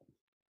that?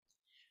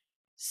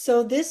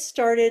 So this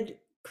started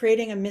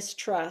creating a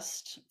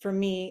mistrust for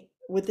me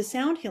with the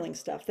sound healing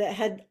stuff that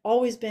had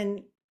always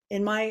been,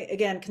 in my,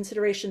 again,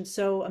 consideration,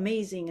 so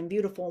amazing and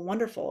beautiful and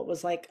wonderful. It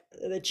was like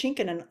the chink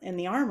in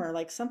the armor,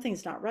 like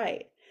something's not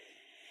right.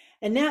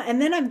 And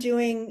then I'm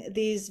doing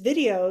these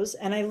videos,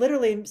 and I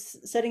literally am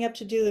setting up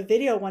to do the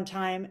video one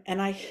time,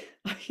 and I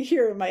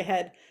hear in my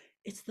head,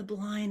 it's the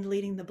blind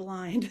leading the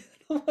blind.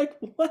 I'm like,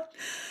 what?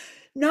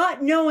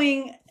 Not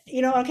knowing,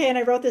 okay, and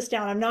I wrote this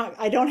down.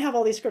 I don't have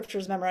all these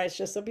scriptures memorized,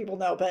 just so people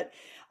know, but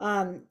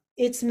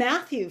it's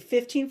Matthew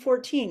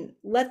 15:14.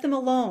 Let them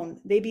alone.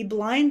 They be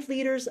blind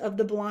leaders of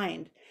the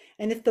blind.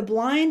 And if the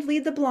blind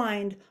lead the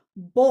blind,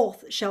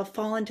 both shall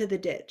fall into the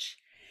ditch.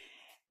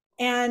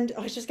 And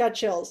I just got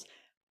chills.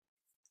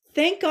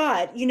 Thank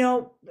God,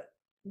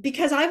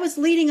 because I was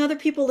leading other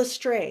people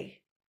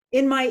astray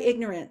in my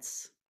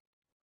ignorance.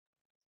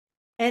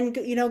 And,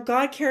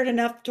 God cared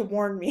enough to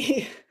warn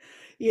me.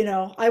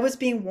 I was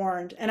being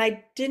warned, and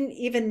I didn't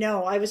even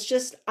know. I was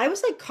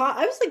like caught.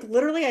 I was like,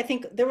 literally, I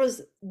think there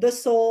was the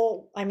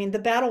soul. I mean, the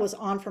battle was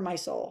on for my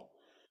soul.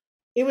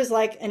 It was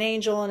like an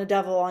angel and a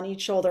devil on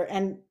each shoulder,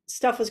 and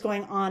stuff was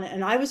going on,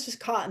 and I was just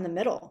caught in the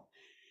middle.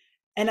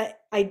 And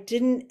I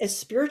didn't, as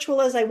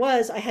spiritual as I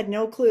was, I had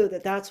no clue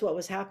that that's what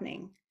was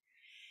happening.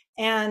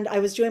 And I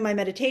was doing my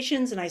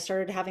meditations, and I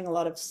started having a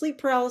lot of sleep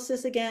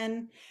paralysis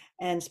again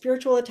and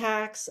spiritual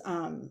attacks.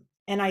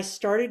 And I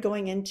started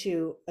going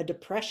into a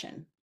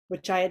depression,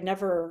 which I had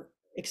never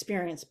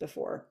experienced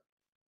before.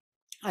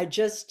 I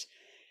just,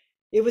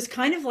 it was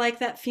kind of like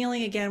that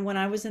feeling again when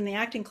I was in the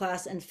acting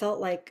class and felt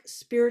like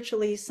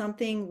spiritually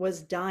something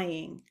was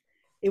dying.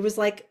 It was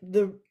like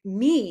the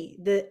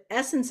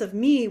essence of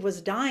me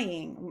was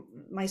dying.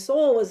 My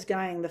soul was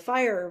dying, the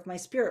fire of my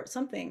spirit,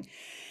 something.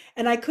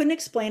 And I couldn't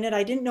explain it.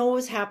 I didn't know what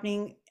was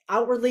happening.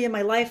 Outwardly in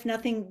my life,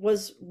 nothing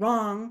was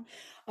wrong.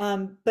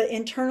 But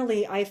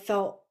internally, I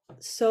felt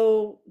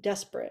so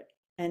desperate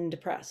and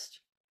depressed.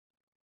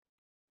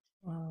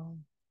 Wow.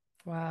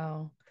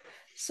 Wow.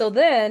 So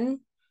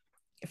then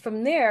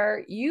from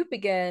there,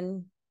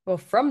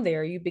 from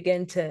there, you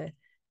begin to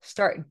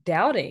start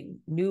doubting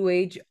New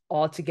Age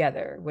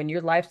altogether. When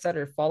your life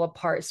started to fall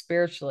apart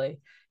spiritually,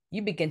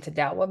 you begin to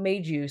doubt. What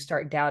made you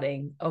start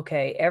doubting,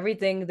 okay,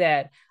 everything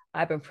that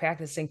I've been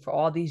practicing for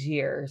all these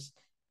years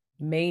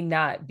may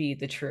not be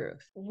the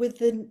truth? With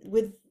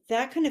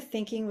that kind of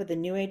thinking, with the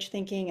New Age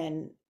thinking,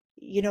 and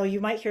you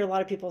might hear a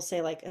lot of people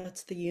say like, oh,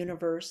 it's the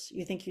universe.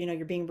 You think,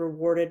 you're being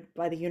rewarded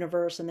by the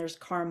universe and there's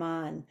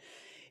karma, and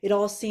it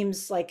all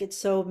seems like it's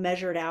so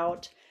measured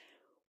out.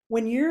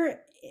 When you're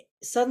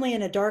suddenly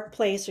in a dark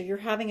place or you're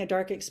having a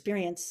dark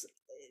experience,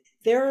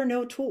 there are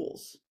no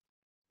tools,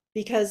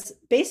 because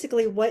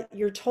basically what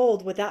you're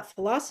told with that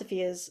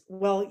philosophy is,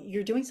 well,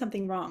 you're doing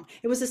something wrong.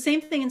 It was the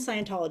same thing in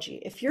Scientology.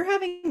 If you're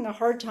having a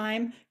hard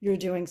time, you're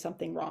doing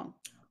something wrong,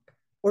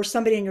 or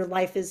somebody in your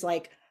life is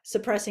like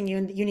suppressing you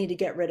and you need to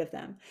get rid of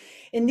them.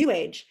 In New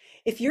Age,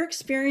 if you're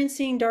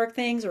experiencing dark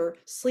things or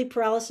sleep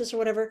paralysis or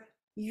whatever,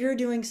 you're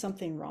doing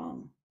something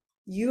wrong.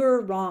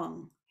 You're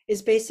wrong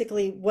is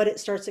basically what it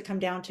starts to come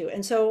down to.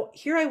 And so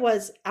here I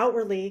was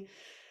outwardly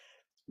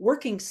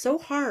working so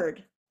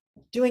hard,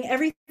 doing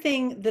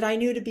everything that I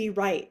knew to be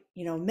right,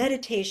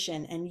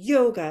 meditation and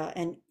yoga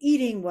and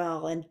eating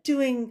well and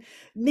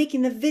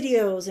making the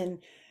videos. And,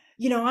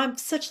 I'm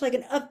such like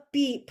an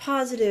upbeat,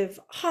 positive,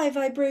 high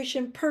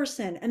vibration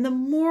person. And the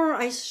more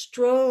I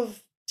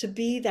strove to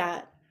be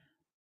that,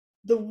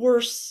 the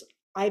worse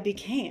I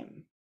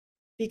became,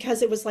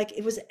 because it was like,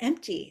 it was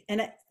empty.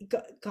 And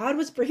God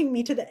was bringing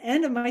me to the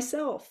end of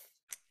myself.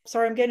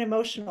 Sorry, I'm getting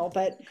emotional,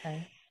 but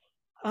Okay.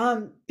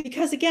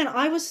 because again,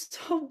 I was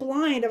so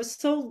blind, I was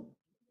so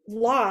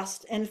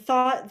lost, and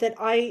thought that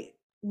I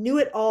knew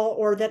it all,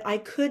 or that I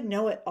could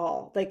know it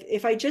all. Like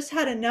if I just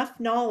had enough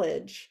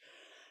knowledge,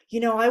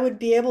 I would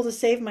be able to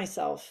save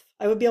myself.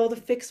 I would be able to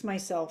fix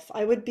myself.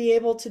 I would be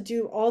able to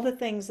do all the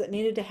things that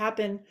needed to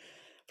happen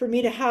for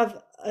me to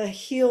have a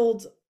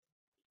healed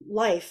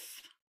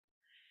life.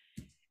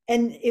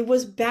 And it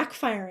was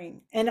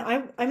backfiring. And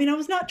I mean, I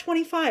was not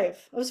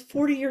 25. I was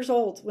 40 years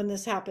old when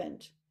this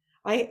happened.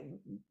 I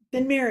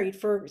been married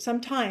for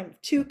some time,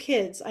 2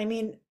 kids. I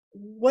mean,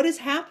 what is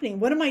happening?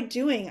 What am I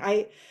doing?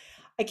 I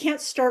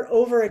can't start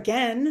over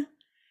again.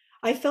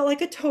 I felt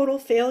like a total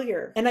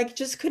failure, and I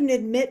just couldn't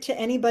admit to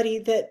anybody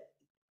that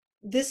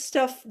this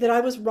stuff, that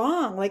I was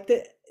wrong. Like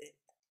that,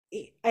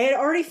 I had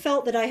already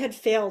felt that I had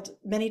failed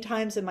many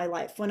times in my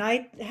life. When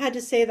I had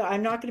to say that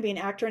I'm not going to be an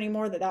actor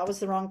anymore, that was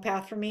the wrong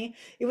path for me,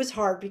 it was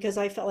hard because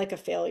I felt like a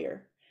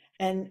failure.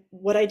 And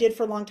what I did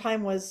for a long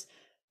time was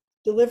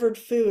delivered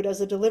food as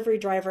a delivery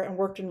driver and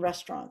worked in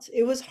restaurants.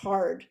 It was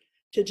hard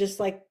to just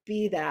like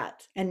be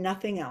that and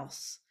nothing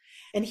else.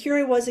 And here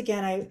I was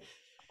again. I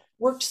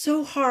worked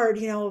so hard,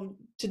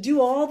 to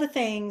do all the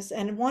things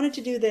and wanted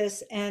to do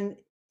this, and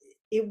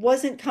it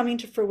wasn't coming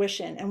to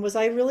fruition. And was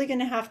I really going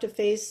to have to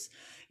face,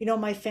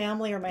 my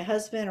family or my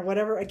husband or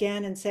whatever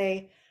again and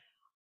say,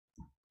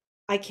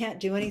 I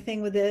can't do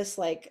anything with this,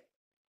 like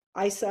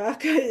I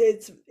suck.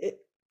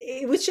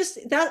 It was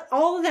just that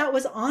all of that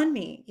was on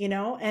me,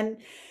 and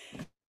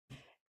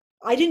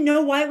I didn't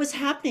know why it was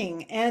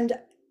happening, and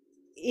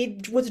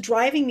it was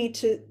driving me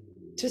to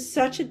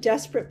such a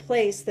desperate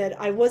place that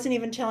I wasn't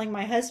even telling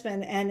my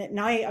husband. And at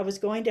night I was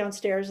going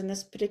downstairs in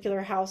this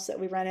particular house that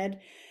we rented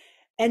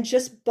and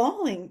just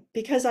bawling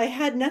because I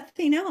had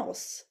nothing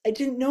else. I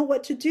didn't know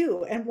what to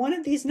do. And one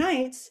of these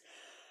nights,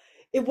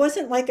 it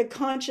wasn't like a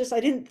conscious, I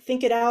didn't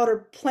think it out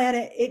or plan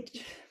it. It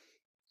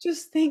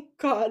just, thank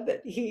God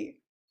that he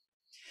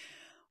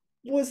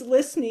was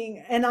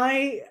listening. And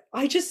I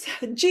just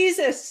said,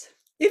 Jesus,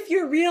 if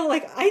you're real,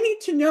 like I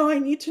need to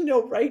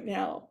know right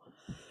now.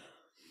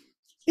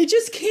 It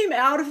just came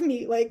out of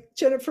me, like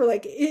Jennifer,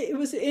 like it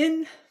was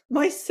in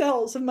my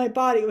cells of my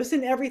body. It was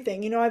in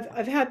everything.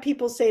 I've had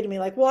people say to me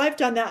like, well, I've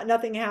done that,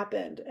 nothing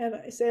happened. And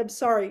I say, I'm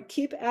sorry,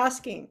 keep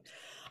asking.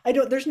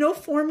 There's no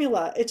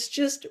formula. It's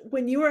just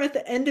when you are at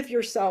the end of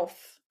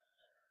yourself.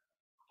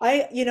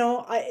 I'm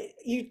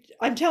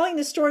telling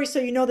this story so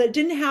you know that it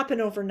didn't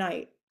happen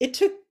overnight. It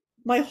took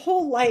my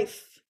whole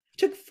life. It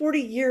took 40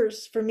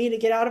 years for me to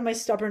get out of my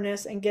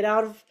stubbornness and get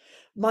out of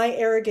my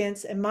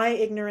arrogance and my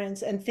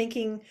ignorance and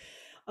thinking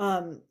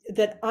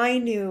that I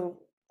knew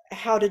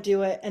how to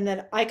do it and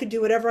that I could do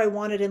whatever I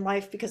wanted in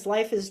life, because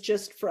life is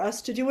just for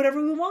us to do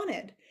whatever we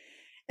wanted.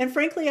 And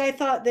frankly, I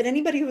thought that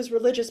anybody who was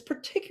religious,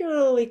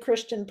 particularly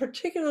Christian,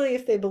 particularly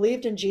if they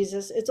believed in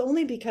Jesus, it's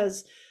only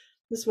because,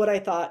 this is what I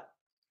thought,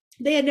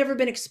 they had never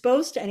been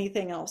exposed to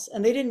anything else,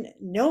 and they didn't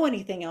know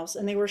anything else,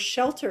 and they were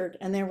sheltered,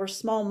 and they were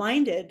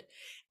small-minded,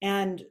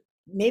 and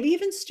maybe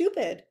even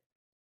stupid.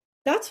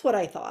 That's what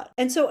I thought.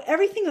 And so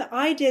everything that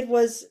I did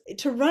was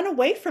to run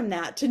away from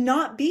that, to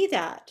not be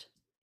that.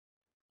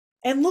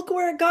 And look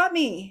where it got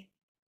me.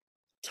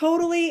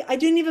 Totally, I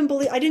didn't even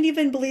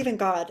believe in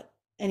God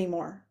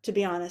anymore, to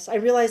be honest. I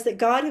realized that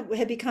God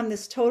had become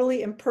this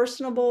totally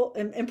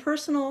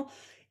impersonal,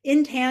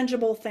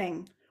 intangible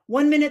thing.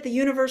 One minute the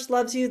universe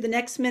loves you, the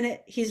next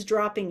minute he's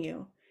dropping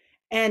you.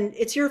 And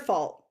it's your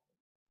fault.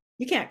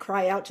 You can't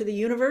cry out to the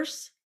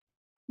universe.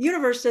 The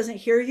universe doesn't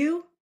hear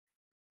you.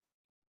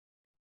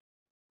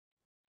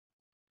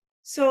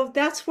 So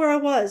that's where I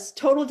was,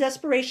 total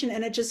desperation,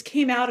 and it just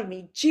came out of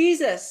me.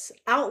 Jesus,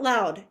 out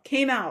loud,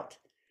 came out.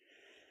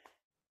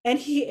 And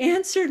he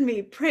answered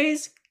me.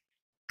 Praise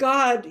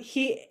God,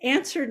 he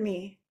answered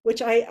me,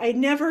 which I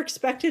never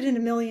expected in a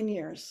million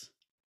years.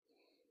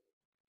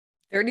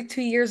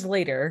 32 years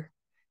later,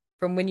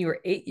 from when you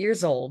were 8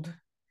 years old,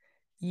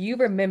 you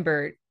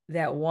remembered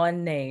that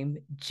one name,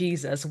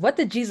 Jesus. What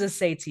did Jesus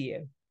say to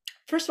you?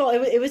 First of all,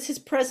 it was his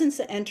presence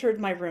that entered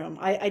my room.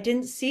 I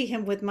didn't see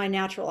him with my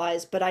natural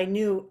eyes, but I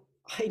knew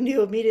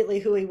immediately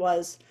who he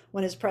was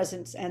when his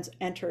presence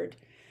entered.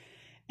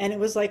 And it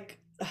was like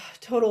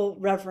total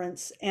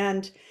reverence.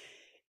 And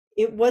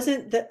it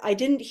wasn't that I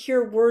didn't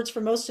hear words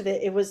for most of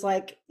it. It was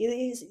like,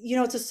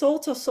 it's a soul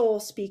to soul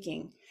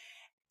speaking.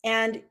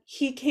 And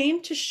he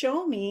came to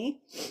show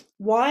me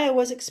why I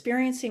was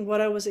experiencing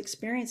what I was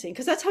experiencing,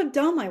 because that's how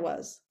dumb I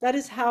was. That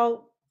is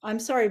how, I'm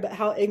sorry, but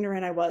how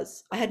ignorant I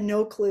was. I had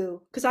no clue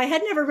because I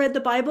had never read the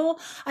Bible.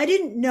 I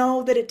didn't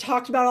know that it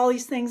talked about all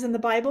these things in the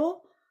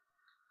Bible,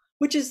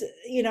 which is,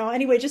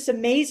 anyway, just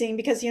amazing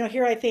because,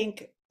 here I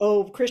think,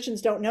 oh,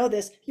 Christians don't know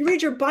this. You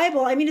read your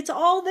Bible, I mean, it's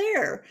all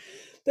there.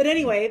 But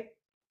anyway,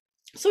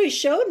 so he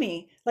showed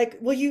me, like,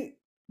 what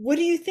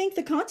do you think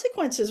the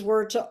consequences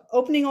were to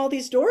opening all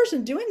these doors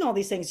and doing all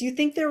these things? You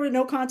think there were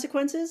no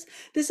consequences?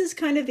 This is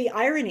kind of the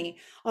irony.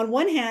 On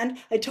one hand,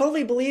 I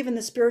totally believe in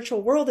the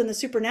spiritual world and the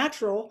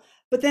supernatural,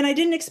 but then I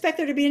didn't expect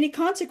there to be any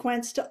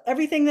consequence to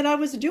everything that I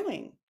was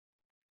doing.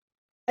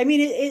 I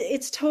mean,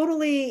 it's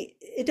totally,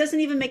 it doesn't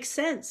even make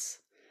sense.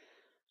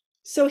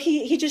 So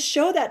he just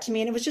showed that to me,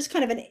 and it was just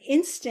kind of an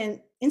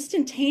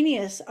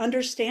instantaneous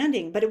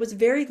understanding, but it was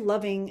very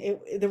loving.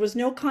 There was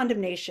no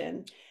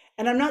condemnation.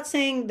 And I'm not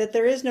saying that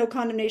there is no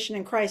condemnation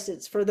in Christ.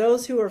 It's for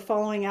those who are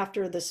following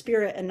after the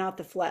spirit and not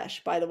the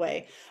flesh, by the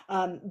way.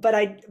 But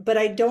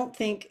I don't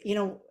think,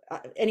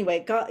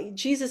 anyway, God,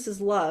 Jesus is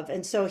love.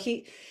 And so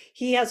he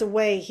has a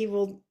way,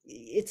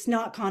 it's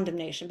not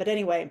condemnation. But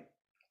anyway,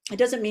 it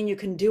doesn't mean you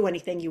can do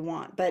anything you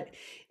want, but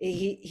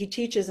he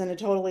teaches in a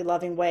totally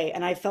loving way.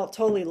 And I felt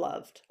totally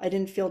loved. I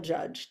didn't feel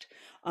judged.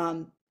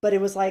 But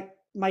it was like,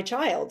 my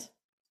child,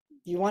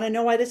 you want to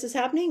know why this is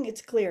happening?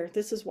 It's clear.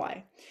 This is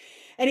why.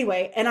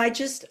 Anyway, and I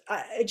just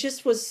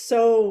was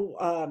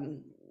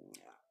so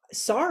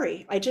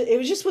sorry.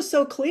 It was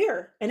so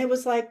clear. And it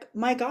was like,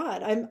 my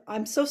God,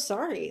 I'm so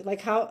sorry.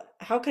 Like, how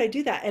could I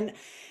do that?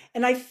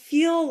 And I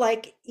feel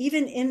like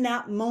even in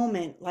that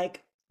moment,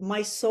 like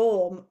my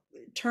soul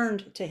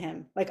turned to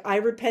him. Like, I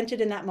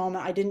repented in that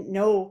moment. I didn't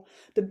know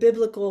the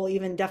biblical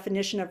even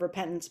definition of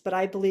repentance, but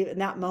I believe in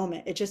that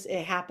moment,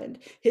 it happened.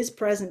 His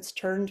presence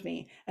turned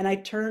me, and I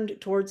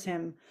turned towards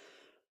him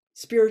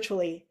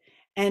spiritually.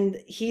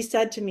 And he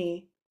said to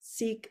me,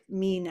 seek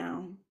me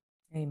now.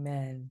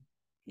 Amen.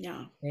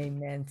 Yeah.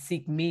 Amen.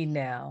 Seek me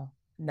now,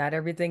 not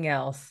everything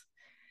else.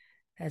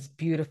 That's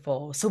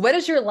beautiful. So what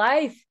has your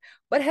life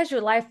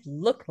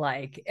looked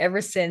like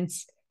ever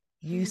since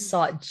you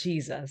sought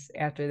Jesus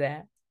after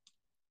that?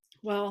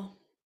 Well,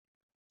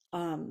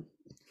 um,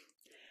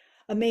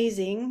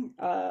 amazing,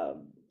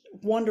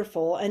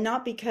 wonderful. And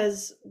not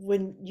because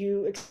when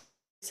you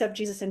accept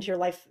Jesus into your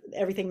life,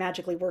 everything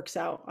magically works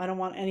out. I don't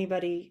want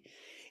anybody,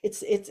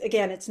 it's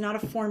again, it's not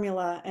a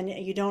formula, and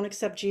you don't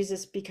accept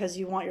Jesus because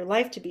you want your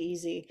life to be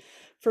easy.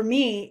 For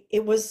me,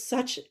 it was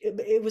such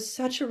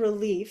a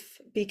relief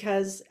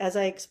because, as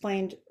I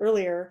explained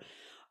earlier,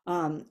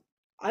 um,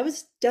 I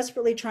was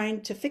desperately trying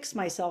to fix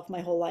myself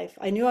my whole life.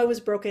 I knew I was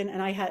broken,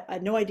 and I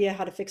had no idea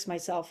how to fix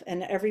myself,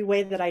 and every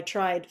way that I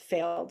tried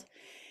failed.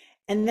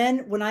 And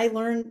then when I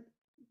learned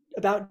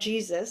about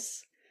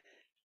Jesus,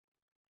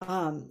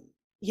 um,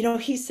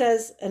 he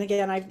says, and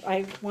again,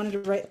 I wanted to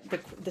write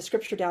the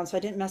scripture down so I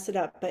didn't mess it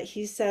up, but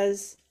he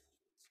says,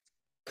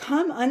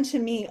 come unto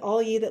me,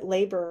 all ye that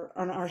labor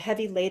and are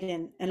heavy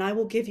laden, and I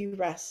will give you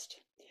rest.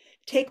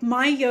 Take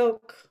my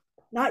yoke,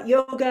 not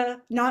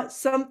yoga, not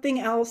something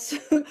else.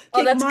 Oh,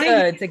 Take that's my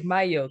good. Take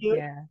my yoke. yoke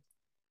Yeah.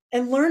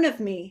 and learn of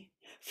me,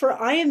 for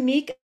I am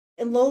meek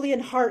and lowly in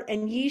heart,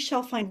 and ye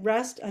shall find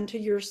rest unto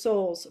your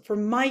souls. For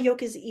my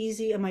yoke is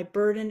easy and my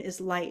burden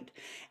is light.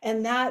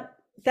 And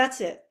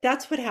that's it.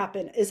 That's what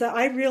happened, is that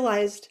I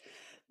realized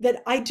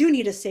that I do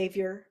need a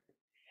savior.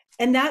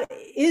 And that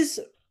is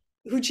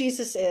who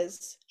Jesus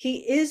is. He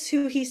is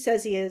who he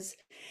says he is.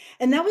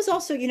 And that was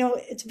also,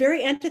 it's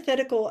very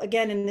antithetical,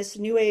 again, in this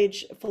new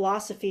age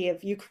philosophy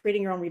of you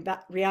creating your own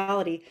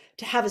reality,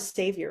 to have a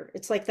savior.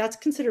 It's like that's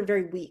considered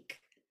very weak.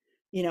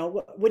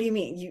 What do you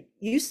mean?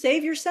 You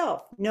save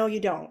yourself? No, you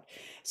don't.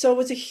 So it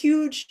was a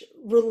huge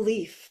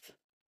relief.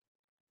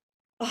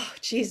 Oh,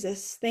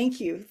 Jesus, thank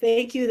you.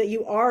 Thank you that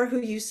you are who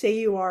you say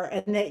you are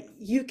and that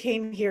you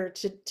came here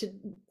to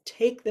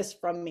take this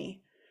from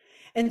me.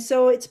 And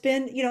so it's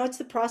been, it's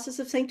the process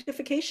of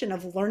sanctification,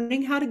 of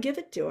learning how to give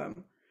it to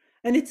him.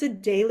 And it's a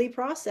daily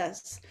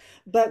process.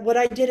 But what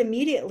I did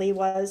immediately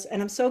was,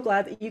 and I'm so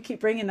glad that you keep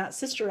bringing that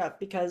sister up,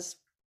 because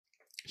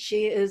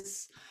she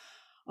is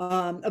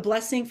a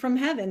blessing from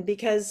heaven,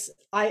 because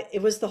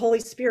it was the Holy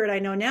Spirit, I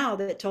know now,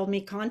 that told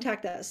me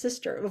contact that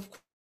sister. Of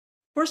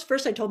course,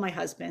 first I told my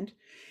husband,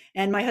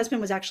 and my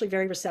husband was actually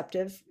very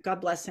receptive.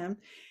 God bless him.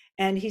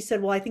 And he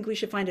said, well, I think we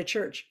should find a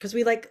church, because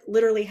we like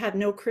literally had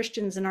no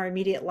Christians in our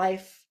immediate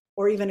life,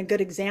 or even a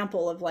good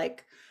example of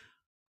like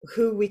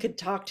who we could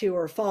talk to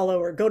or follow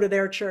or go to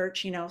their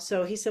church,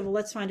 So he said, well,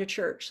 let's find a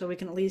church so we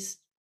can at least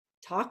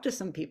talk to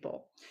some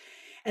people.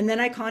 And then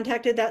I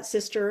contacted that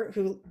sister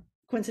who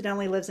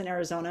coincidentally lives in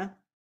Arizona.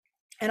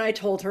 And I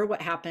told her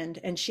what happened.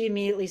 And she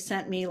immediately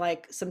sent me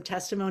like some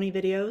testimony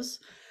videos.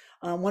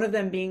 One of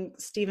them being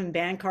Stephen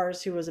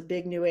Bancars, who was a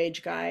big new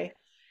age guy,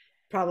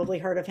 probably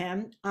heard of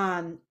him.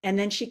 And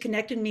then she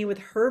connected me with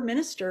her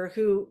minister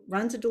who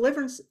runs a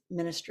deliverance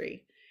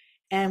ministry.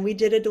 And we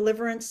did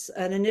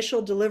an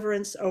initial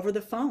deliverance over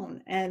the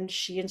phone. And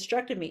she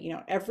instructed me,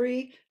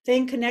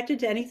 everything connected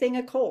to anything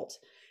occult,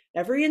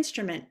 every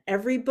instrument,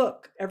 every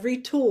book, every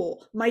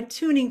tool, my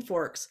tuning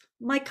forks,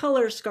 my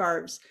color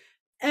scarves,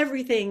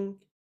 everything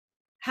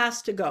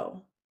has to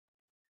go.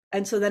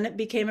 And so then it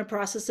became a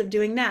process of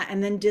doing that,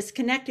 and then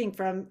disconnecting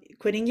from,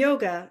 quitting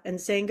yoga and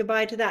saying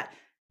goodbye to that,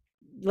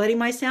 letting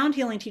my sound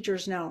healing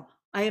teachers know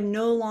I am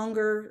no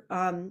longer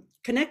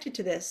connected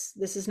to this.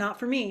 This is not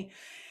for me.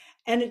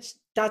 And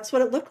that's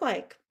what it looked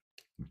like.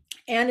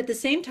 And at the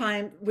same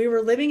time, we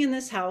were living in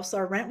this house.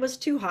 Our rent was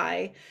too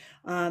high.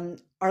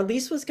 Our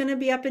lease was going to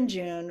be up in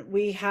June.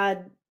 We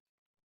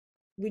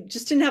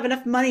just didn't have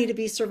enough money to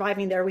be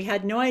surviving there. We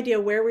had no idea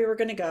where we were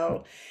going to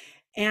go.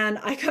 And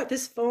I got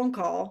this phone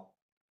call,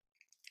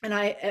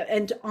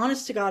 and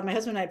honest to God, my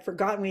husband and I had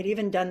forgotten we'd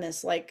even done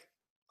this, like,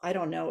 I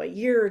don't know, a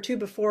year or two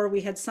before.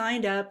 We had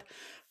signed up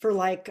for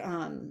like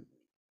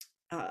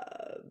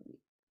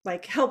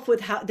help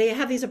with how they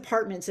have these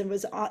apartments, and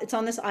it's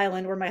on this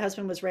island where my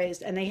husband was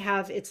raised, and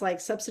it's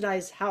like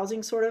subsidized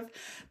housing sort of,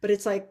 but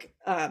it's like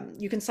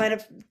you can sign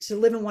up to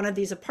live in one of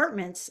these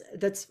apartments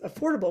that's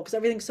affordable, because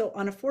everything's so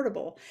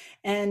unaffordable.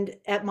 And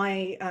at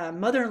my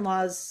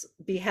mother-in-law's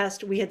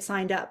behest, we had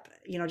signed up,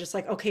 just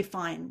like, okay,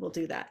 fine, we'll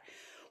do that.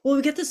 Well,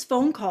 we get this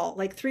phone call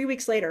like 3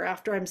 weeks later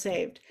after I'm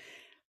saved.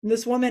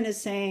 This woman is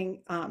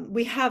saying,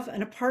 we have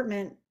an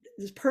apartment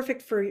is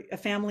perfect for a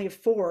family of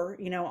 4,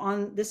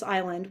 on this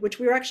island, which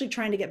we were actually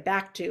trying to get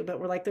back to, but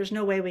we're like, there's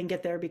no way we can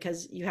get there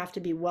because you have to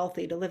be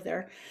wealthy to live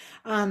there.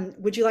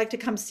 Would you like to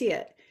come see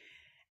it?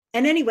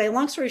 And anyway,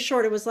 long story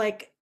short, it was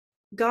like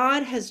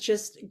God has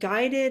just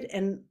guided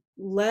and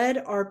led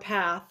our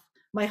path.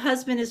 My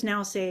husband is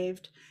now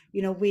saved.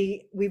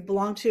 We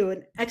belong to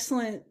an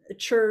excellent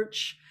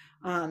church,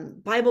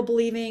 Bible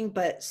believing,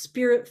 but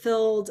spirit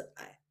filled.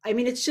 I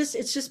mean, it's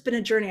just been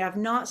a journey. I've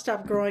not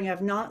stopped growing.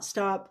 I've not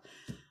stopped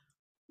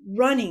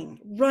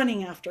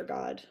running after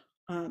God,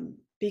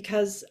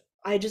 because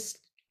I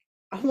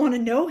want to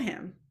know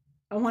him.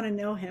 I want to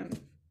know him.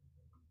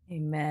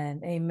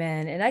 Amen.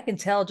 Amen. And I can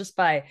tell just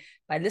by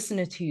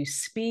listening to you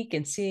speak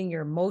and seeing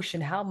your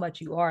emotion how much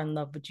you are in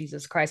love with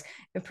Jesus Christ.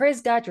 And praise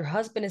God, your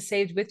husband is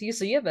saved with you.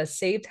 So you have a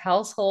saved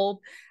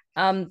household.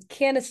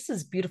 Candace, this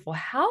is beautiful.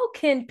 How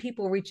can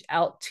people reach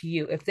out to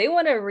you if they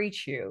want to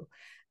reach you?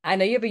 I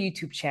know you have a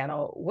YouTube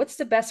channel. What's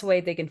the best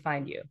way they can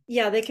find you?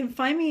 Yeah, they can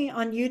find me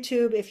on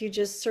YouTube if you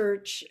just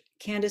search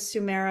Candace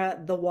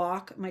Sumera, The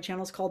Walk. My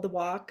channel is called The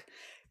Walk.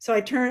 So I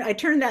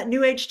turned that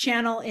New Age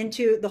channel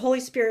into the Holy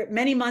Spirit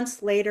many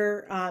months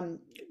later.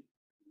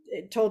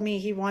 It told me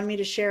he wanted me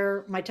to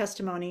share my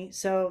testimony.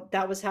 So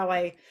that was how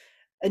I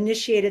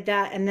initiated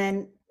that. And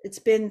then it's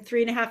been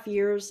 3.5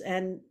 years.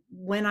 And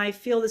when I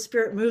feel the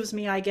Spirit moves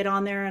me, I get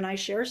on there and I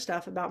share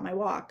stuff about my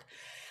walk.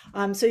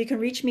 So you can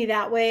reach me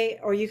that way,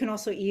 or you can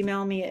also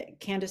email me at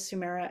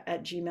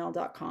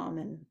candacesumera@gmail.com,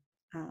 and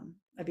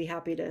I'd be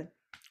happy to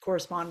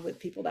correspond with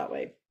people that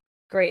way.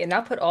 Great. And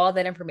I'll put all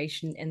that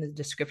information in the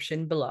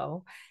description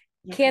below.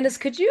 Okay. Candace,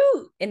 could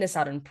you end this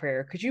out in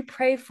prayer? Could you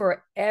pray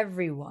for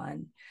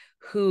everyone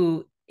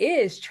who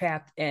is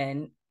trapped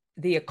in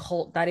the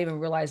occult, not even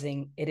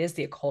realizing it is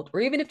the occult,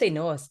 or even if they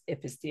know us,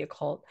 if it's the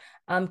occult?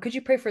 Could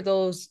you pray for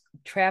those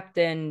trapped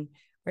in,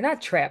 or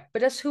not trapped,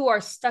 but just who are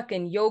stuck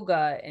in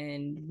yoga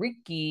and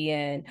Reiki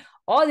and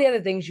all the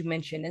other things you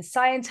mentioned, and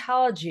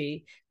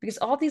Scientology, because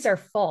all these are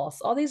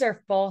false. All these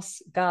are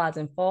false gods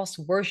and false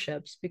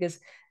worships, because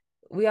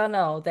we all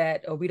know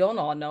that, or we don't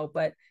all know,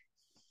 but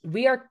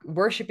we are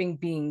worshiping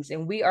beings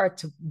and we are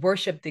to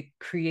worship the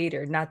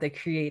creator, not the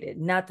created,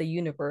 not the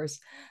universe,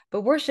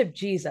 but worship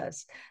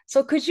Jesus.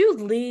 So could you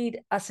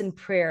lead us in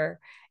prayer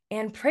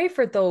and pray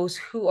for those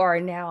who are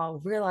now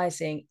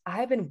realizing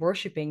I've been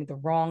worshiping the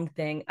wrong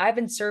thing. I've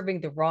been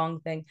serving the wrong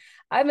thing.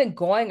 I've been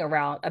going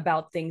around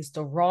about things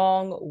the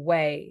wrong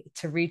way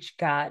to reach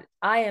God.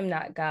 I am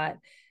not God.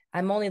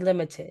 I'm only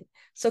limited.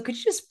 So could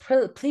you just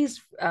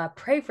please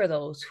pray for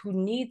those who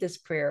need this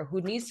prayer,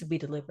 who needs to be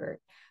delivered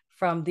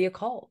from the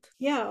occult?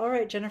 Yeah, all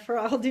right, Jennifer,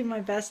 I'll do my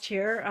best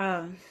here.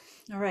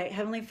 All right,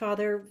 Heavenly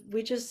Father,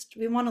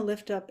 we want to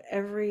lift up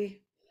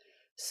every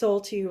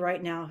soul to you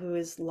right now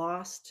who's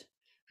lost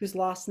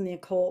in the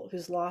occult,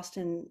 who's lost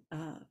in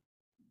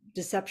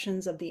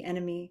deceptions of the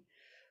enemy,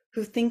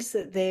 who thinks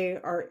that they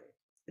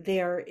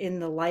are in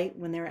the light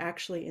when they're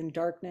actually in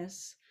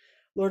darkness.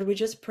 Lord, we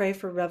just pray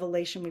for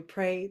revelation. We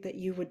pray that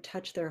you would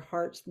touch their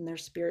hearts and their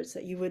spirits,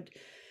 that you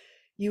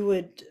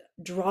would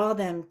draw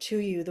them to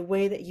you the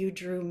way that you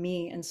drew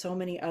me and so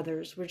many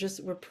others.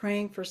 We're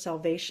praying for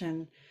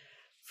salvation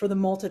for the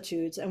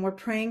multitudes, and we're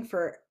praying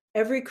for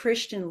every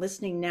Christian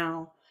listening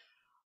now,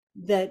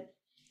 that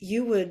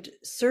you would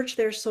search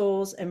their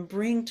souls and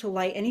bring to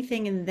light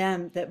anything in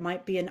them that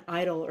might be an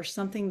idol or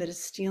something that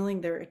is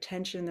stealing their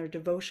attention, their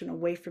devotion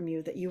away from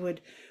you, that you would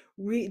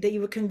that you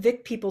would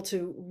convict people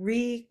to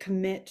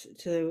recommit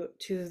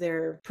to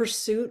their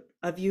pursuit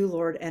of you,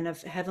 Lord, and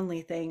of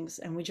heavenly things.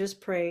 And we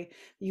just pray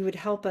that you would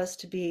help us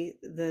to be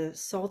the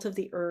salt of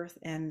the earth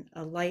and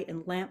a light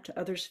and lamp to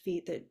others'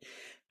 feet,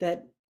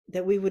 that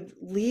that we would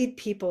lead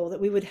people, that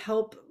we would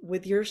help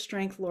with your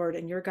strength, Lord,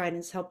 and your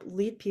guidance, help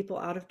lead people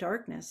out of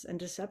darkness and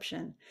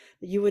deception,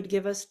 that you would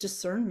give us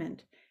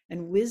discernment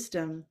and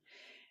wisdom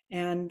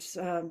and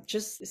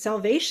just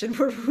salvation.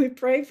 We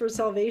pray for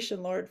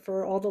salvation, Lord,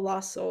 for all the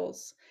lost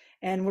souls.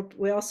 And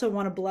we also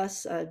want to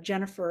bless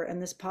Jennifer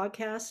and this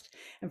podcast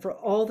and for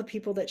all the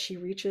people that she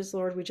reaches,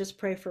 Lord. We just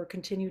pray for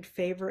continued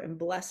favor and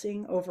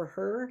blessing over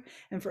her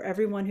and for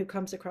everyone who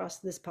comes across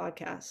this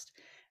podcast.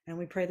 And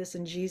we pray this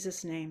in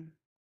Jesus' name.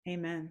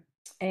 Amen.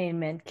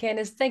 Amen.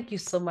 Candace, thank you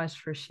so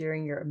much for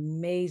sharing your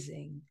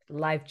amazing,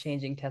 life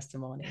changing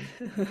testimony.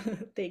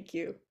 Thank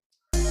you.